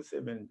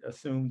inclusive and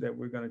assume that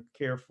we're going to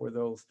care for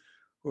those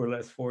who are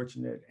less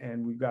fortunate,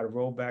 and we've got to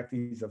roll back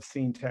these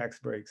obscene tax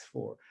breaks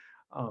for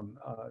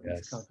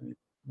these companies,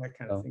 that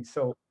kind of thing.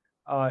 So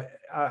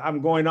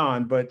I'm going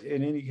on, but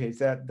in any case,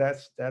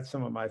 that's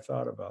some of my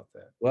thought about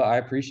that. Well, I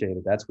appreciate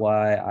it. That's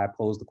why I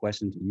posed the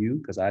question to you,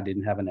 because I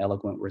didn't have an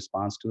eloquent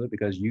response to it,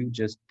 because you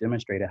just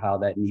demonstrated how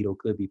that needle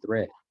could be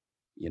thread,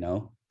 you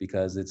know,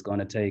 because it's going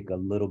to take a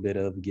little bit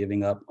of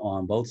giving up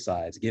on both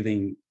sides,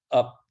 giving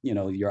up, you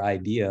know, your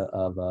idea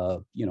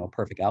of you know,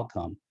 perfect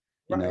outcome.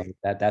 You know,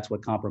 that's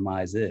what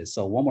compromise is.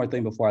 So one more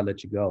thing before I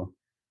let you go.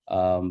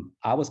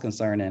 I was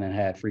concerned and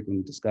had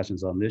frequent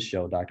discussions on this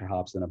show, Dr.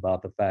 Hopson,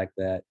 about the fact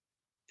that,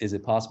 is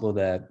it possible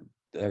that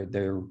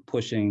they're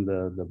pushing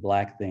the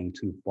Black thing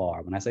too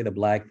far? When I say the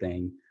Black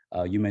thing,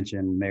 you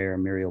mentioned Mayor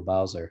Muriel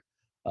Bowser.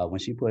 When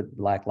she put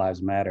Black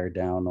Lives Matter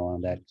down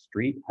on that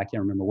street, I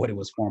can't remember what it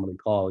was formerly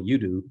called, you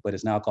do, but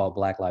it's now called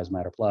Black Lives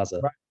Matter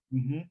Plaza.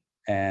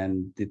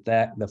 And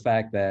the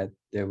fact that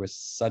there was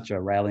such a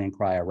rallying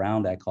cry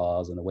around that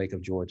cause in the wake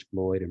of George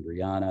Floyd and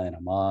Breonna and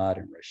Ahmaud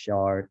and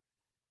Rashard,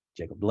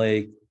 Jacob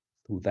Blake,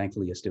 who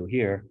thankfully is still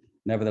here,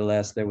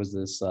 nevertheless, there was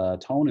this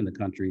tone in the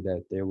country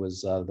that there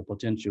was the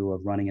potential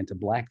of running into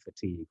Black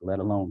fatigue, let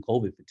alone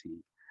COVID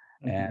fatigue.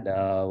 And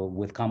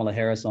with Kamala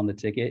Harris on the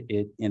ticket,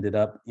 it ended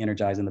up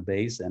energizing the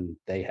base. And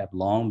they have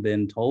long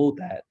been told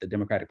that, the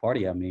Democratic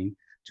Party, I mean,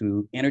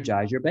 to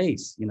energize your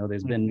base. You know,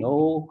 there's been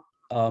no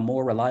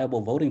more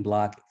reliable voting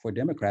bloc for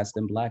Democrats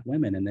than Black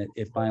women, and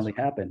it finally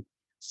happened.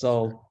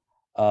 So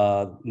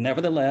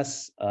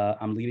nevertheless,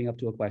 I'm leading up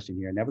to a question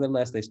here.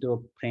 Nevertheless, they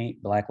still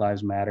paint Black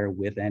Lives Matter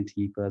with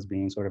Antifa as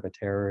being sort of a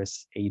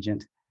terrorist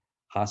agent,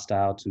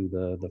 hostile to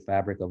the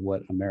fabric of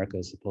what America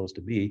is supposed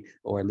to be,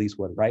 or at least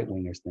what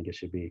right-wingers think it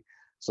should be.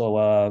 So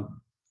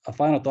a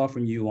final thought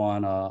from you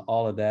on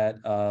all of that.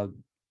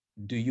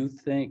 Do you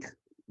think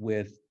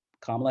with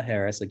Kamala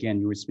Harris, again,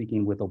 you were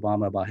speaking with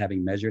Obama about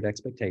having measured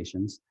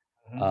expectations.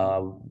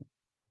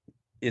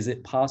 Is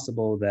it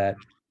possible that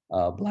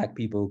Black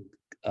people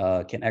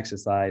can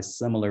exercise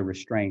similar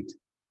restraint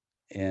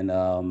and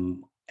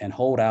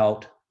hold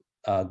out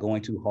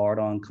going too hard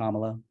on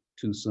Kamala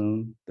too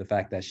soon? The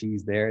fact that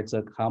she's there, it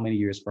took how many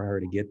years for her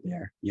to get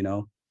there, you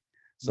know?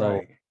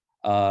 So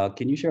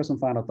can you share some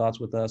final thoughts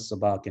with us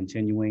about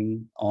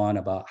continuing on,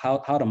 about how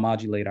to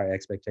modulate our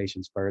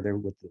expectations further?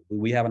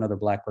 We have another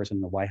Black person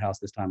in the White House,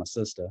 this time a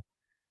sister,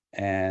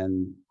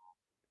 and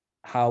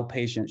how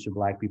patient should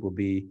Black people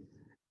be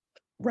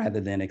rather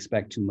than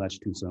expect too much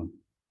too soon?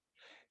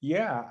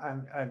 Yeah,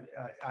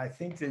 I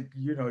think that,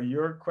 you know,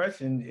 your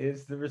question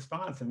is the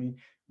response. I mean,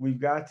 we've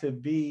got to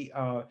be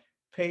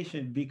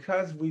patient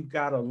because we've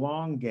got a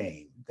long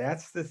game.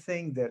 That's the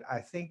thing that I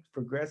think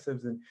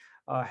progressives and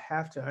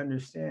have to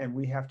understand.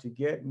 We have to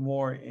get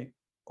more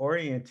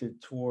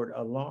oriented toward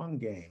a long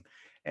game,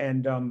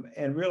 and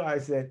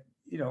realize that,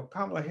 you know,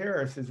 Kamala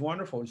Harris is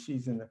wonderful.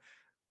 She's in the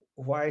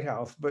White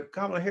House, but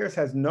Kamala Harris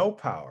has no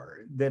power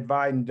that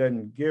Biden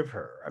doesn't give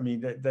her. I mean,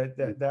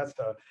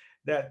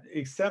 that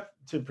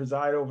except to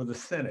preside over the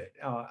Senate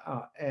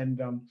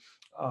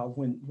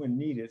when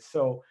needed.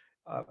 So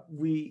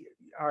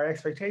our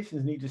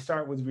expectations need to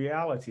start with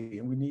reality,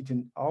 and we need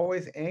to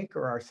always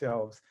anchor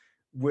ourselves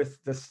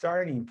with the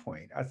starting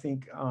point. I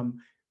think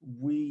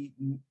we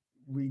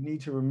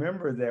need to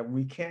remember that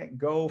we can't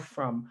go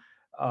from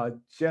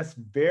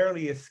just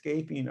barely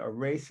escaping a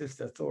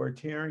racist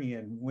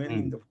authoritarian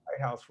winning the White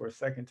House for a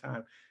second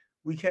time.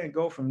 We can't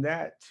go from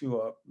that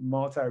to a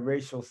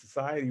multiracial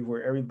society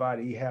where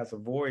everybody has a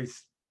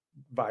voice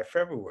by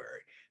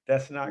February.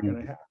 That's not going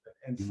to happen.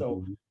 And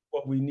so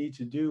what we need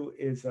to do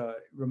is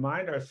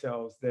remind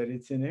ourselves that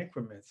it's in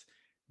increments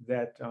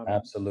that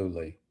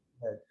absolutely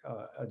that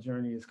a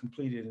journey is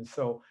completed. And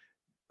so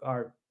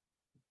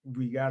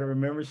we got to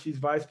remember she's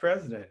vice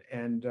president,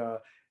 and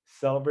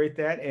celebrate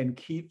that, and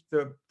keep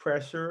the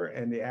pressure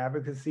and the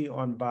advocacy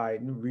on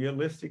Biden,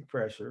 realistic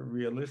pressure,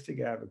 realistic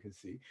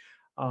advocacy,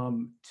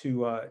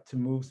 to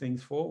move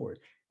things forward.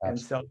 And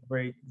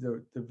celebrate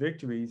the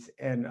victories,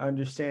 and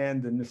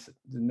understand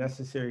the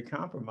necessary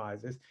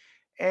compromises,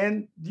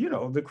 and, you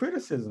know, the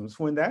criticisms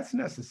when that's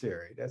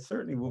necessary. That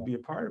certainly will be a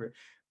part of it.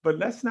 But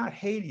let's not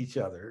hate each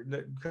other,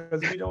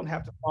 because we don't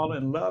have to fall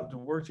in love to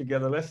work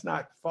together. Let's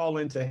not fall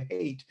into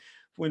hate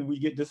when we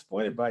get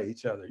disappointed by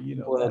each other. You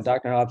know. Well,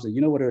 Dr. Hobson, you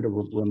know what it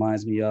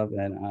reminds me of,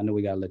 and I know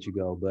we got to let you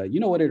go, but you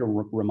know what it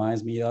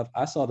reminds me of?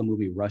 I saw the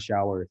movie Rush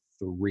Hour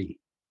 3.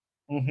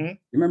 You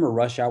remember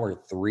Rush Hour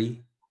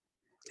 3?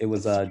 It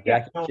was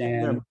Jackie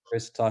Chan,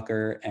 Chris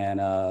Tucker, and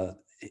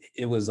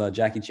it was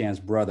Jackie Chan's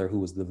brother who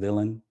was the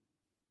villain.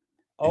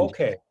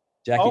 Okay.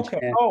 Jackie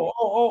Chan.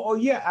 Oh,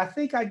 yeah. I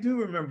think I do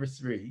remember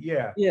 3.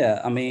 Yeah.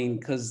 Yeah, I mean,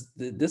 because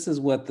this is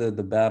what the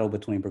battle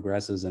between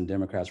progressives and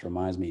Democrats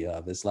reminds me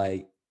of. It's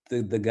like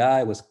the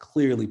guy was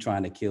clearly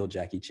trying to kill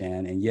Jackie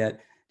Chan, and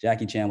yet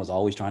Jackie Chan was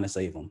always trying to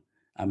save him.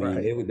 I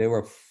mean, they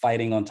were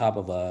fighting on top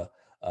of a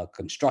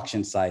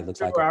construction site.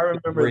 Looks like I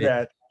remember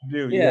that.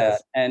 Yeah,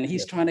 yes. And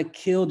he's trying to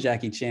kill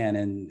Jackie Chan,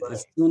 and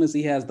as soon as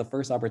he has the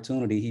first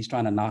opportunity, he's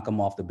trying to knock him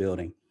off the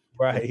building.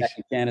 Right.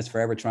 Jackie Chan is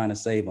forever trying to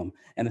save him.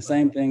 And the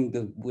same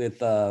thing with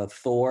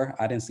Thor.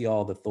 I didn't see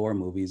all the Thor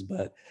movies,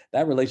 but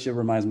that relationship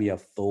reminds me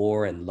of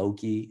Thor and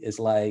Loki. It's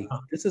like,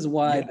 this is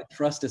why the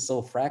trust is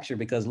so fractured,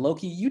 because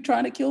Loki, you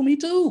trying to kill me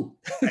too.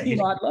 You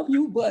know, I love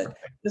you, but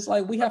it's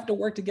like we have to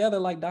work together,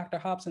 like Dr.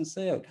 Hobson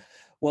said.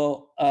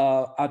 Well,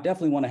 I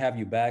definitely want to have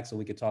you back so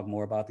we could talk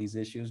more about these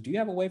issues. Do you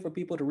have a way for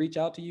people to reach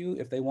out to you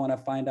if they want to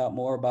find out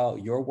more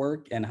about your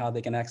work and how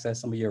they can access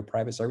some of your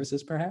private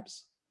services,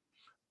 perhaps?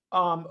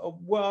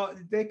 Well,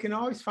 they can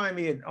always find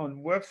me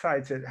on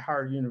websites at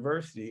Howard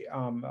University,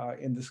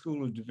 in the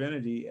School of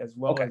Divinity, as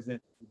well as in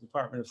the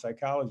Department of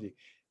Psychology.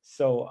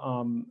 So,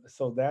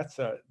 so that's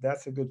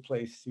a good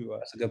place to.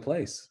 That's a good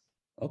place.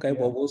 Okay,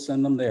 well, we'll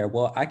send them there.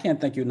 Well, I can't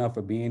thank you enough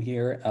for being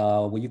here.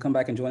 Will you come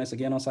back and join us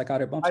again on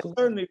Psychotic Bump School?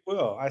 I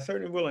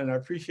certainly will, and I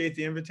appreciate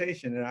the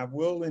invitation, and I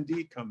will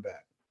indeed come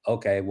back.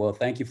 Okay, well,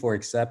 thank you for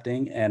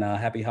accepting, and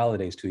happy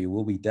holidays to you.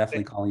 We'll be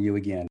definitely calling you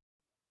again.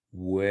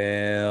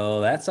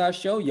 Well, that's our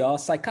show, y'all.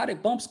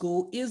 Psychotic Bump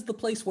School is the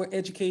place where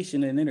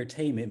education and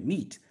entertainment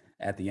meet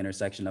at the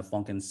intersection of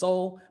funk and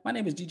soul. My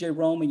name is DJ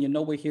Rome, and you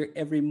know we're here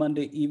every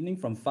Monday evening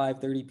from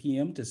 5:30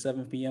 p.m. to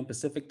 7 p.m.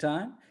 Pacific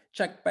time.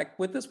 Check back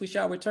with us. We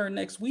shall return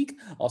next week.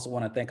 Also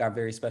want to thank our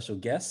very special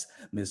guest,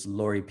 Miss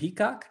Lori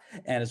Peacock,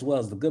 and as well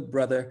as the good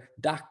brother,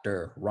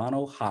 Dr.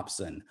 Ronald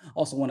Hopson.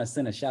 Also want to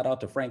send a shout out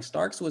to Frank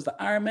Starks, who is the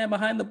Iron Man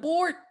behind the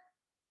board.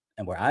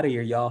 And we're out of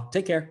here, y'all.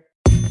 Take care.